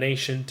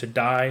determination to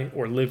die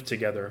or live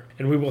together,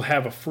 and we will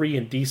have a free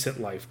and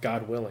decent life,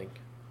 God willing."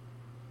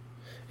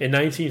 In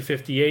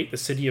 1958, the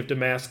city of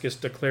Damascus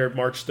declared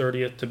March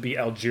 30th to be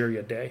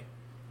Algeria Day,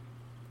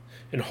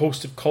 and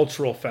hosted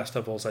cultural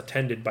festivals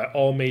attended by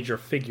all major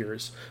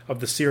figures of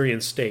the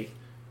Syrian state,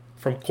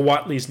 from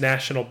Quwatli's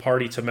National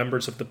Party to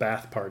members of the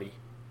Ba'ath Party.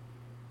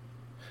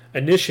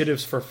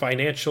 Initiatives for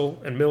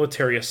financial and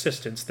military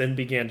assistance then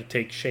began to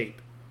take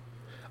shape.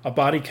 A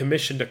body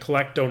commissioned to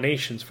collect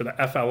donations for the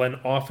FLN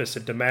office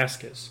in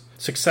Damascus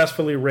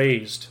successfully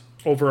raised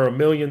over £1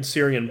 million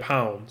Syrian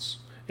pounds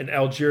in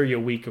Algeria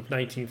Week of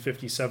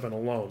 1957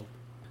 alone.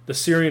 The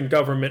Syrian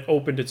government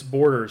opened its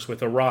borders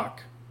with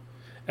Iraq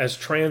as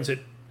transit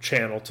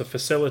channel to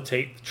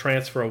facilitate the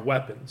transfer of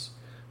weapons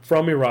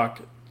from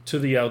Iraq to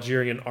the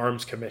Algerian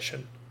Arms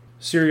Commission.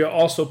 Syria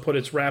also put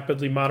its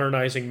rapidly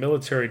modernizing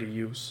military to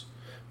use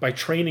by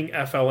training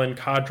FLN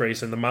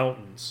cadres in the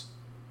mountains.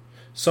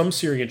 Some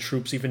Syrian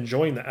troops even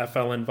joined the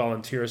FLN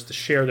volunteers to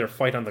share their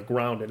fight on the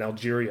ground in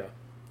Algeria.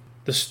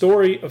 The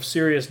story of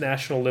Syria's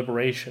national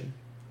liberation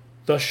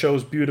thus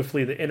shows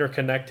beautifully the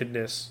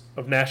interconnectedness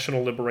of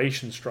national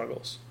liberation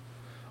struggles,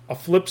 a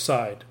flip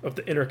side of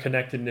the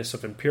interconnectedness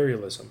of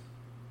imperialism.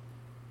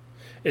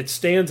 It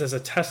stands as a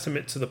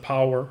testament to the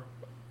power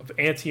of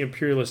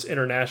anti-imperialist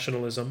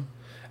internationalism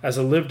as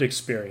a lived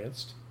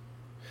experience,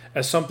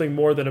 as something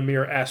more than a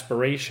mere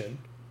aspiration,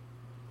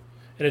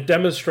 and it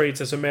demonstrates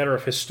as a matter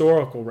of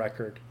historical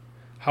record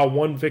how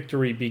one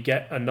victory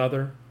beget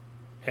another,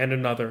 and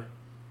another,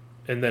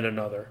 and then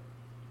another.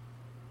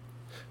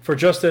 For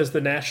just as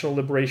the national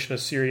liberation of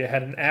Syria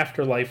had an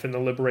afterlife in the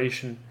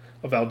liberation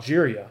of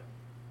Algeria,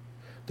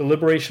 the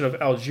liberation of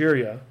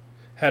Algeria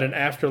had an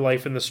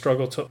afterlife in the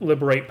struggle to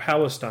liberate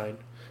Palestine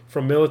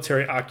from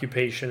military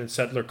occupation and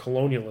settler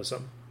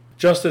colonialism.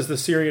 Just as the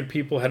Syrian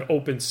people had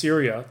opened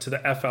Syria to the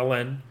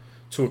FLN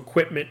to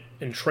equipment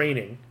and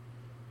training,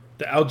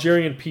 the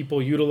Algerian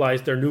people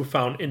utilized their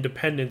newfound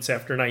independence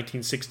after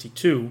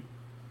 1962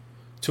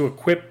 to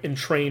equip and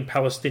train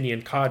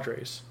Palestinian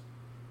cadres.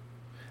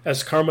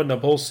 As Karma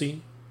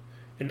Nabolsi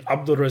and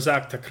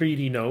Abdulrazak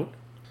Takriri note,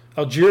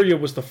 Algeria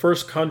was the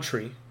first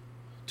country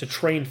to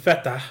train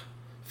Fatah,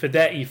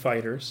 Fada'i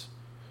fighters,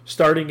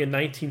 starting in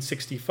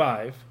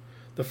 1965,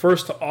 the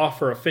first to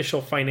offer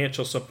official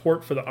financial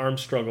support for the armed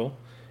struggle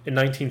in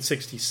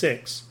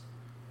 1966,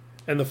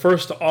 and the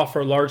first to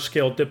offer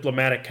large-scale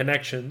diplomatic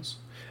connections,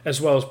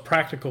 as well as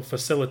practical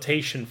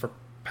facilitation for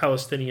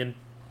Palestinian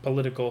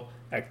political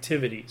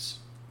activities.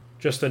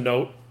 Just a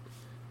note,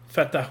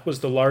 Fatah was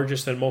the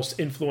largest and most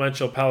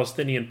influential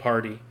Palestinian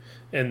party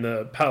in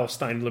the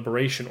Palestine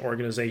Liberation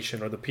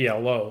Organization, or the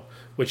PLO,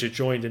 which it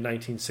joined in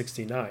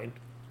 1969.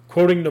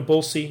 Quoting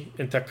Nabulsi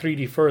and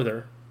Takridi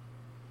further,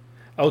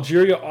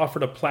 Algeria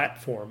offered a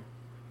platform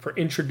for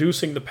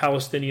introducing the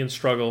Palestinian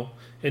struggle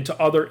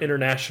into other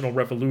international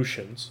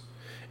revolutions,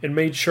 and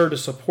made sure to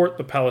support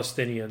the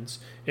Palestinians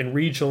in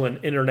regional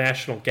and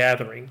international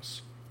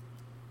gatherings.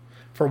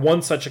 For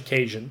one such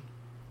occasion,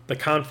 the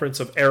Conference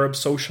of Arab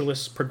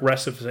Socialists,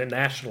 Progressives, and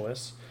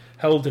Nationalists,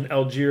 held in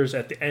Algiers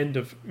at the end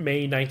of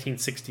May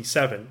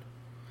 1967,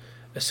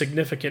 a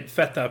significant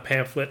Fatah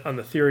pamphlet on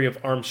the theory of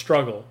armed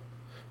struggle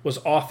was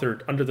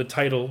authored under the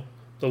title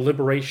The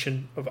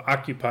Liberation of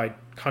Occupied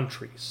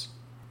Countries.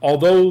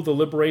 Although the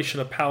liberation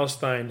of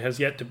Palestine has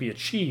yet to be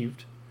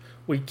achieved,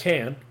 we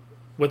can,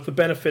 with the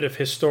benefit of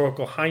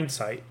historical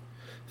hindsight,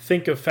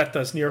 think of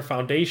Fatah's near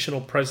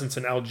foundational presence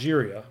in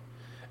Algeria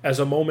as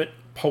a moment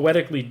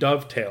poetically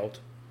dovetailed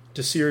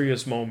to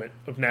Syria's moment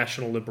of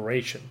national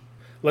liberation.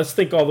 Let's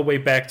think all the way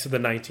back to the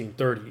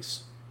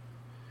 1930s.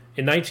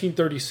 In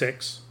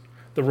 1936,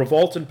 the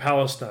revolt in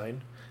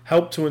Palestine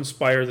helped to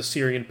inspire the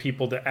Syrian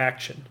people to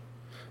action,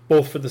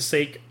 both for the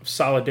sake of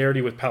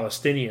solidarity with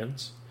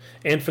Palestinians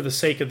and for the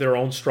sake of their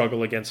own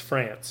struggle against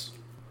France.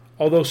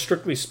 Although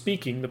strictly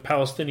speaking, the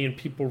Palestinian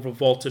people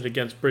revolted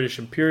against British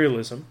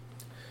imperialism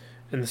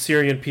and the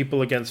Syrian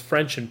people against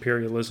French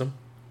imperialism,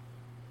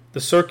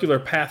 the circular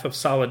path of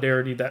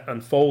solidarity that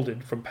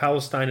unfolded from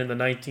Palestine in the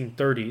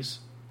 1930s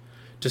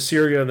to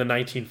Syria in the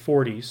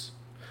 1940s,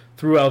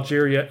 through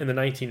Algeria in the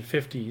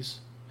 1950s,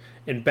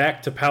 and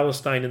back to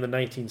Palestine in the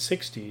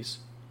 1960s,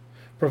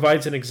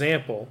 provides an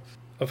example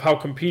of how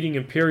competing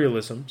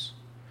imperialisms,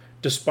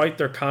 despite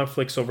their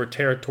conflicts over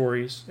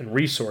territories and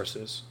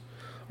resources,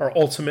 are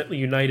ultimately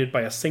united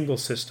by a single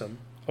system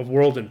of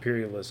world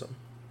imperialism.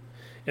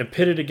 And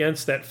pitted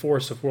against that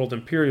force of world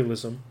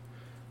imperialism,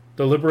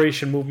 the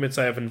liberation movements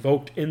I have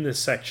invoked in this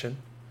section,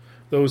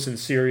 those in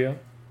Syria,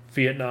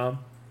 Vietnam,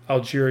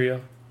 Algeria,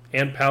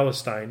 and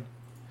Palestine,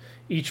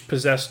 each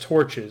possess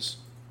torches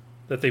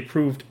that they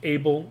proved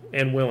able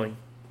and willing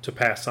to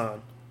pass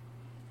on.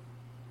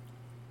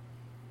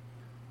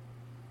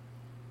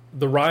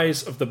 The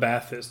Rise of the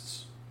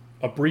Baathists,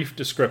 a brief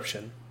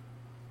description.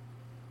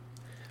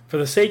 For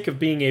the sake of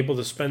being able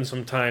to spend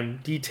some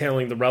time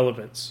detailing the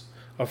relevance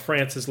of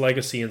France's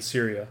legacy in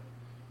Syria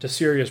to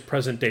Syria's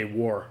present-day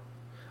war,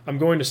 I'm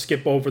going to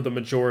skip over the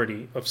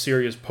majority of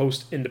Syria's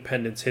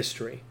post-independence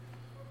history,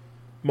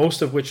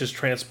 most of which has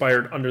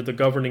transpired under the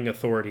governing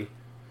authority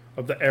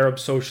of the Arab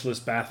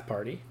Socialist Ba'ath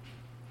Party.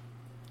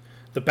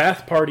 The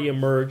Ba'ath Party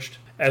emerged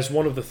as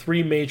one of the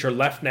three major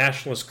left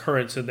nationalist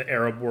currents in the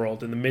Arab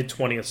world in the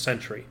mid-20th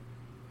century,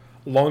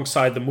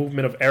 alongside the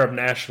movement of Arab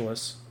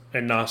nationalists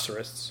and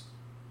Nasrists.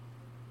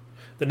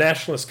 The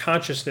nationalist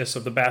consciousness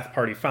of the Ba'ath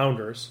Party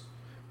founders,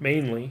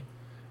 mainly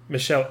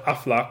Michel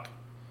Aflaq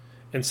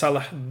and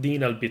Salah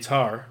ad-Din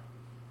al-Bitar,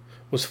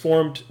 was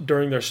formed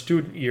during their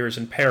student years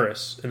in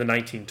Paris in the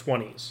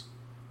 1920s.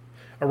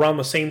 Around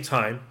the same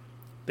time,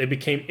 they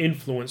became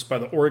influenced by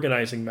the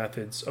organizing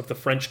methods of the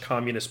French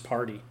Communist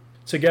Party.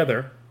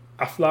 Together,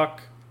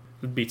 Aflaq,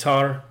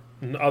 al-Bitar,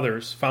 and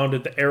others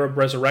founded the Arab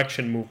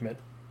Resurrection Movement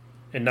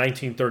in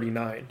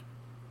 1939.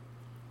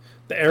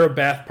 The Arab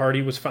Ba'ath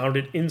Party was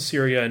founded in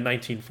Syria in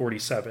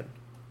 1947.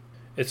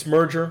 Its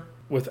merger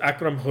with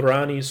Akram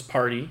Hourani's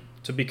party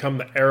to become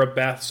the Arab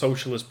Ba'ath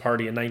Socialist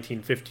Party in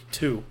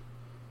 1952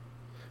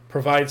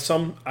 provides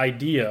some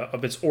idea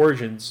of its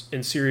origins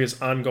in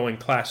Syria's ongoing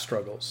class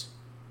struggles.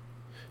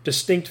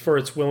 Distinct for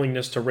its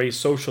willingness to raise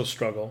social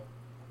struggle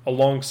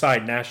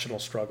alongside national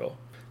struggle,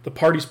 the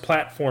party's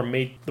platform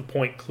made the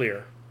point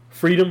clear: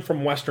 freedom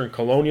from Western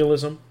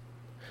colonialism,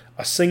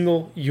 a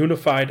single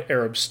unified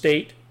Arab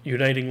state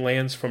uniting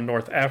lands from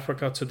North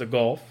Africa to the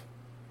Gulf,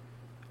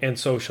 and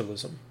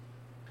socialism.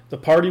 The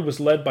party was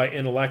led by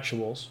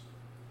intellectuals,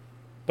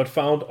 but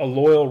found a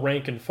loyal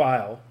rank and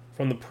file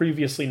from the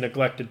previously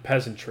neglected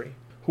peasantry,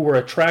 who were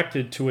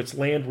attracted to its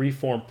land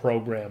reform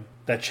program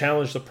that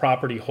challenged the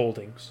property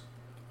holdings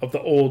of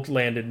the old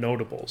landed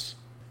notables.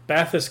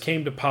 Baathists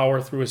came to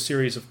power through a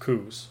series of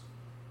coups,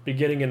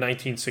 beginning in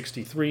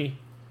 1963,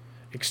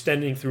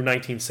 extending through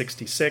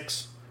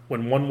 1966,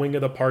 when one wing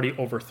of the party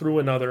overthrew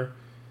another,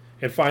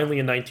 and finally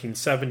in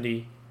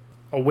 1970,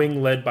 a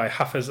wing led by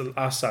Hafez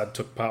al-Assad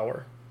took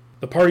power.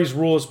 The party's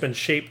rule has been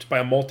shaped by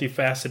a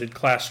multifaceted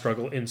class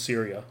struggle in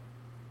Syria.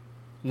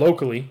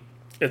 Locally,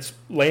 its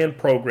land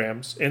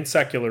programs and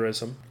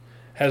secularism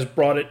has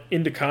brought it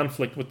into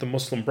conflict with the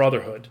Muslim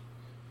Brotherhood,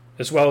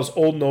 as well as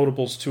old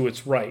notables to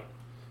its right,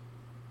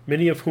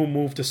 many of whom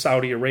moved to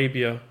Saudi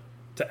Arabia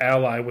to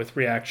ally with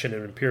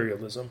reactionary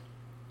imperialism.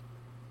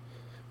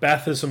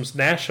 Baathism's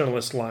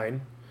nationalist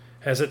line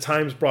has at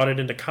times brought it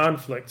into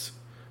conflicts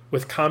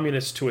with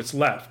communists to its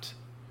left,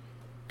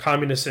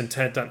 communists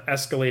intent on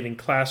escalating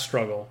class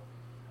struggle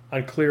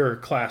on clearer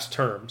class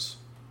terms,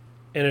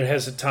 and it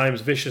has at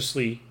times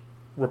viciously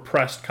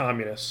repressed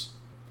communists.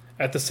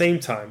 At the same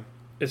time,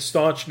 its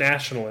staunch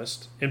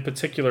nationalist, in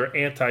particular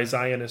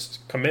anti-Zionist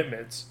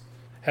commitments,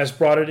 has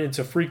brought it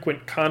into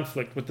frequent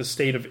conflict with the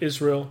State of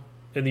Israel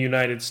and the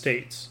United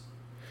States,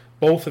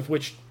 both of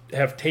which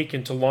have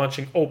taken to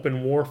launching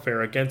open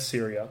warfare against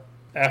Syria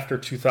after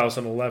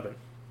 2011.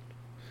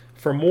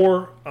 For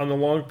more on the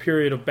long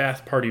period of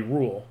Ba'ath Party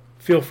rule,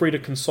 feel free to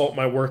consult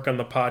my work on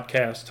the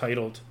podcast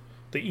titled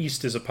The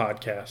East is a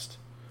Podcast,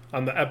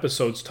 on the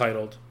episodes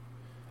titled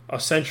A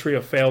Century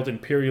of Failed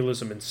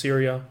Imperialism in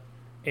Syria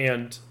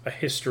and A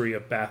History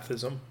of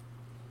Baathism.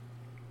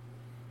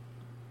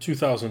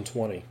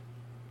 2020.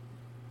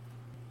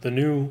 The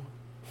new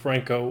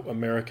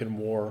Franco-American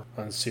War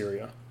on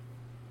Syria.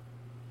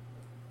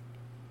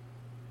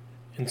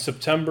 In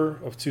September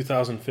of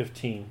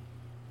 2015,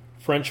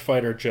 French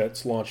fighter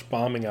jets launched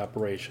bombing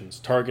operations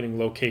targeting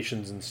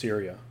locations in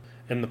Syria,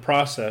 in the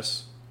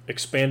process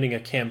expanding a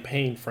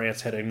campaign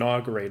France had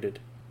inaugurated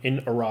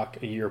in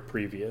Iraq a year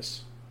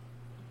previous.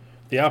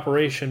 The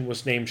operation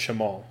was named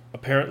Shamal,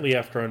 apparently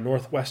after a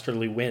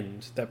northwesterly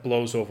wind that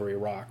blows over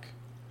Iraq.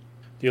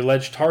 The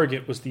alleged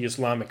target was the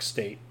Islamic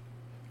State,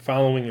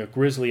 following a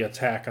grisly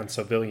attack on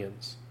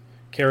civilians,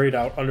 carried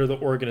out under the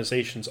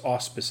organization's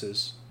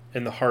auspices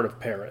in the heart of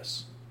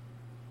Paris.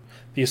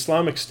 The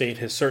Islamic State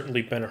has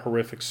certainly been a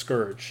horrific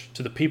scourge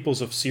to the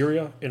peoples of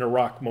Syria and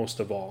Iraq most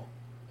of all,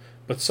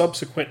 but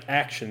subsequent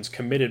actions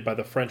committed by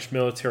the French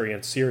military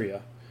in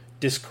Syria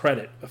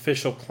discredit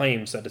official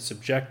claims that its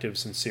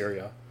objectives in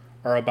Syria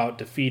are about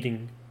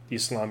defeating the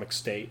Islamic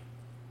State.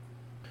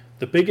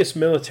 The biggest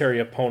military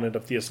opponent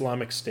of the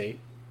Islamic State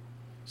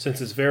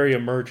since its very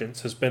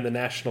emergence has been the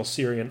National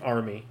Syrian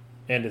Army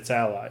and its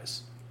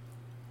allies.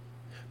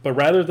 But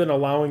rather than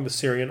allowing the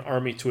Syrian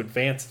army to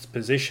advance its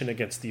position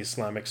against the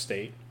Islamic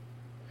State,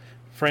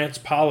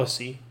 France's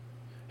policy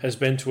has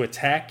been to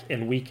attack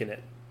and weaken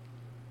it.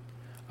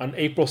 On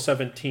April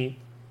 17,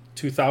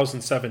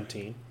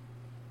 2017,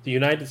 the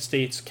United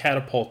States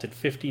catapulted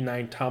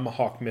 59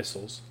 Tomahawk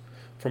missiles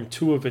from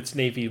two of its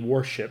Navy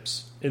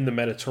warships in the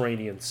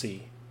Mediterranean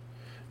Sea,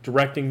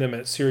 directing them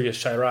at Syria's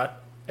Shayrat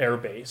air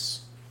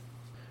base.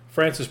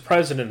 France's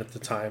president at the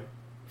time,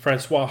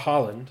 François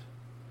Hollande,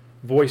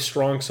 voiced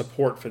strong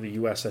support for the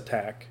U.S.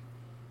 attack.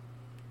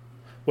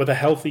 With a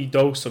healthy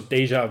dose of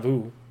déjà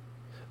vu,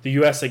 the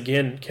U.S.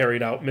 again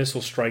carried out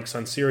missile strikes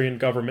on Syrian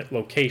government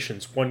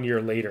locations 1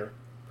 year later,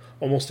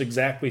 almost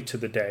exactly to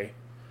the day,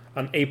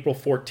 on April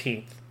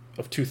 14th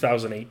of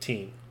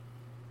 2018.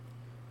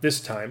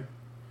 This time,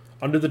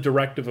 under the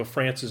directive of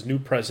France's new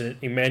president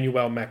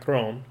Emmanuel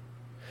Macron,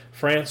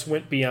 France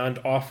went beyond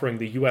offering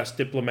the U.S.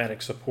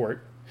 diplomatic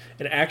support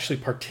and actually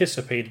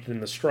participated in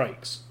the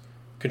strikes,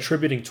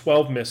 contributing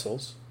 12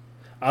 missiles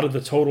out of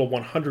the total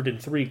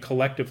 103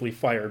 collectively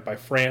fired by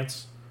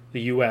France,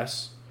 the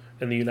U.S.,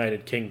 and the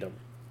United Kingdom.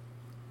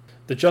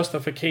 The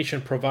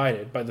justification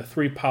provided by the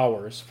three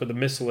powers for the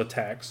missile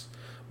attacks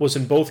was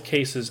in both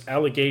cases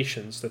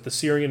allegations that the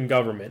Syrian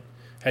government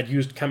had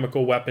used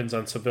chemical weapons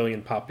on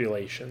civilian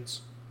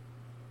populations.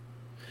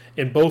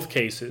 In both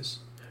cases,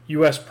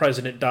 U.S.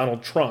 President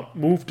Donald Trump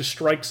moved to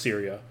strike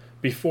Syria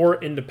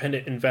before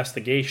independent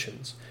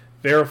investigations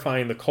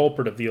verifying the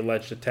culprit of the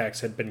alleged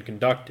attacks had been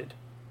conducted.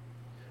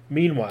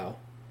 Meanwhile,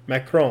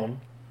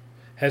 Macron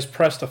has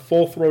pressed a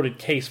full-throated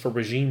case for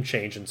regime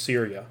change in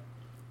Syria,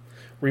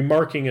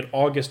 remarking in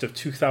August of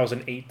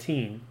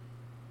 2018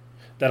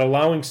 that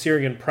allowing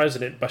Syrian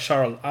President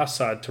Bashar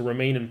al-Assad to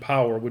remain in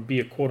power would be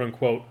a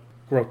quote-unquote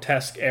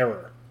grotesque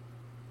error.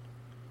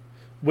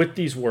 With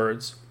these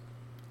words,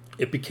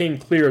 it became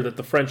clear that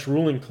the French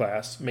ruling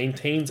class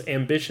maintains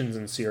ambitions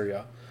in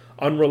Syria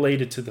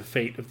unrelated to the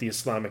fate of the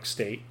Islamic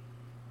State,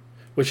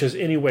 which has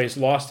anyways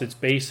lost its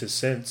bases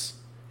since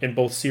in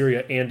both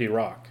Syria and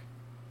Iraq.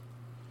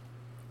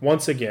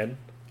 Once again,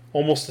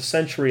 almost a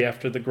century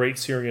after the Great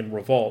Syrian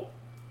Revolt,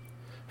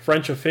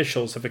 French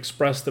officials have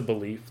expressed the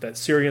belief that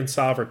Syrian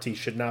sovereignty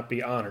should not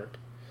be honored,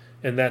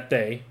 and that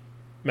they,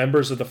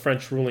 members of the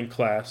French ruling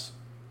class,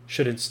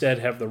 should instead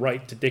have the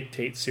right to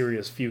dictate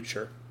Syria's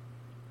future.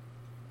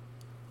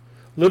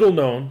 Little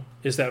known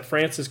is that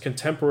France's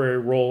contemporary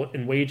role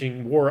in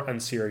waging war on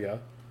Syria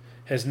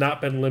has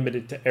not been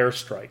limited to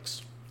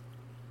airstrikes.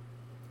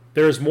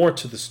 There is more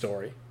to the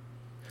story,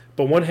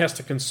 but one has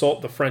to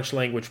consult the French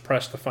language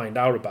press to find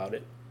out about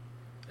it,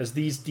 as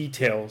these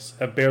details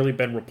have barely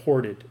been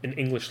reported in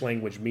English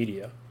language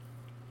media.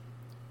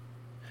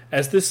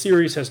 As this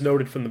series has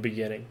noted from the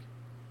beginning,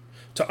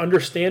 to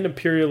understand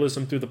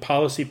imperialism through the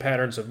policy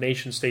patterns of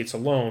nation-states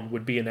alone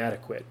would be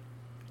inadequate.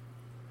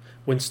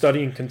 When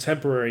studying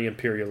contemporary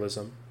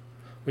imperialism,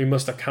 we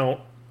must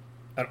account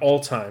at all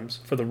times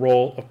for the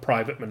role of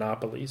private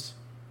monopolies.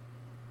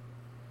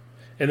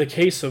 In the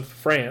case of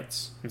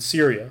France and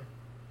Syria,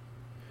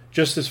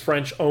 just as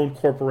French-owned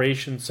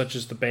corporations such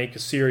as the Bank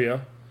of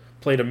Syria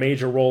played a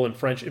major role in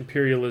French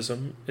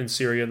imperialism in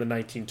Syria in the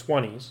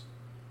 1920s,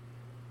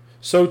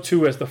 so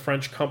too has the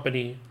French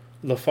company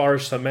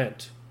Lafarge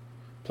Cement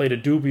played a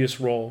dubious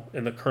role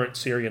in the current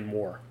Syrian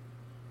war.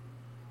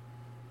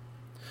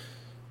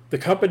 The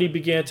company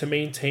began to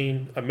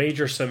maintain a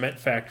major cement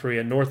factory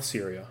in North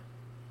Syria,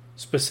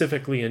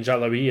 specifically in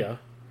Jalabiya,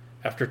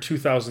 after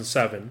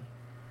 2007,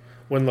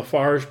 when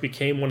Lafarge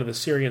became one of the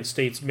Syrian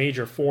state's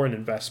major foreign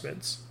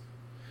investments,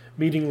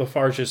 meeting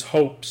Lafarge's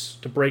hopes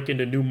to break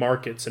into new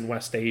markets in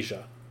West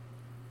Asia.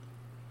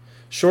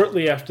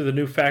 Shortly after the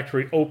new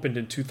factory opened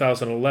in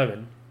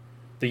 2011,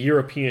 the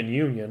European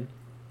Union,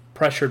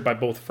 pressured by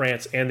both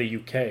France and the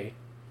UK,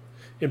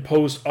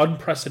 imposed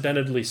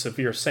unprecedentedly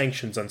severe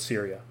sanctions on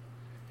Syria,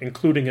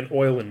 including an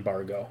oil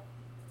embargo.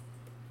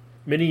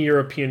 Many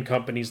European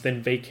companies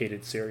then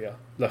vacated Syria.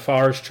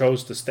 Lafarge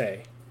chose to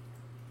stay.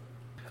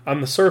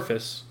 On the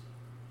surface,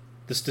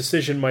 this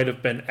decision might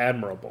have been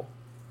admirable.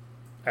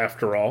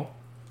 After all,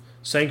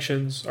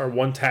 sanctions are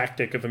one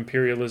tactic of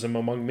imperialism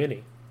among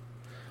many,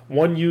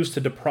 one used to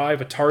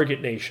deprive a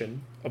target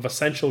nation of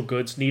essential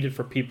goods needed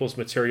for people's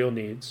material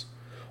needs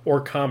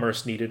or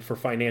commerce needed for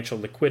financial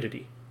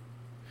liquidity.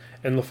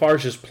 And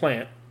Lafarge's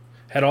plant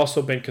had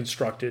also been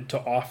constructed to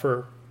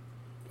offer,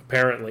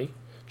 apparently,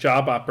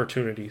 job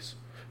opportunities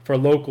for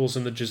locals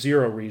in the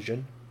Jazeera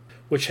region,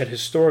 which had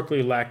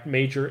historically lacked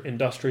major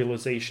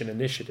industrialization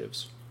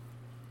initiatives.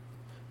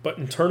 But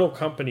internal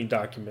company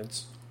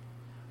documents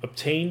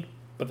obtained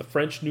by the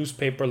French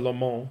newspaper Le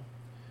Monde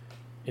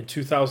in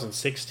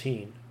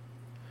 2016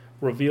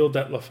 revealed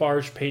that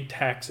Lafarge paid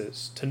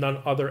taxes to none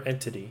other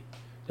entity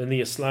than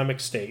the Islamic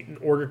State in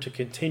order to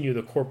continue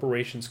the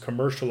corporation's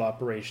commercial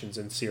operations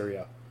in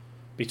Syria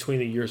between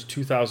the years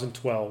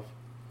 2012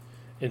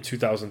 and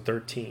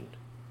 2013.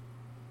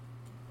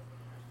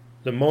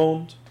 Le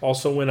Monde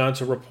also went on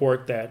to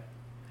report that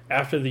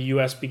after the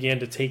U.S. began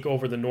to take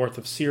over the north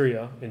of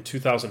Syria in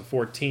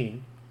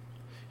 2014,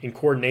 in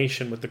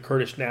coordination with the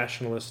Kurdish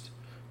nationalist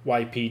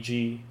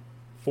YPG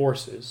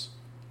forces,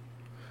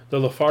 the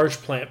Lafarge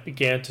plant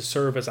began to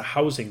serve as a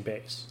housing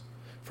base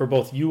for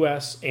both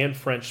U.S. and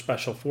French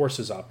Special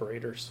Forces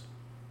operators.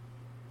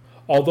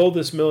 Although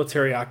this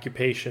military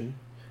occupation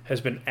has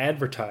been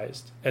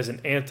advertised as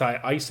an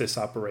anti-ISIS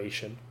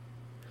operation,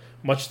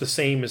 much the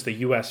same as the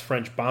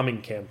U.S.-French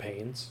bombing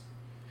campaigns,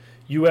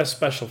 U.S.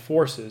 Special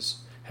Forces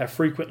have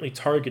frequently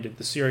targeted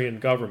the Syrian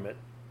government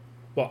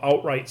while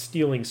outright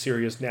stealing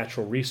Syria's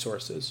natural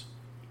resources.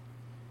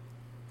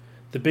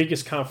 The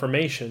biggest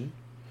confirmation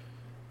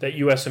that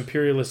U.S.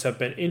 imperialists have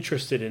been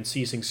interested in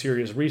seizing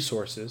Syria's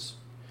resources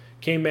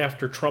came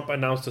after Trump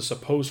announced a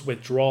supposed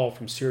withdrawal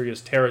from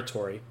Syria's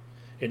territory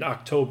in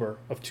October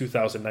of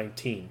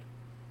 2019.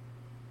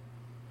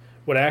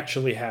 What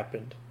actually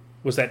happened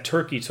was that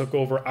Turkey took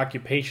over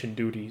occupation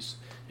duties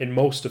in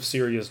most of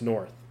Syria's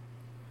north,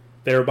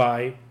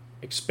 thereby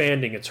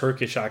expanding a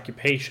Turkish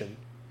occupation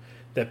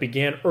that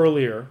began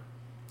earlier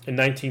in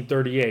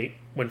 1938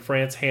 when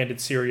France handed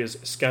Syria's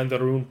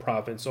Iskenderun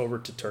province over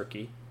to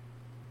Turkey.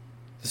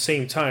 At the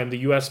same time, the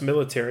U.S.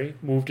 military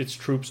moved its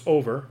troops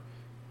over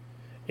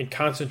and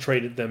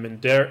concentrated them in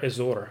Deir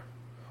ez-Zor,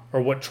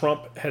 or what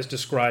Trump has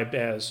described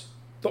as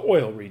the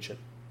oil region.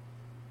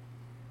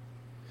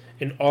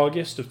 In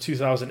August of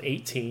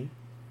 2018,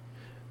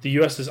 the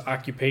U.S.'s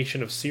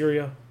occupation of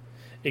Syria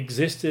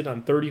existed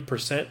on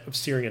 30% of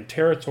Syrian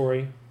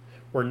territory,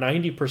 where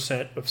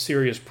 90% of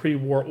Syria's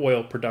pre-war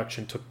oil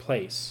production took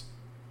place.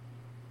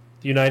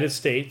 The United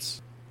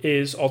States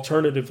is,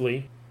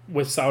 alternatively,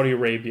 with Saudi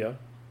Arabia,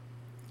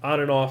 on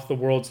and off the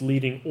world's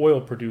leading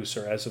oil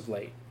producer as of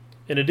late,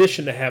 in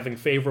addition to having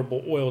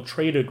favorable oil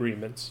trade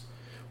agreements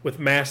with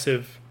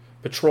massive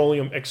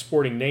petroleum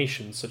exporting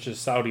nations such as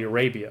Saudi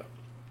Arabia.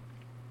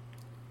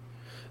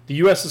 The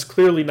U.S. is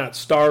clearly not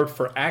starved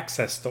for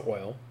access to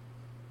oil,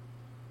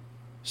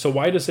 so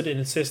why does it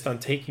insist on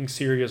taking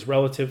Syria's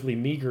relatively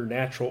meager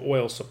natural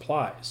oil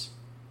supplies?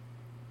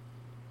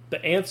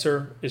 The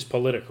answer is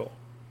political.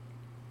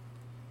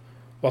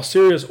 While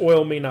Syria's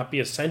oil may not be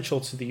essential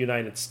to the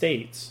United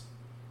States,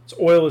 its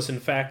oil is in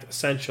fact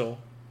essential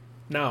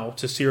now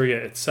to Syria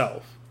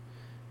itself,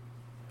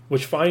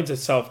 which finds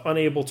itself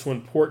unable to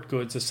import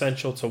goods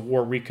essential to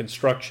war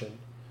reconstruction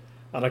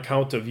on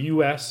account of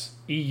U.S.,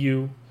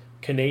 EU,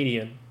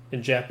 Canadian,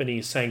 and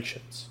Japanese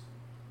sanctions.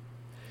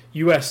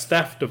 U.S.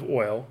 theft of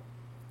oil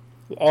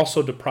will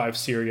also deprive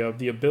Syria of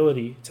the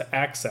ability to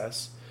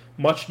access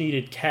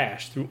much-needed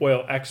cash through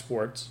oil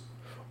exports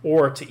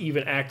or to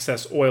even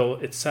access oil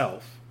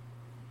itself.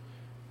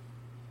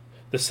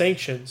 The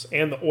sanctions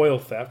and the oil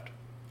theft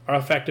are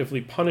effectively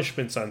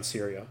punishments on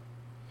Syria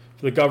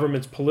for the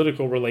government's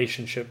political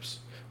relationships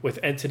with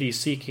entities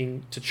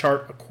seeking to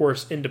chart a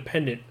course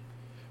independent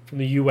from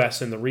the U.S.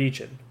 in the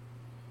region,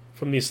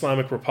 from the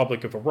Islamic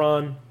Republic of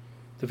Iran,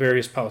 the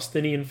various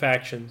Palestinian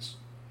factions,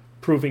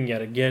 proving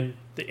yet again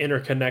the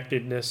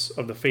interconnectedness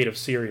of the fate of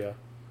Syria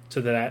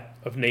to that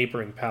of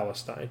neighboring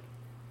Palestine.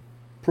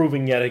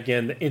 Proving yet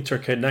again the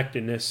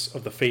interconnectedness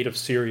of the fate of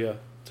Syria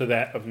to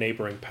that of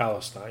neighboring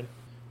Palestine.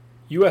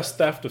 U.S.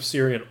 theft of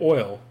Syrian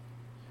oil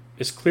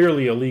is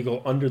clearly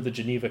illegal under the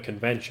Geneva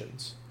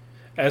Conventions,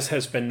 as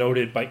has been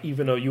noted by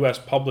even a U.S.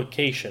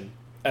 publication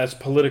as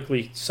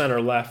politically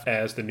center-left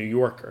as The New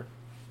Yorker.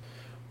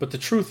 But the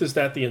truth is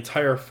that the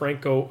entire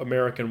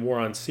Franco-American war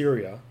on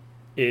Syria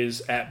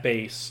is, at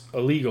base,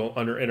 illegal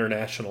under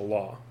international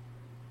law.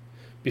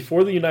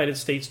 Before the United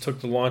States took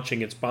to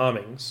launching its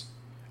bombings,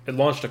 it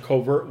launched a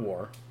covert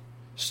war,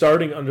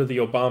 starting under the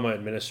Obama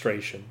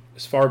administration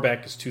as far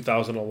back as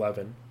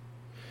 2011,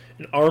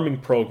 an arming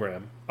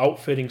program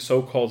outfitting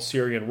so-called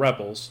Syrian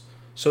rebels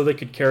so they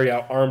could carry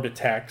out armed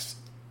attacks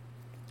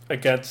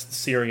against the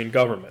Syrian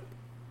government,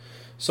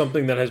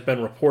 something that has been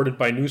reported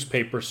by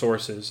newspaper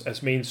sources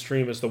as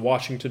mainstream as the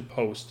Washington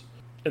Post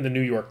and the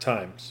New York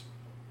Times.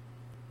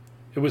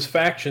 It was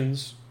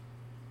factions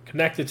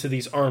connected to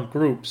these armed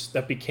groups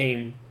that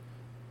became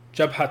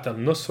Jabhat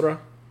al-Nusra,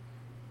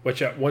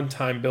 which at one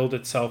time billed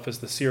itself as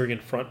the Syrian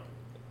front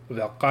of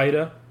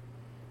al-Qaeda,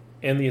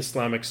 and the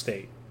Islamic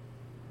State.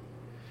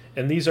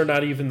 And these are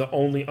not even the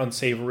only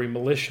unsavory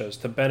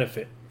militias to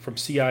benefit from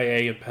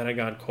CIA and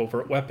Pentagon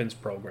covert weapons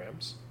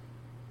programs.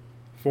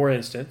 For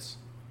instance,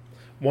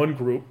 one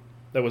group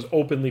that was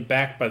openly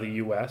backed by the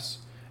U.S.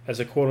 as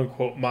a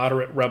quote-unquote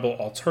moderate rebel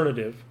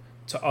alternative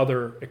to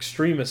other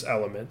extremist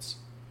elements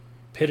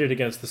pitted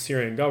against the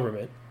Syrian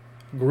government,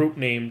 a group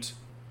named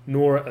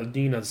Nur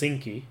al-Din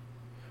Azinki,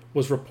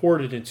 was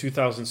reported in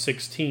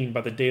 2016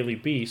 by the Daily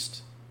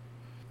Beast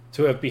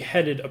to have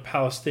beheaded a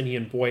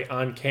Palestinian boy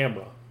on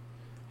camera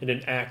in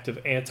an act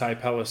of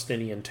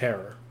anti-Palestinian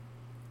terror.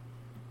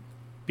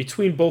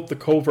 Between both the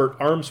covert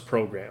arms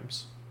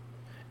programs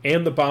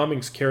and the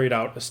bombings carried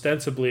out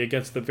ostensibly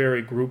against the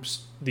very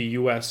groups the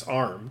U.S.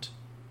 armed,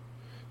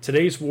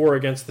 today's war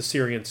against the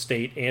Syrian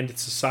state and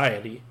its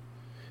society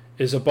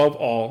is above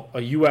all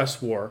a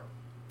U.S. war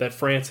that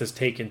France has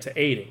taken to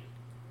aiding.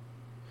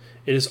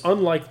 It is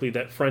unlikely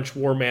that French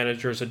war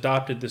managers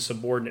adopted this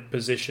subordinate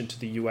position to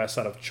the U.S.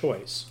 out of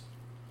choice.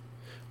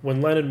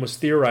 When Lenin was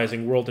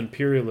theorizing world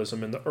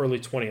imperialism in the early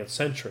 20th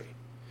century,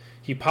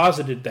 he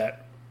posited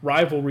that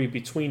rivalry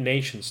between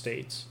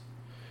nation-states,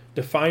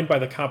 defined by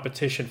the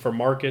competition for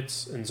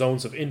markets and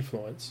zones of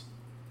influence,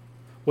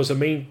 was a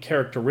main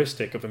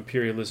characteristic of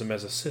imperialism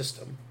as a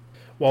system.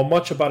 While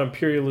much about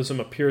imperialism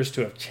appears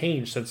to have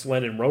changed since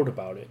Lenin wrote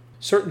about it,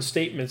 certain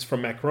statements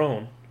from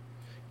Macron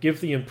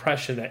give the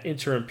impression that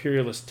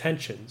inter-imperialist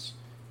tensions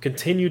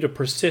continue to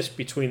persist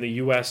between the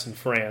U.S. and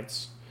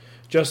France,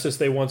 just as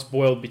they once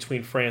boiled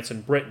between France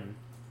and Britain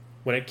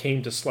when it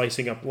came to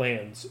slicing up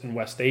lands in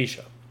West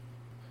Asia.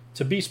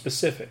 To be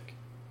specific,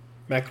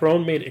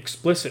 Macron made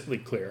explicitly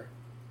clear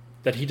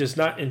that he does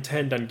not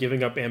intend on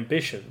giving up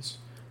ambitions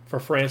for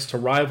France to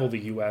rival the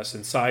U.S.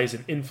 in size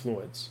and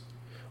influence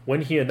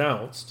when he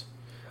announced,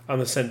 on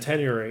the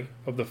centenary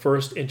of the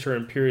first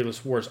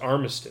inter-imperialist war's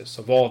armistice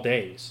of all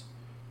days,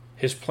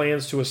 his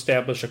plans to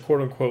establish a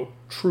quote-unquote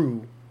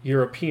true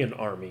European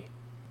army,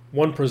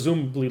 one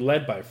presumably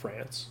led by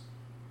France.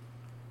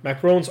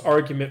 Macron's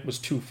argument was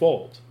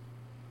twofold.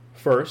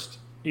 First,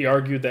 he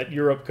argued that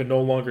Europe could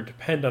no longer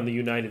depend on the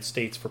United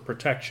States for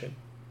protection,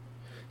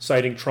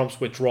 citing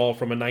Trump's withdrawal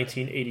from a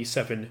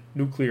 1987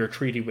 nuclear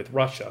treaty with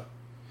Russia,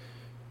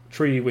 a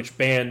treaty which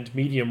banned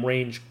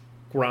medium-range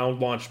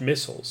ground-launched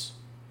missiles.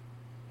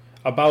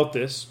 About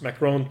this,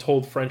 Macron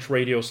told French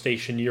radio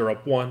station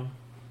Europe 1,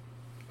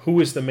 "Who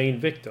is the main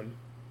victim?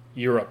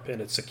 Europe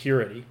and its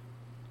security."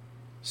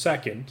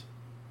 Second,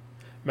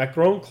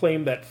 Macron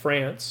claimed that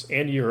France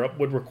and Europe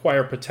would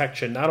require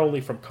protection not only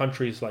from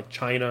countries like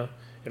China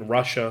and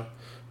Russia,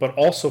 but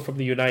also from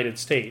the United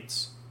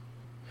States.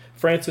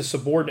 France's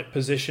subordinate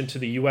position to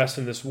the U.S.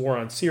 in this war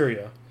on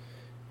Syria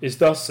is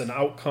thus an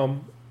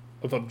outcome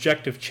of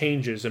objective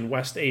changes in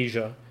West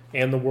Asia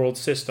and the world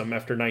system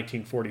after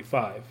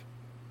 1945,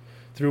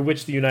 through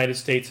which the United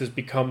States has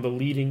become the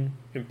leading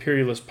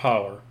imperialist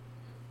power,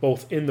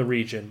 both in the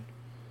region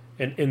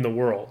and in the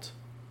world.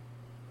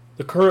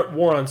 The current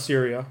war on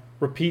Syria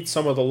repeats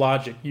some of the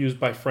logic used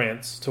by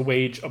France to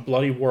wage a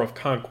bloody war of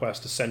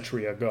conquest a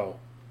century ago.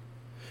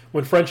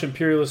 When French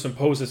imperialists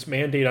imposed its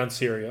mandate on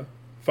Syria,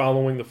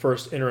 following the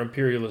First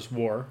Inter-Imperialist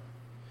War,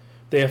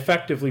 they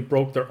effectively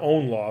broke their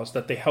own laws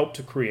that they helped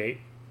to create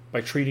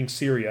by treating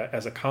Syria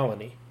as a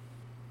colony.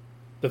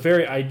 The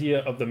very idea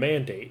of the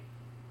mandate,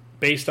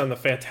 based on the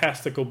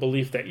fantastical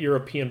belief that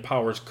European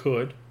powers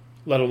could,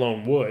 let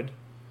alone would,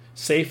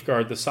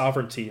 safeguard the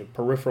sovereignty of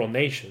peripheral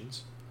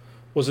nations,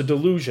 was a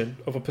delusion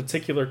of a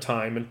particular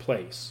time and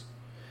place,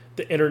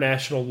 the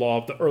international law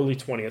of the early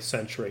 20th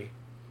century,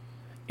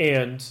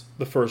 and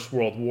the First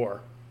World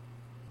War.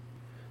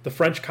 The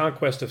French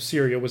conquest of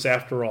Syria was,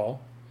 after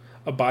all,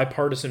 a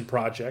bipartisan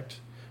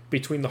project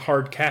between the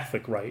hard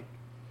Catholic right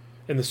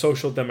and the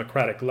social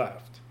democratic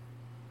left.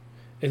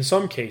 In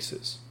some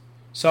cases,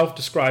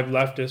 self-described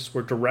leftists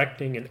were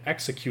directing and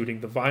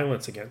executing the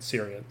violence against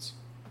Syrians,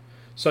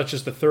 such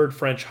as the Third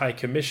French High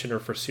Commissioner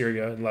for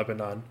Syria and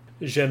Lebanon,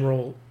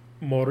 General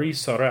Maurice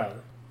Sorel,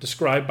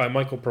 described by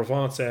Michael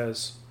Provence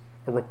as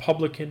a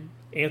Republican,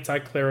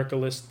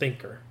 anti-clericalist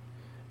thinker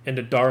and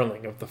a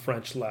darling of the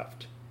French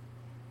left.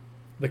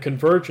 The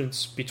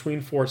convergence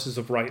between forces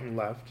of right and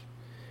left,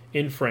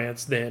 in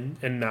France then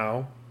and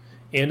now,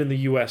 and in the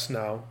U.S.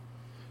 now,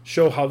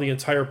 show how the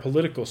entire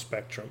political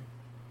spectrum,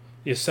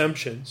 the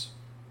assumptions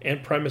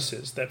and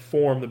premises that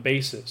form the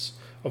basis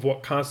of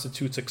what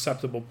constitutes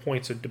acceptable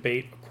points of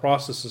debate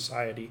across a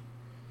society,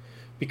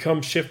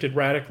 become shifted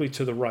radically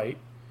to the right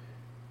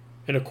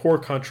in a core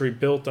country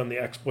built on the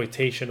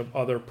exploitation of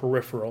other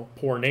peripheral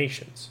poor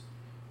nations.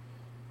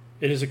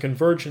 It is a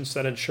convergence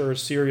that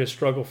ensures Syria's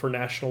struggle for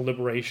national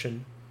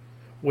liberation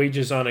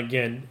wages on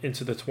again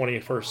into the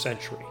 21st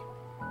century.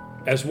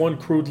 As one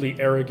crudely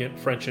arrogant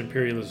French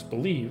imperialist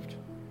believed,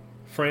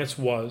 France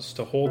was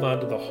to hold on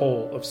to the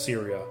whole of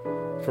Syria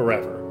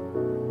forever.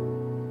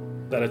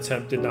 That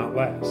attempt did not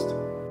last.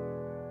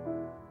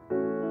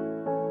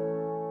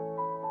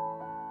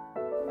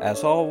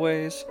 As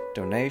always,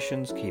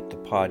 donations keep the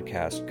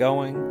podcast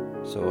going,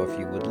 so if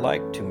you would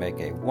like to make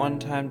a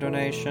one-time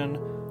donation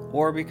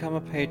or become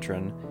a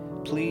patron,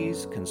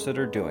 please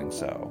consider doing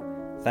so.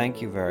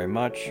 Thank you very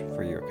much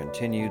for your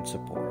continued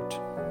support.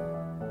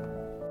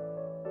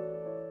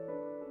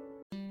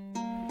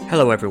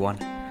 Hello everyone,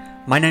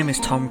 my name is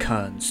Tom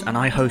Kearns and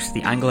I host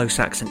the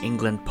Anglo-Saxon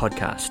England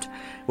podcast,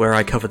 where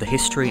I cover the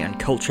history and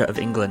culture of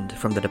England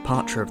from the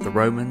departure of the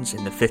Romans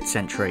in the 5th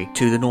century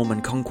to the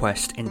Norman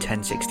conquest in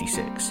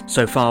 1066.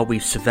 So far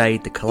we've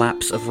surveyed the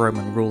collapse of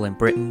Roman rule in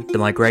Britain, the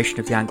migration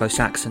of the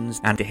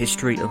Anglo-Saxons, and the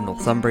history of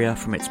Northumbria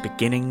from its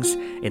beginnings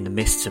in the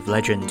mists of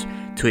legend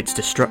to its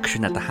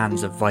destruction at the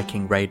hands of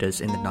Viking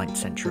raiders in the 9th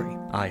century.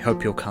 I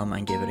hope you'll come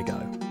and give it a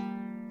go.